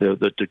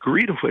 The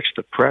degree to which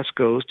the press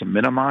goes to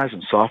minimize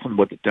and soften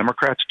what the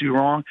Democrats do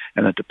wrong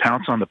and then to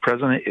pounce on the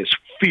president is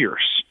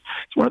fierce.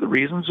 It's one of the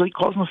reasons he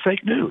calls them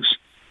fake news.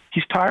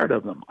 He's tired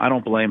of them. I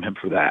don't blame him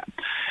for that.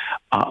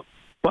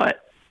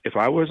 But if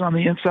I was on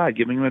the inside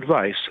giving him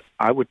advice,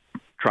 I would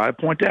try to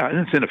point out,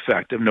 and it's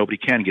ineffective. Nobody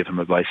can give him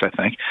advice, I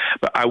think.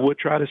 But I would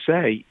try to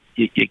say,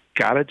 you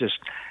got to just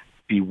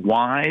be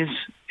wise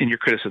in your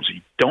criticism.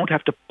 You don't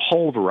have to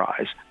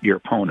pulverize your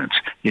opponents.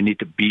 You need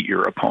to beat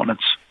your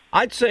opponents.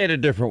 I'd say it a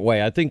different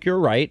way. I think you're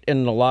right.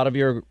 And a lot of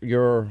your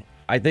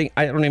I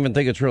don't even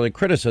think it's really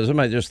criticism.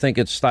 I just think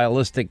it's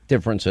stylistic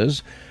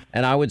differences.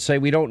 And I would say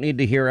we don't need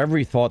to hear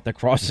every thought that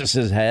crosses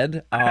his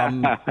head.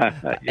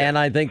 Yeah. And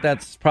I think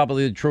that's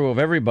probably true of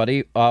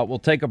everybody. We'll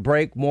take a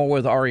break. More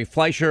with Ari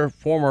Fleischer,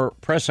 former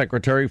press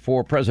secretary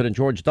for President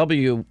George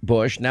W.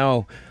 Bush,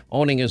 now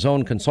owning his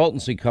own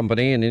consultancy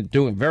company and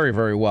doing very,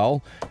 very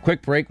well.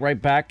 Quick break, right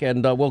back,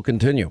 and we'll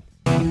continue.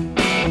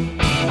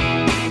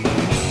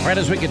 All right,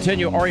 as we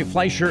continue, Ari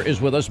Fleischer is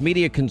with us,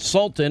 media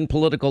consultant,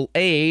 political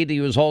aide. He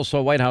was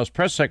also White House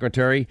press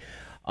secretary.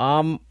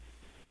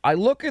 I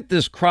look at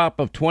this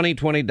crop of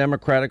 2020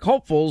 Democratic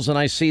hopefuls, and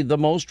I see the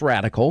most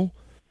radical,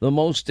 the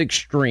most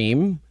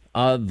extreme,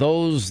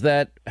 those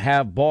that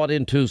have bought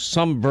into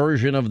some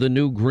version of the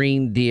new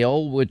Green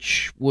Deal,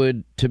 which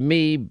would, to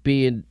me,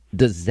 be a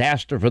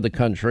disaster for the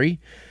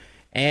country.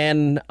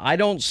 And I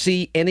don't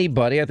see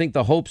anybody. I think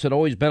the hopes had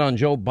always been on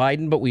Joe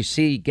Biden, but we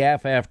see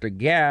gaffe after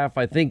gaffe.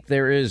 I think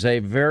there is a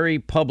very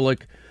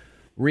public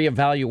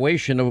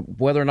reevaluation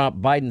of whether or not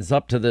Biden's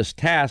up to this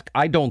task.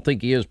 I don't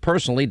think he is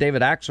personally.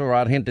 David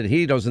Axelrod hinted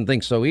he doesn't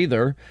think so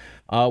either.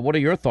 What are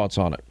your thoughts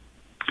on it?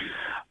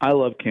 I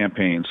love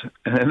campaigns,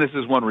 and this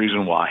is one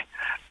reason why.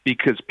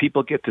 Because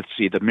people get to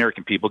see, the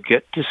American people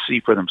get to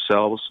see for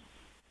themselves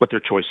what their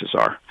choices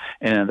are.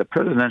 And at the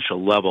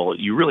presidential level,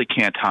 you really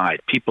can't hide.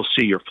 People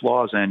see your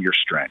flaws and your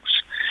strengths.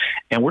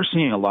 And we're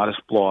seeing a lot of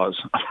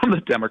flaws on the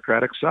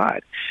Democratic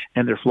side.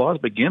 And their flaws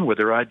begin with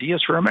their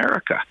ideas for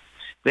America.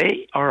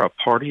 They are a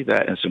party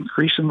that has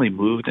increasingly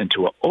moved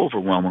into an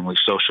overwhelmingly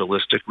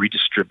socialistic,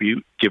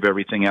 redistribute, give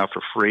everything out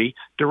for free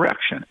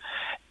direction.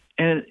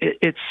 And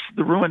it's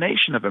the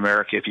ruination of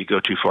America if you go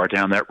too far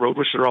down that road,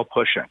 which they're all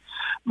pushing.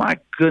 My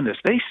goodness,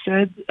 they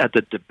said at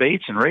the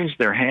debates and raised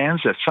their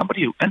hands that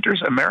somebody who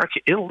enters America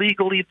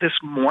illegally this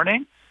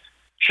morning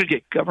should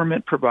get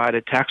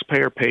government-provided,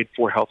 taxpayer-paid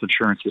for health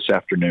insurance this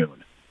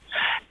afternoon.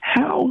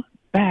 How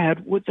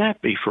bad would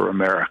that be for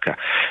America?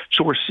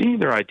 So we're seeing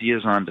their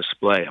ideas on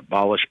display,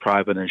 abolish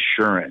private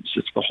insurance.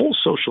 It's the whole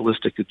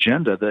socialistic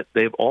agenda that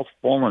they've all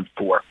fallen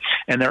for,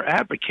 and they're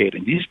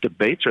advocating. These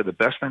debates are the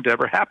best thing to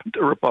ever happen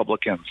to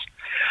Republicans.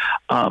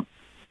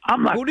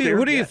 I'm not Who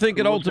do you think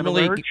it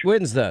ultimately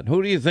wins then?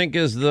 Who do you think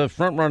is the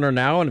front runner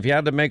now? And if you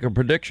had to make a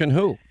prediction,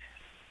 who?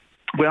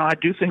 Well, I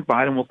do think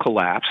Biden will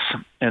collapse,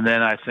 and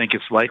then I think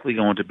it's likely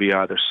going to be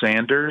either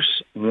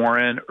Sanders,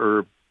 Warren,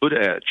 or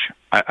Buttigieg.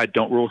 I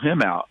don't rule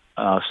him out.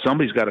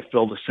 Somebody's got to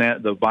fill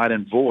the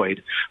Biden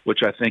void,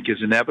 which I think is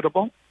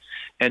inevitable.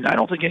 And I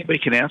don't think anybody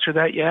can answer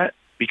that yet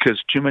because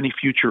too many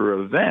future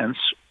events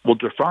will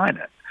define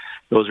it.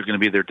 Those are going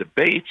to be their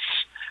debates.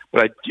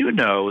 What I do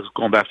know is,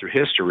 going back through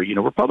history,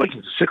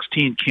 Republicans,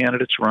 16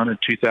 candidates run in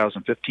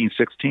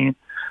 2015-16.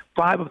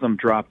 5 of them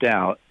dropped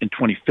out in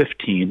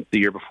 2015, the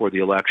year before the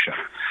election.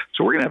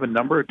 So we're going to have a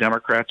number of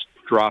Democrats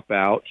drop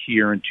out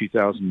here in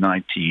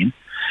 2019.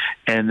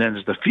 And then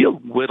as the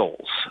field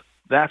whittles,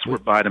 that's where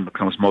Biden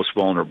becomes most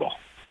vulnerable.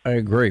 I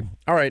agree.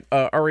 All right,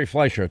 Ari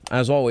Fleischer,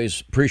 as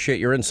always, appreciate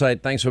your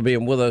insight. Thanks for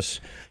being with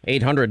us.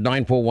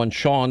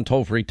 800-941-SEAN,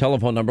 toll-free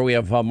telephone number. We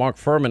have Mark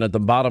Furman at the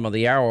bottom of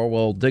the hour.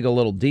 We'll dig a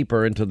little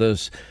deeper into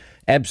this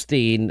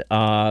Epstein,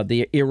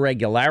 the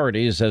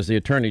irregularities, as the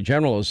Attorney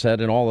General has said,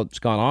 and all that's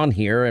gone on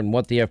here and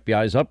what the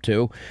FBI is up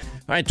to. All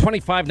right,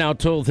 25 now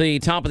till the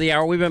top of the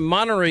hour. We've been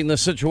monitoring the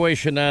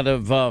situation out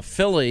of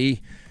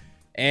Philly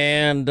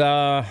and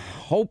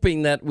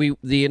hoping that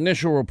the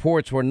initial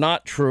reports were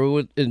not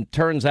true. It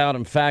turns out,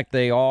 in fact,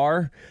 they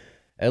are.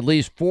 At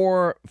least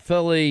 4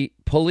 Philly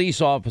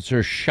police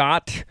officers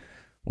shot.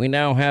 We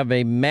now have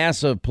a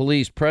massive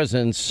police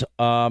presence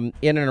in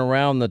and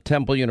around the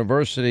Temple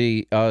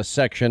University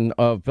section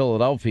of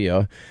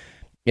Philadelphia.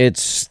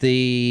 It's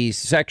the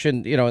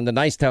section, in the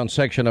Nicetown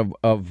section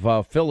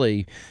of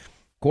Philly.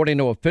 According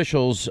to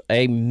officials,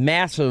 a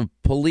massive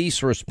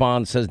police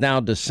response has now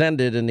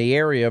descended in the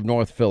area of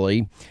North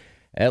Philly.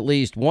 At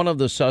least one of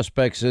the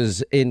suspects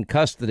is in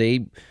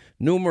custody.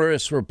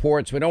 Numerous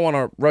reports, we don't want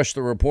to rush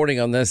the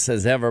reporting on this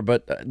as ever,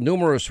 but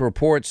numerous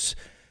reports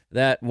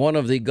that one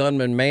of the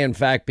gunmen may in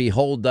fact be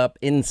holed up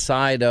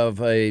inside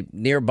of a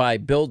nearby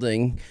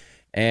building,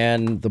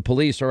 and the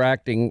police are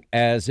acting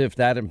as if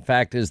that in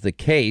fact is the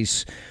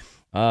case.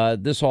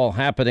 This all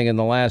happening in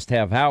the last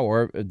half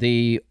hour.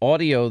 The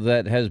audio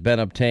that has been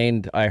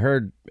obtained, I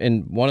heard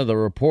in one of the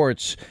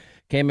reports,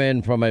 came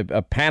in from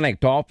a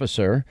panicked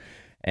officer,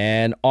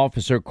 and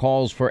officer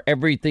calls for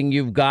everything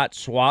you've got,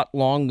 SWAT,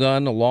 long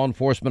gun. A law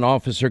enforcement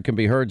officer can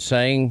be heard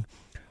saying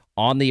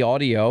on the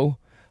audio,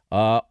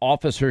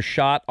 officer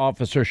shot.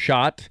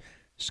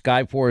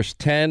 Skyforce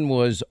 10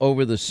 was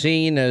over the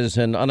scene as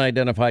an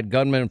unidentified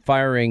gunman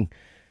firing,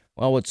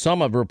 well, what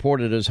some have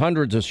reported as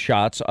hundreds of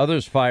shots,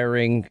 others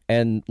firing,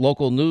 and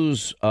local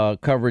news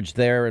coverage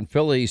there in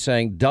Philly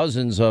saying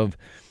dozens of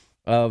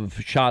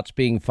shots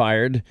being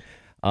fired.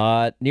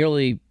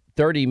 Nearly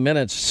 30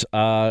 minutes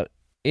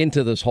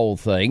into this whole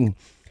thing.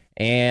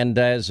 And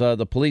as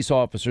the police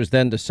officers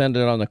then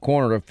descended on the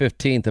corner of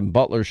 15th and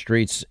Butler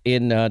Streets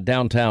in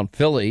downtown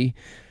Philly,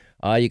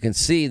 you can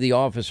see the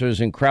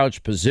officers in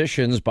crouched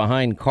positions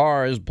behind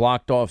cars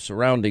blocked off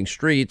surrounding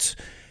streets.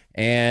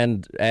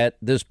 And at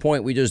this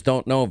point, we just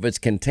don't know if it's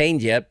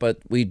contained yet, but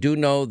we do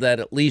know that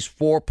at least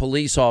 4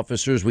 police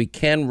officers we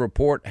can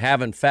report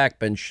have, in fact,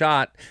 been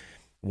shot.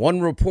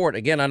 One report,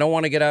 again, I don't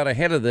want to get out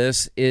ahead of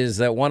this, is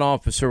that one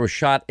officer was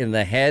shot in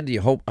the head.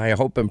 I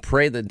hope and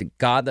pray that to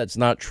God that's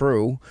not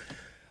true.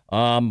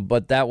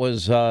 But that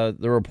was the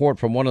report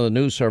from one of the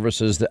news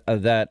services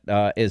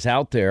that is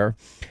out there.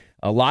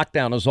 A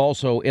lockdown is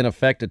also in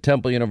effect at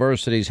Temple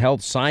University's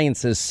Health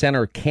Sciences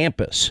Center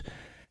campus.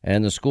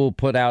 And the school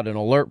put out an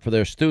alert for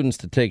their students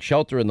to take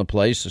shelter in the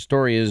place. The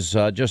story is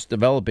just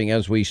developing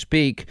as we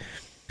speak.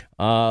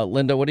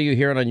 Linda, what are you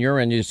hearing on your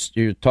end?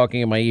 You're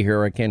talking in my ear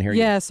here. I can't hear you.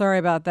 Yeah, sorry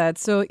about that.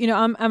 So,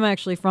 I'm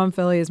actually from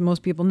Philly, as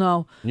most people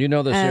know. You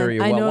know this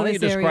area well. Why don't you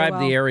describe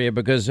the area?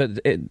 Because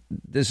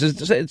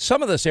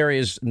some of this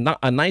area is not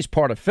a nice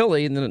part of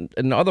Philly, and then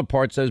in other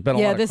parts there's been a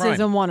lot of crime. Yeah, this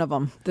isn't one of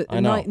them.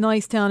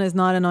 Nicetown is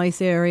not a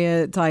nice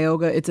area.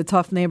 Tioga, it's a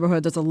tough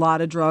neighborhood. There's a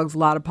lot of drugs, a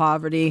lot of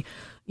poverty.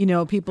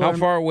 People. How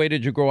far away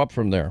did you grow up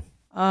from there?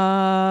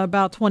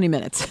 About 20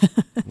 minutes.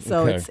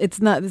 So okay.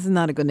 This is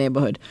not a good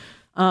neighborhood.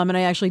 And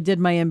I actually did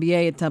my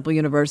MBA at Temple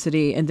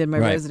University and did my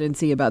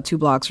residency about 2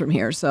 blocks from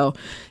here. So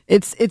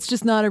it's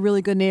just not a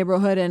really good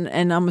neighborhood.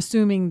 And I'm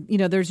assuming,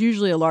 there's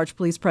usually a large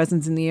police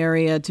presence in the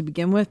area to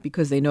begin with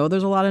because they know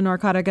there's a lot of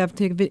narcotic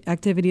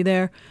activity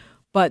there.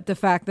 But the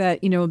fact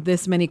that,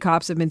 this many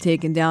cops have been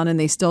taken down and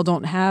they still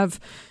don't have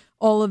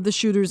all of the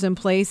shooters in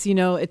place,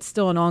 it's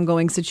still an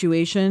ongoing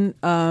situation,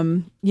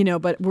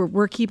 but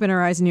we're keeping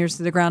our eyes and ears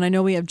to the ground. I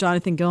know we have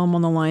Jonathan Gillum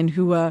on the line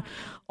who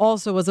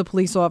also was a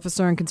police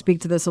officer and can speak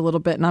to this a little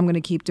bit, and I'm going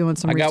to keep doing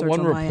some research on my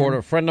end. I got one report,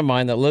 a friend of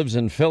mine that lives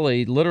in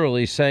Philly,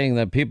 literally saying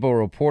that people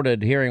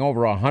reported hearing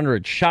over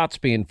 100 shots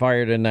being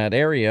fired in that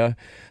area.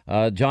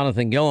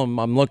 Jonathan Gillum,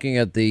 I'm looking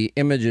at the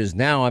images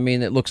now. I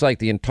mean, it looks like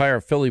the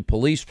entire Philly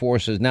police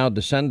force has now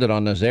descended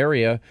on this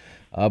area.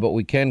 But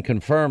we can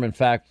confirm, in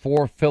fact,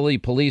 4 Philly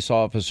police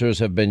officers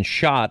have been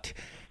shot.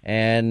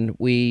 And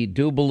we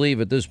do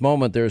believe at this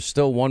moment there's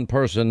still one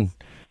person,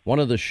 one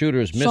of the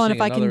shooters missing. Sean,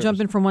 if I can jump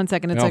in for 1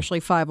 second, it's actually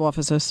 5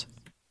 officers.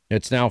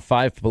 It's now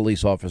 5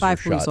 police officers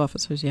 5 police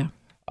officers, yeah.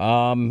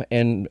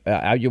 And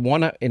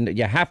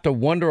you have to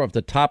wonder off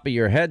the top of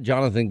your head,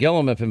 Jonathan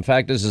Gillum, if in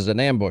fact this is an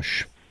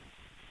ambush.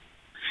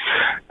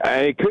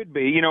 It could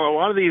be. A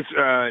lot of these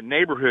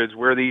neighborhoods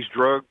where these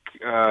drug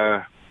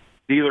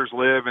dealers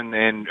live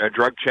and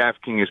drug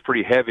trafficking is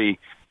pretty heavy.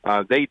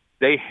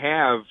 They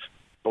have,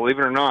 believe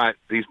it or not,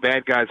 these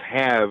bad guys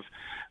have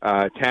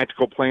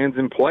tactical plans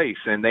in place,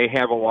 and they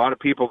have a lot of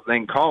people that they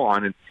can call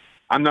on. And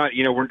I'm not,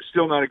 we're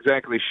still not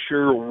exactly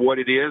sure what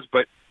it is,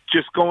 but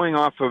just going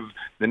off of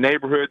the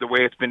neighborhood, the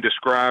way it's been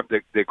described,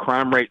 the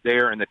crime rate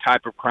there and the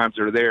type of crimes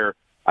that are there,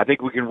 I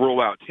think we can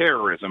rule out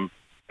terrorism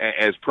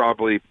as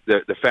probably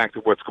the fact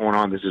of what's going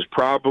on. This is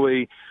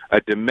probably a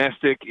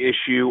domestic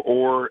issue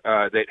or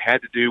that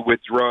had to do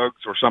with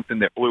drugs or something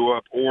that blew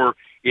up. Or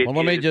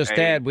let me just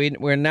add,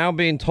 we're now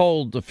being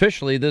told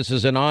officially this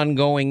is an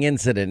ongoing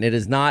incident. It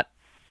is not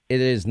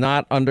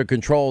under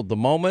control at the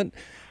moment.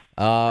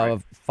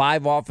 5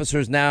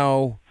 officers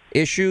now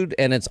issued,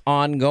 and it's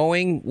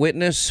ongoing.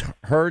 Witness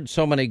heard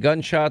so many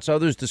gunshots.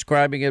 Others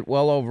describing it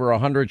well over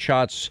 100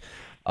 shots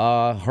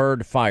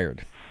heard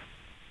fired.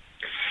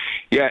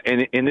 Yeah,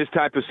 and in this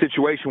type of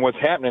situation, what's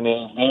happening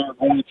is they're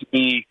going to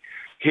be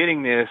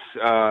hitting this.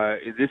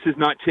 This is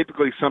not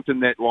typically something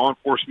that law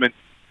enforcement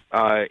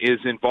is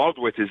involved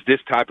with, is this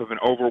type of an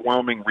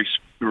overwhelming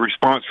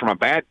response from a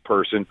bad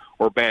person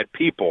or bad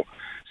people.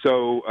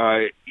 So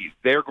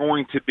they're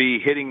going to be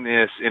hitting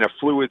this in a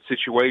fluid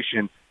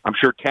situation. I'm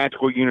sure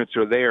tactical units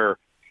are there,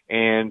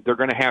 and they're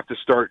going to have to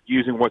start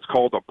using what's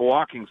called a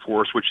blocking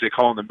force, which they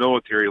call in the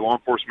military. Law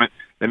enforcement,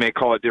 they may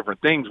call it different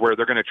things, where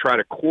they're going to try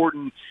to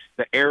cordon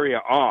the area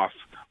off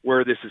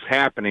where this is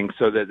happening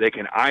so that they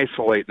can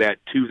isolate that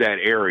to that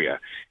area.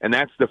 And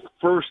that's the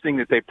first thing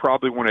that they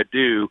probably want to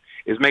do,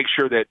 is make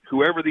sure that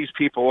whoever these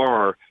people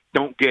are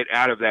don't get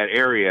out of that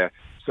area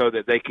so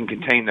that they can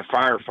contain the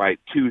firefight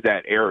to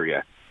that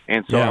area.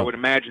 And so I would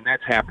imagine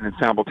that's happening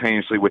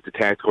simultaneously with the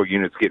tactical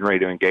units getting ready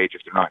to engage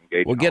if they're not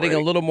engaged. We're getting a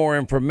little more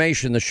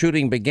information. The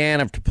shooting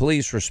began after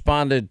police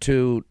responded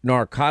to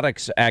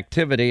narcotics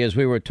activity, as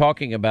we were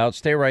talking about.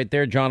 Stay right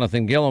there.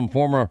 Jonathan Gillum,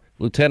 former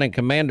lieutenant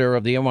commander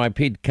of the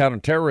NYPD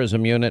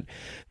Counterterrorism Unit,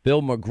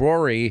 Bill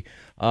McGrory.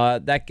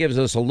 That gives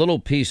us a little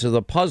piece of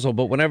the puzzle.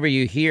 But whenever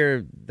you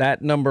hear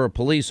that number of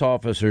police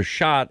officers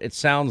shot, it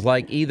sounds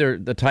like either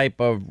the type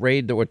of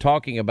raid that we're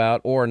talking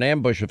about or an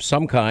ambush of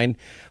some kind,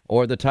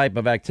 or the type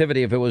of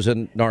activity. If it was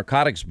a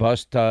narcotics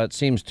bust, it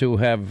seems to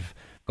have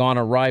gone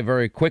awry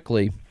very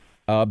quickly.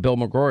 Bill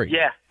McGrory.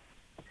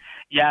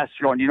 Yeah,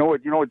 Sean. You know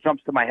what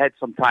jumps to my head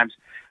sometimes.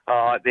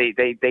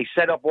 They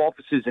set up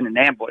officers in an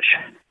ambush.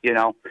 You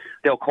know,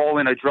 they'll call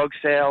in a drug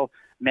sale,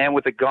 man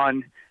with a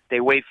gun. They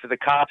wait for the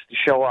cops to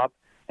show up,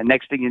 and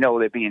next thing you know,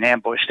 they're being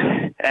ambushed.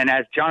 And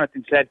as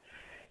Jonathan said,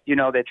 you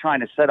know, they're trying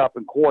to set up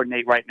and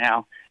coordinate right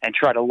now and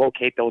try to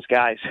locate those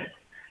guys.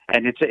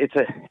 And it's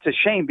a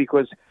shame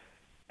because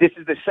this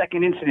is the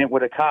second incident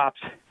with the cops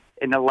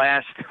in the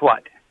last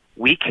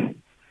week.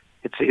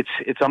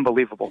 It's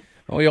unbelievable.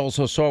 We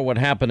also saw what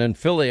happened in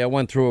Philly. I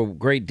went through a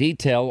great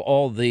detail,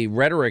 all the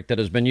rhetoric that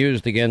has been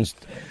used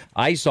against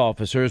ICE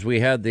officers. We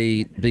had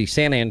the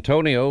San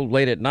Antonio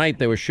late at night.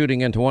 They were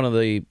shooting into one of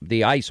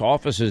the ICE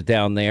offices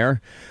down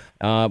there.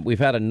 We've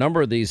had a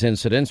number of these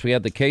incidents. We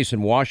had the case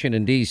in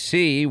Washington,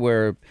 D.C.,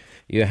 where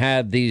you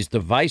had these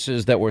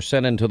devices that were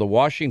sent into the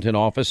Washington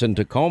office in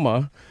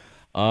Tacoma.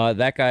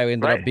 That guy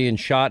ended up being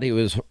shot. He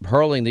was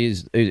throwing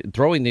these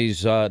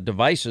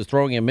devices,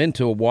 throwing him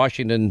into a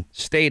Washington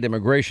State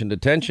Immigration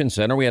Detention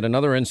Center. We had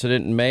another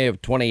incident in May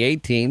of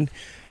 2018,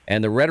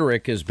 and the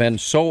rhetoric has been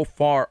so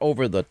far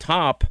over the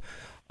top.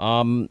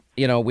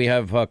 We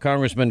have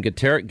Congressman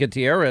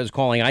Gutierrez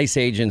calling ICE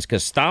agents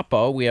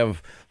Gestapo. We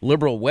have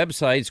liberal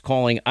websites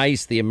calling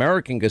ICE the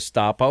American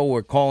Gestapo.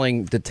 We're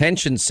calling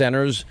detention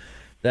centers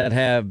that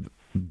have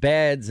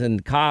beds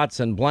and cots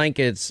and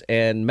blankets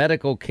and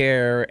medical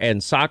care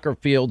and soccer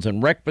fields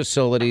and rec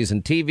facilities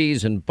and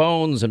TVs and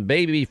phones and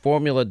baby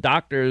formula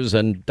doctors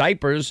and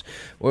diapers.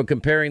 We're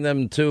comparing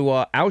them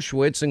to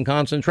Auschwitz and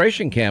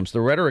concentration camps.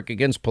 The rhetoric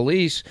against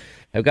police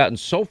have gotten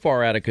so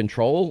far out of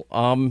control.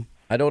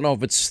 I don't know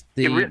if it's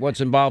what's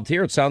involved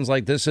here. It sounds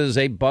like this is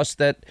a bust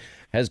that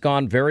has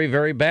gone very,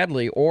 very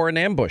badly, or an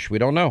ambush. We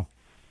don't know.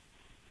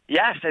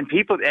 Yes, and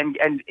people,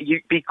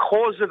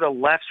 because of the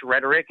left's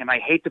rhetoric, and I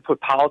hate to put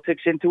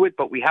politics into it,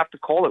 but we have to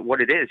call it what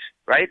it is,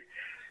 right?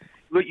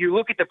 You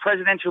look at the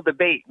presidential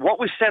debate. What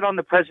was said on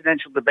the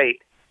presidential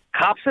debate?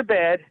 Cops are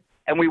bad,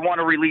 and we want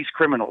to release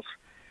criminals.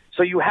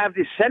 So you have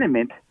this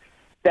sentiment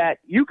that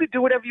you could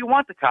do whatever you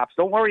want to cops.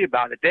 Don't worry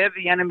about it. They're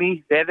the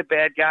enemy. They're the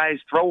bad guys.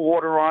 Throw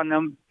water on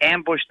them,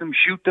 ambush them,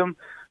 shoot them,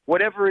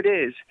 whatever it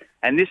is.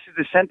 And this is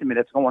the sentiment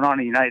that's going on in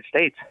the United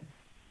States.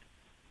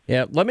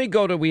 Yeah, let me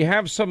go to, we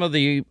have some of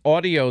the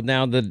audio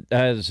now that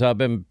has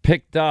been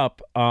picked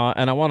up,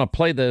 and I want to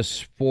play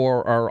this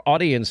for our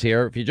audience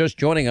here. If you're just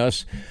joining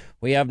us,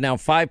 we have now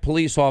 5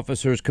 police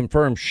officers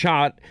confirmed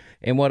shot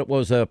in what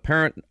was a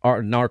apparent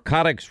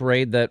narcotics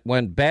raid that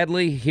went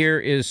badly. Here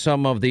is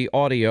some of the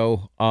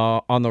audio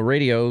on the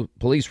radio,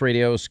 police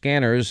radio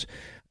scanners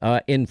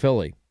in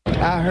Philly.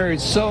 I heard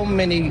so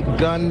many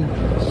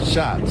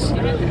gunshots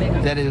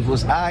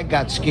that I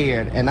got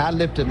scared, and I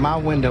lifted my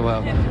window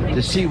up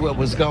to see what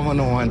was going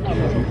on,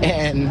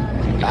 and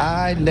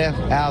I left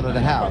out of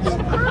the house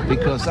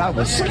because I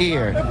was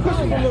scared.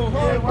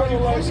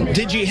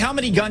 How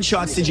many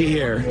gunshots did you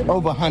hear?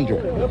 Over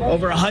 100.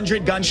 Over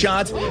 100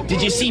 gunshots?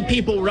 Did you see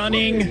people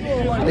running?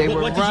 They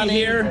were what running. Did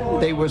you hear?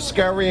 They were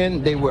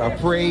scurrying. They were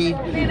afraid.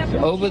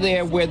 Over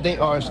there where they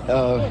are,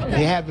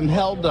 they have them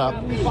held up,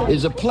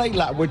 is a play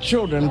lot where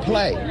children play.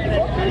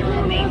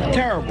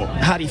 Terrible.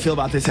 How do you feel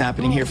about this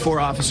happening here? 4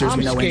 officers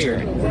with no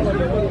injury.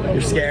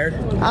 You're scared?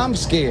 I'm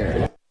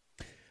scared.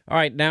 All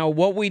right, now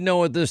what we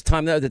know at this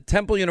time, the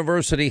Temple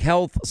University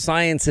Health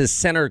Sciences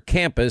Center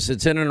campus,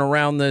 it's in and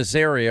around this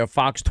area.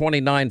 Fox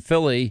 29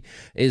 Philly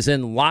is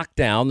in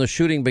lockdown. The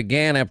shooting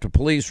began after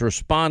police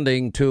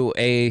responding to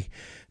a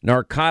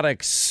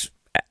narcotics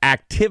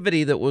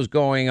activity that was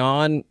going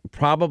on.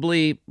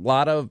 Probably a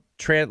lot of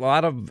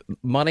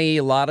money,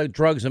 a lot of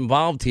drugs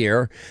involved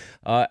here.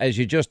 As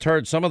you just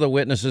heard, some of the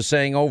witnesses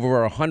saying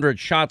over 100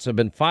 shots have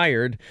been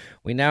fired.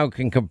 We now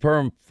can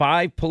confirm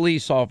 5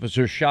 police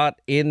officers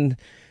shot in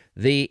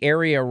the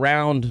area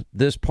around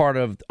this part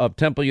of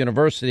Temple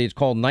University. It's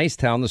called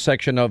Nicetown, the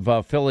section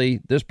of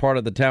Philly. This part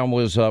of the town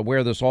was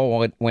where this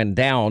all went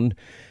down.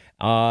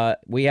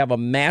 We have a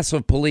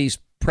massive police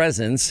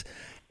presence.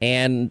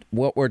 And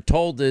what we're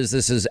told is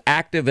this is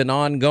active and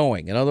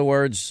ongoing. In other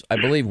words, I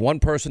believe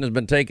one person has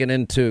been taken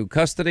into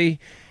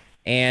custody,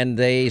 and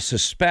they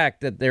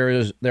suspect that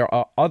there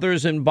are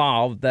others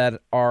involved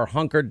that are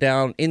hunkered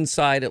down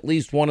inside at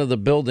least one of the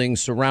buildings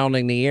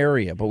surrounding the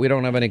area. But we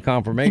don't have any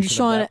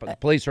confirmation of that. But the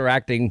police are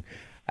acting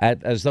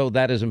as though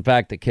that is in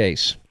fact the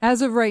case.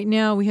 As of right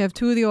now, we have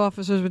 2 of the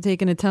officers were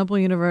taken to Temple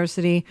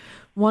University.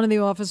 One of the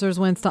officers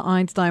went to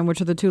Einstein, which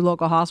are the 2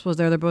 local hospitals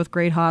there. They're both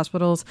great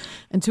hospitals.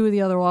 And 2 of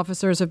the other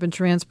officers have been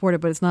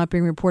transported, but it's not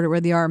being reported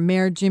where they are.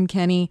 Mayor Jim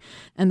Kenney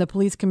and the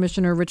police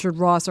commissioner, Richard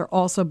Ross, are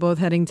also both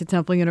heading to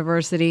Temple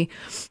University.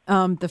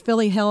 The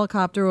Philly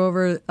helicopter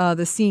over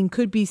the scene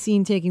could be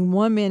seen taking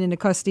 1 man into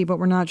custody, but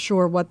we're not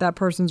sure what that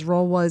person's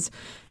role was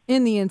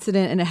in the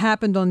incident. And it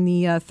happened on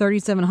the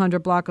 3700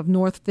 block of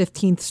North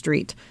 15th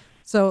Street.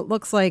 So it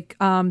looks like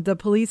the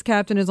police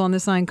captain is on the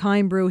sign,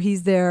 Kienbrew.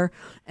 He's there,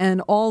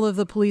 and all of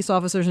the police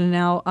officers are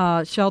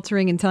now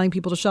sheltering and telling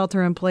people to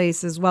shelter in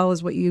place, as well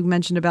as what you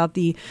mentioned about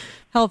the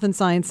health and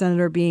science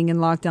center being in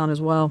lockdown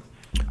as well.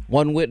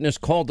 One witness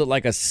called it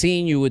like a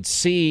scene you would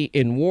see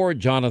in war,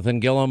 Jonathan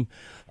Gillum.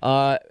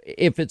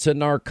 If it's a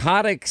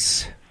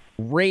narcotics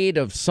raid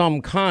of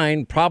some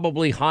kind,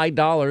 probably high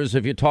dollars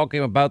if you're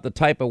talking about the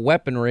type of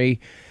weaponry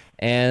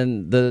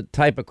and the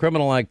type of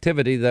criminal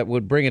activity that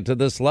would bring it to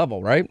this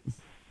level, right?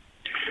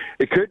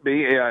 It could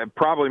be,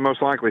 probably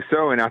most likely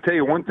so. And I'll tell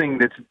you one thing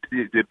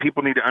that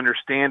people need to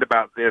understand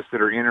about this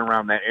that are in and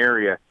around that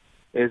area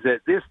is that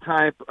this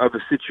type of a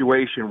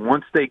situation,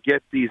 once they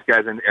get these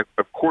guys, and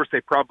of course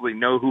they probably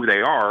know who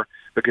they are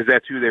because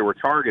that's who they were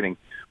targeting,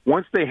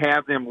 once they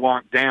have them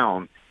locked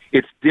down,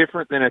 it's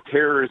different than a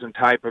terrorism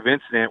type of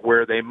incident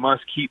where they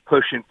must keep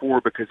pushing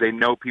forward because they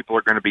know people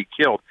are going to be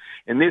killed.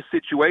 In this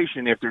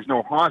situation, if there's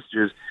no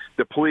hostages,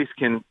 the police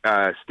can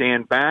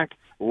stand back,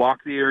 lock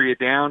the area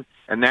down,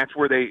 and that's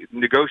where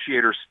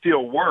negotiators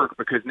still work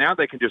because now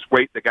they can just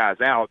wait the guys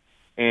out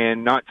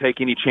and not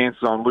take any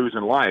chances on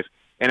losing life.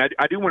 And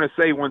I do want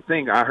to say one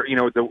thing. I heard,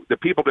 the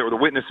people that were the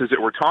witnesses that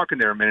were talking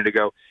there a minute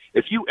ago,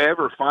 if you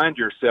ever find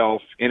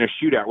yourself in a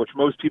shootout, which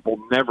most people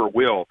never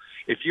will,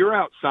 if you're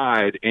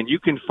outside and you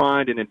can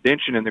find an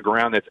indention in the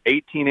ground that's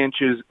 18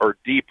 inches or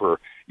deeper,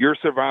 your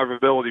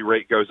survivability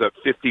rate goes up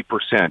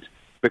 50%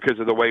 because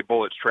of the way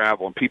bullets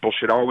travel. And people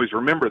should always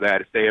remember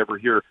that if they ever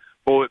hear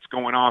bullets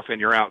going off and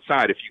you're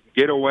outside. If you can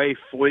get away,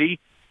 flee.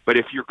 But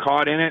if you're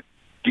caught in it,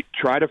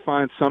 try to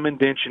find some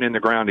indention in the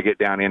ground to get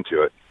down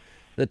into it.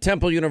 The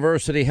Temple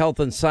University Health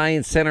and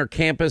Science Center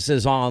campus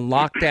is on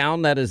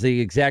lockdown. That is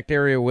the exact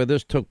area where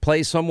this took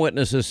place. Some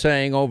witnesses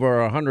saying over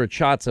 100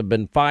 shots have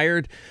been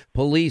fired.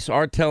 Police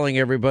are telling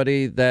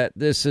everybody that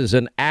this is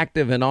an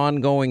active and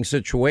ongoing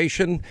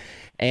situation.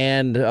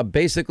 And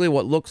basically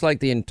what looks like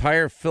the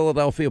entire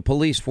Philadelphia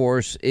police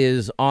force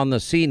is on the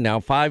scene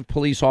now. 5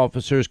 police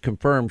officers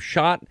confirmed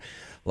shot.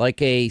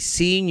 Like a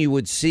scene you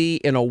would see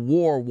in a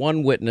war,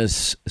 one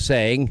witness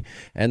saying,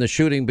 and the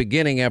shooting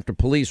beginning after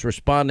police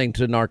responding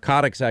to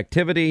narcotics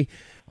activity,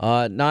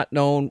 not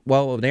known,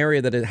 well, an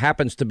area that it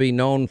happens to be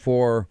known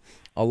for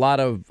a lot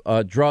of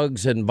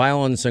drugs and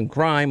violence and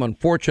crime.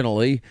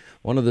 Unfortunately,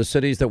 one of the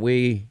cities that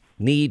we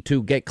need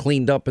to get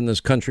cleaned up in this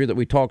country that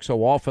we talk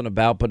so often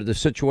about, but the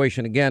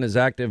situation, again, is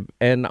active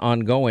and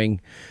ongoing.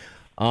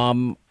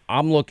 I'm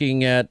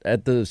looking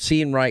at the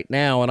scene right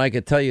now, and I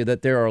could tell you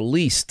that there are at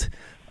least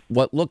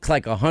what looks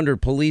like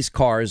 100 police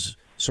cars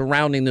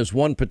surrounding this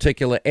one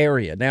particular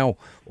area. Now,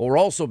 what we're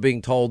also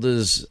being told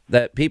is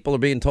that people are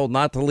being told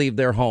not to leave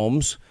their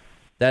homes,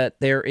 that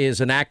there is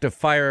an active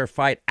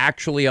firefight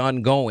actually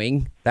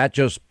ongoing. That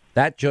just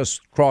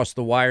crossed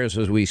the wires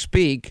as we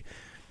speak.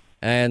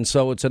 And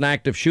so it's an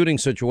active shooting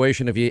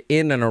situation. If you're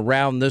in and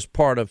around this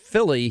part of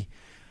Philly,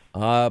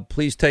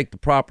 please take the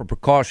proper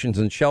precautions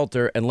and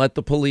shelter and let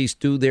the police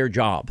do their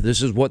job.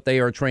 This is what they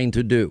are trained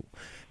to do.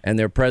 And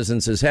their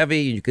presence is heavy.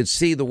 You can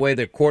see the way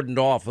they're cordoned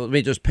off. Let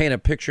me just paint a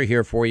picture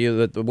here for you.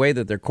 That the way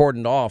that they're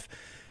cordoned off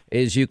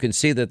is you can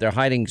see that they're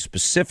hiding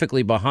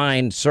specifically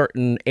behind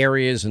certain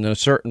areas and a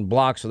certain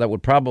block. So that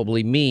would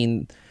probably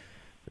mean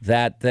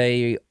that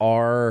they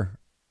are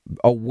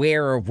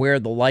aware of where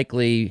the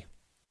likely,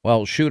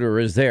 shooter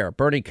is there.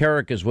 Bernie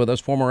Kerik is with us,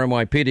 former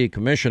NYPD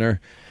commissioner.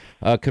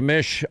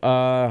 Commish,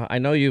 I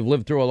know you've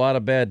lived through a lot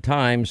of bad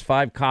times.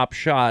 5 cops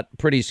shot,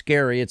 pretty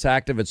scary. It's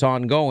active, it's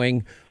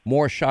ongoing.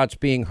 More shots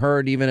being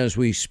heard even as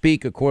we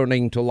speak,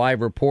 according to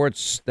live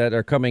reports that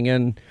are coming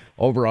in.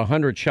 Over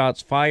 100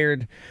 shots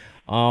fired.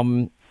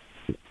 A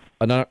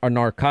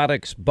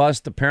narcotics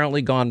bust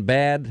apparently gone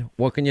bad.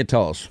 What can you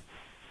tell us?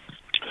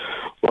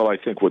 Well, I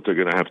think what they're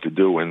going to have to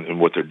do and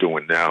what they're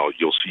doing now,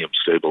 you'll see them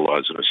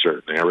stabilize in a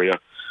certain area.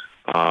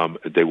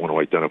 They want to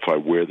identify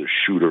where the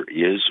shooter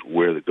is,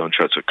 where the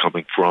gunshots are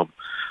coming from,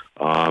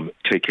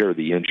 take care of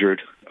the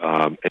injured,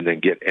 and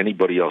then get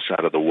anybody else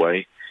out of the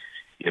way.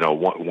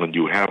 When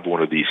you have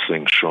one of these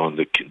things, Sean,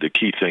 the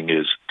key thing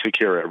is take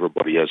care of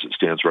everybody as it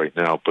stands right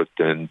now, but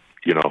then,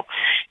 you're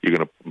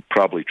going to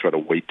probably try to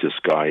wait this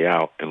guy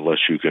out unless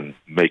you can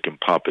make him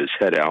pop his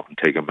head out and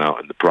take him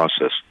out in the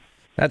process.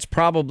 That's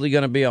probably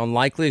going to be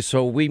unlikely,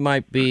 so we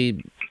might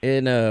be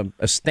in a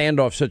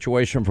standoff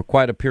situation for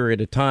quite a period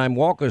of time.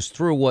 Walk us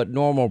through what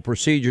normal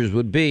procedures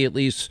would be, at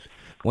least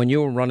when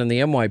you were running the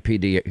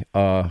NYPD,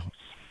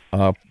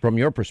 from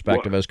your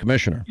perspective as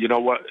commissioner. You know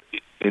what?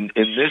 In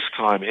this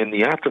time, in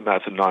the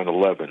aftermath of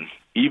 9/11,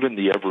 even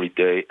the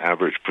everyday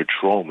average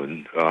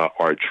patrolmen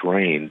are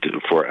trained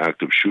for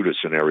active shooter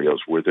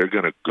scenarios where they're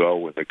going to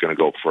go and they're going to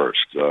go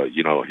first.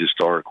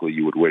 Historically,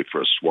 you would wait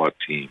for a SWAT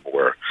team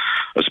or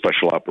a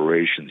special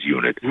operations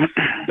unit.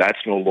 That's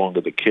no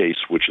longer the case,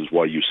 which is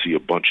why you see a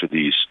bunch of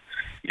these,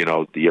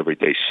 the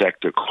everyday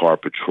sector car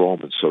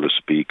patrolmen, so to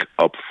speak,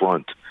 up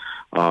front.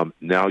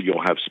 Now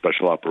you'll have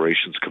special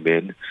operations come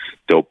in.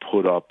 They'll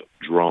put up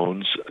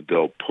drones.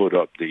 They'll put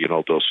up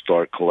they'll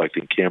start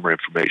collecting camera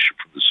information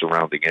from the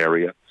surrounding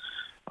area,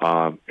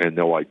 and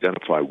they'll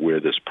identify where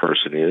this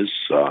person is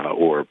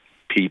or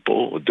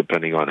people,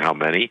 depending on how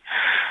many,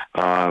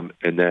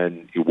 and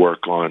then you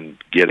work on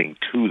getting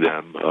to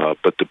them.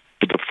 But the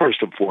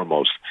first and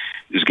foremost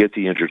is get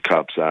the injured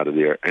cops out of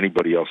there.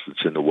 Anybody else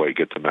that's in the way,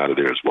 get them out of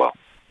there as well.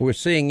 We're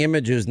seeing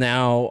images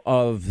now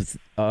of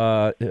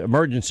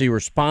emergency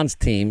response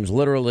teams,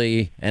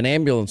 literally, and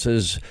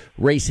ambulances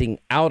racing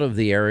out of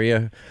the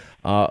area.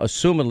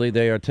 Assumedly,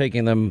 they are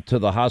taking them to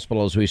the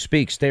hospital as we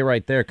speak. Stay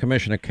right there,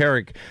 Commissioner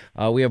Carrick.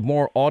 We have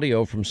more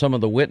audio from some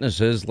of the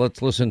witnesses.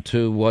 Let's listen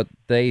to what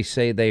they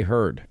say they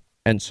heard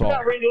and saw.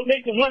 Radio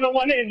Nation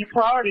 101 in your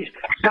priorities.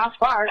 Shots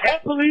fired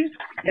at police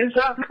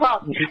inside the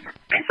property.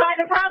 Inside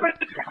the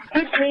property.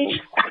 16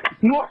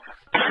 north.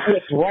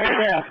 It's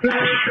right there.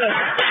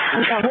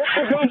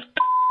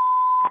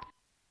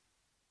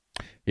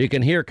 You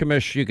can hear,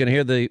 Commish, you can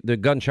hear the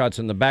gunshots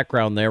in the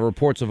background there.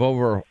 Reports of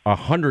over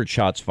 100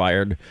 shots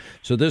fired.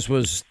 So this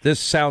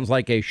sounds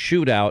like a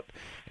shootout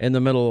in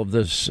the middle of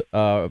this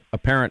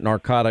apparent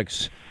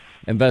narcotics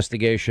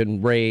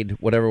investigation, raid,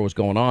 whatever was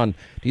going on.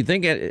 Do you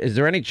think, is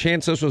there any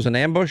chance this was an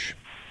ambush?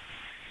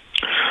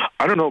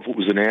 I don't know if it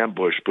was an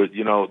ambush, but,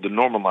 the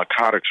normal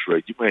narcotics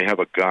raid, you may have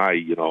a guy,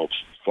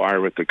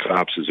 fire at the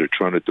cops as they're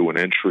trying to do an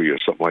entry or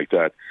something like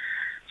that.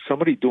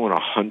 Somebody doing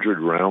 100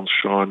 rounds,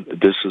 Sean,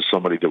 this is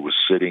somebody that was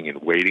sitting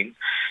and waiting.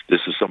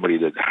 This is somebody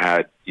that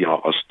had,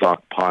 a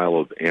stockpile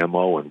of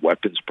ammo and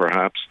weapons,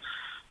 perhaps.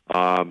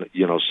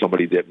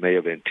 Somebody that may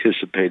have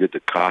anticipated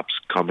the cops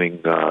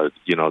coming, to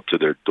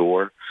their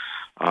door.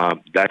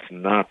 That's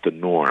not the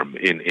norm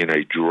in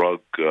a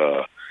drug,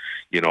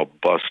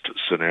 bust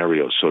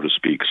scenario, so to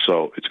speak.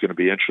 So it's going to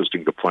be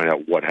interesting to find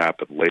out what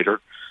happened later.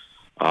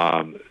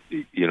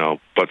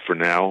 But for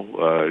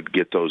now,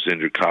 get those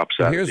injured cops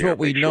out. Here's what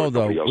we know,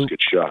 though. Else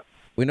gets shot.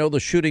 We know the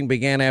shooting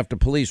began after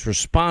police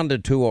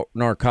responded to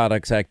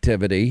narcotics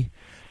activity.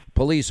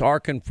 Police are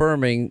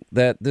confirming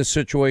that this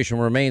situation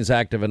remains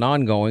active and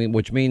ongoing,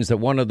 which means that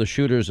one of the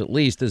shooters, at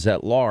least, is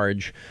at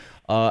large.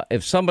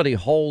 If somebody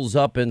holes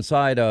up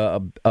inside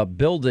a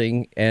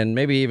building, and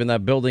maybe even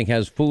that building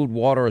has food,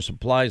 water, or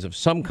supplies of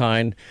some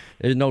kind,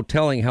 there's no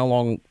telling how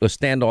long a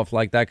standoff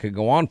like that could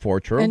go on for,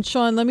 true? And,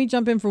 Sean, let me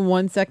jump in for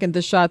 1 second.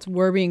 The shots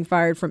were being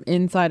fired from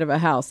inside of a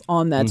house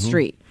on that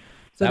street.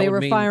 So they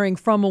were firing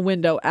from a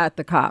window at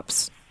the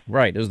cops.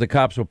 Right, as the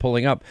cops were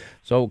pulling up.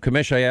 So,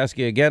 Commissioner, I ask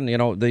you again,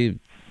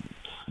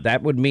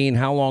 that would mean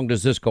how long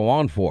does this go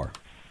on for?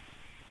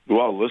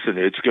 Well, listen,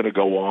 it's going to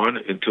go on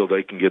until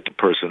they can get the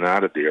person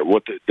out of there.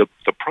 What the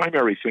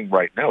primary thing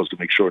right now is to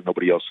make sure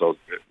nobody else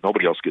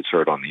gets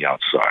hurt on the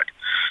outside.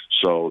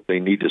 So they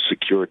need to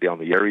secure down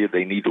the area.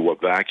 They need to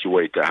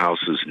evacuate the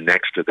houses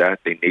next to that.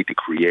 They need to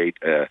create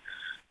a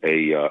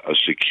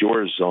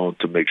secure zone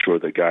to make sure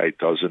the guy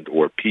doesn't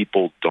or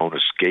people don't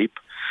escape,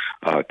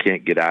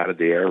 can't get out of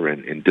there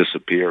and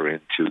disappear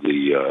into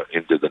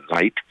the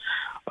night.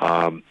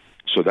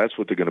 So that's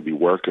what they're going to be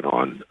working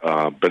on.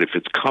 But if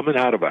it's coming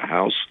out of a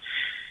house,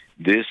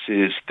 this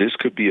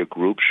could be a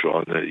group,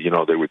 Sean.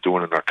 They were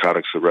doing a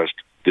narcotics arrest.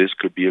 This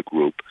could be a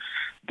group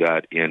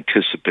that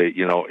anticipate,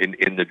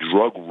 in the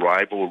drug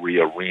rivalry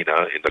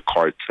arena, in the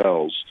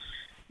cartels,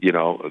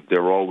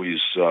 they're always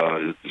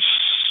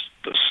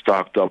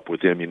stocked up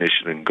with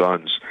ammunition and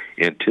guns,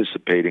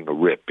 anticipating a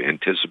rip,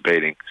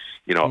 anticipating,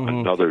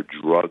 another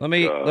drug. Let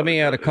me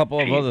add a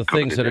couple of other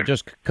things that are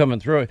just coming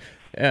through.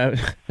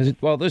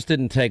 Well, this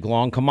didn't take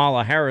long.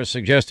 Kamala Harris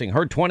suggesting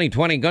her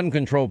 2020 gun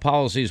control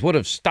policies would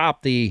have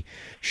stopped the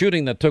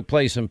shooting that took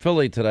place in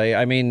Philly today.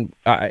 I mean,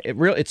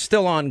 it's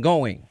still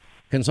ongoing.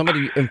 Can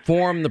somebody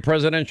inform the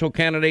presidential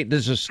candidate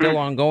this is still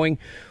ongoing?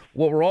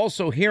 What we're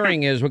also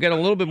hearing is we're getting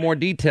a little bit more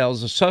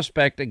details. A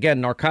suspect,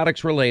 again,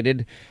 narcotics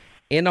related,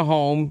 in a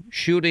home,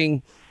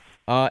 shooting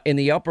in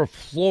the upper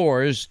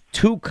floors.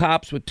 2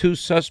 cops with 2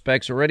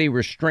 suspects already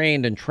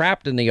restrained and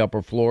trapped in the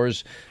upper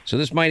floors. So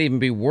this might even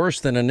be worse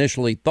than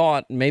initially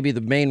thought. Maybe the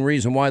main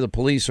reason why the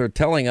police are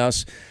telling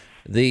us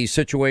the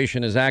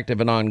situation is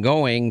active and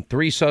ongoing.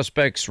 3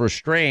 suspects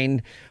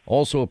restrained.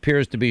 Also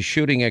appears to be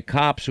shooting at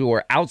cops who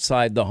are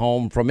outside the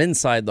home from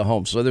inside the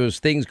home. So there's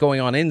things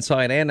going on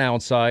inside and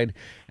outside,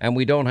 and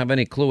we don't have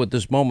any clue at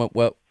this moment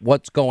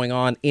what's going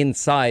on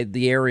inside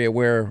the area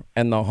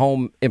and the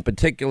home in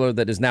particular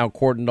that is now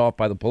cordoned off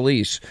by the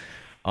police.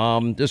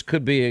 This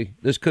could be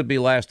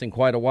lasting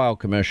quite a while,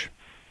 Commish.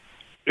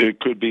 It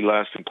could be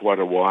lasting quite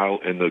a while,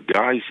 and the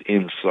guys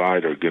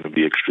inside are going to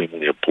be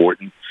extremely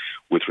important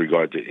with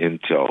regard to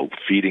intel,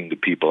 feeding the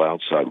people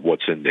outside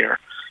what's in there.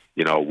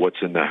 what's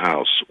in the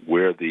house,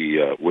 where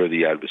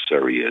the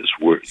adversary is,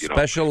 where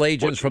special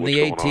agents from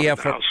the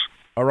ATF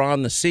are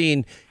on the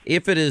scene.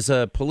 If it is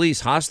a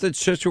police hostage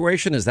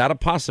situation, is that a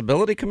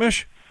possibility,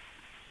 Commish?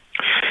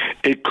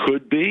 It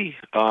could be.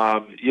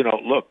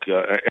 Look,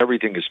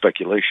 everything is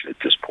speculation at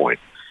this point.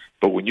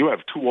 But when you have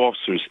two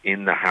officers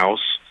in the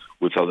house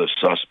with other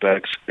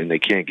suspects and they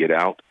can't get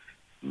out,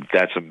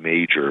 that's a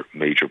major,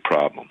 major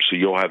problem. So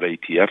you'll have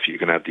ATF, you're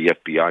going to have the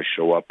FBI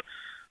show up.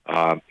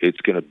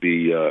 It's going to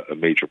be a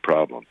major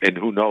problem. And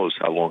who knows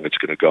how long it's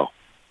going to go.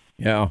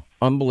 Yeah,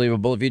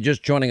 unbelievable. If you're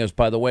just joining us,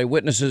 by the way,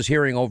 witnesses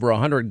hearing over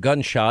 100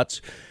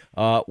 gunshots.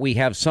 We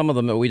have some of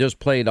them that we just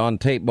played on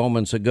tape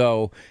moments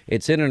ago.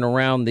 It's in and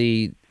around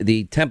the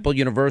Temple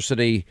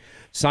University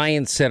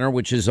Science Center,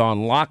 which is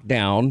on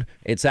lockdown.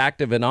 It's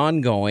active and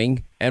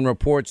ongoing, and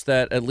reports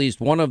that at least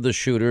one of the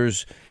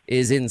shooters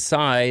is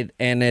inside,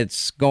 and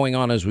it's going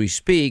on as we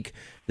speak.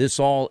 This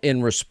all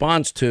in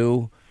response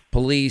to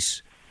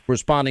police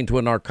responding to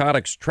a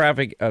narcotics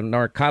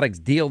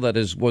deal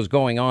that was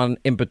going on,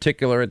 in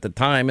particular at the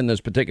time in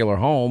this particular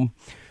home.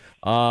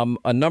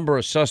 A number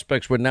of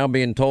suspects we're now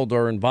being told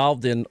are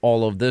involved in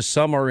all of this.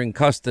 Some are in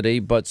custody,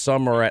 but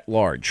some are at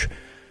large.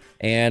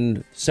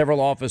 And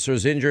several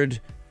officers injured,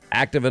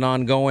 active and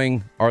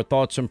ongoing. Our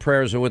thoughts and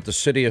prayers are with the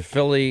city of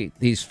Philly,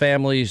 these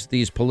families,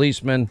 these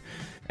policemen,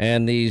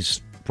 and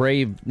these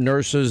brave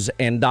nurses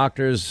and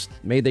doctors.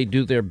 May they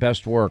do their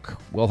best work.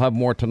 We'll have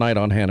more tonight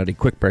on Hannity.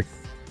 Quick break.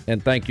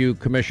 And thank you,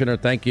 Commissioner.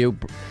 Thank you,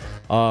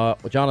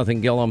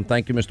 Jonathan Gillum.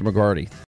 Thank you, Mr. McGarty.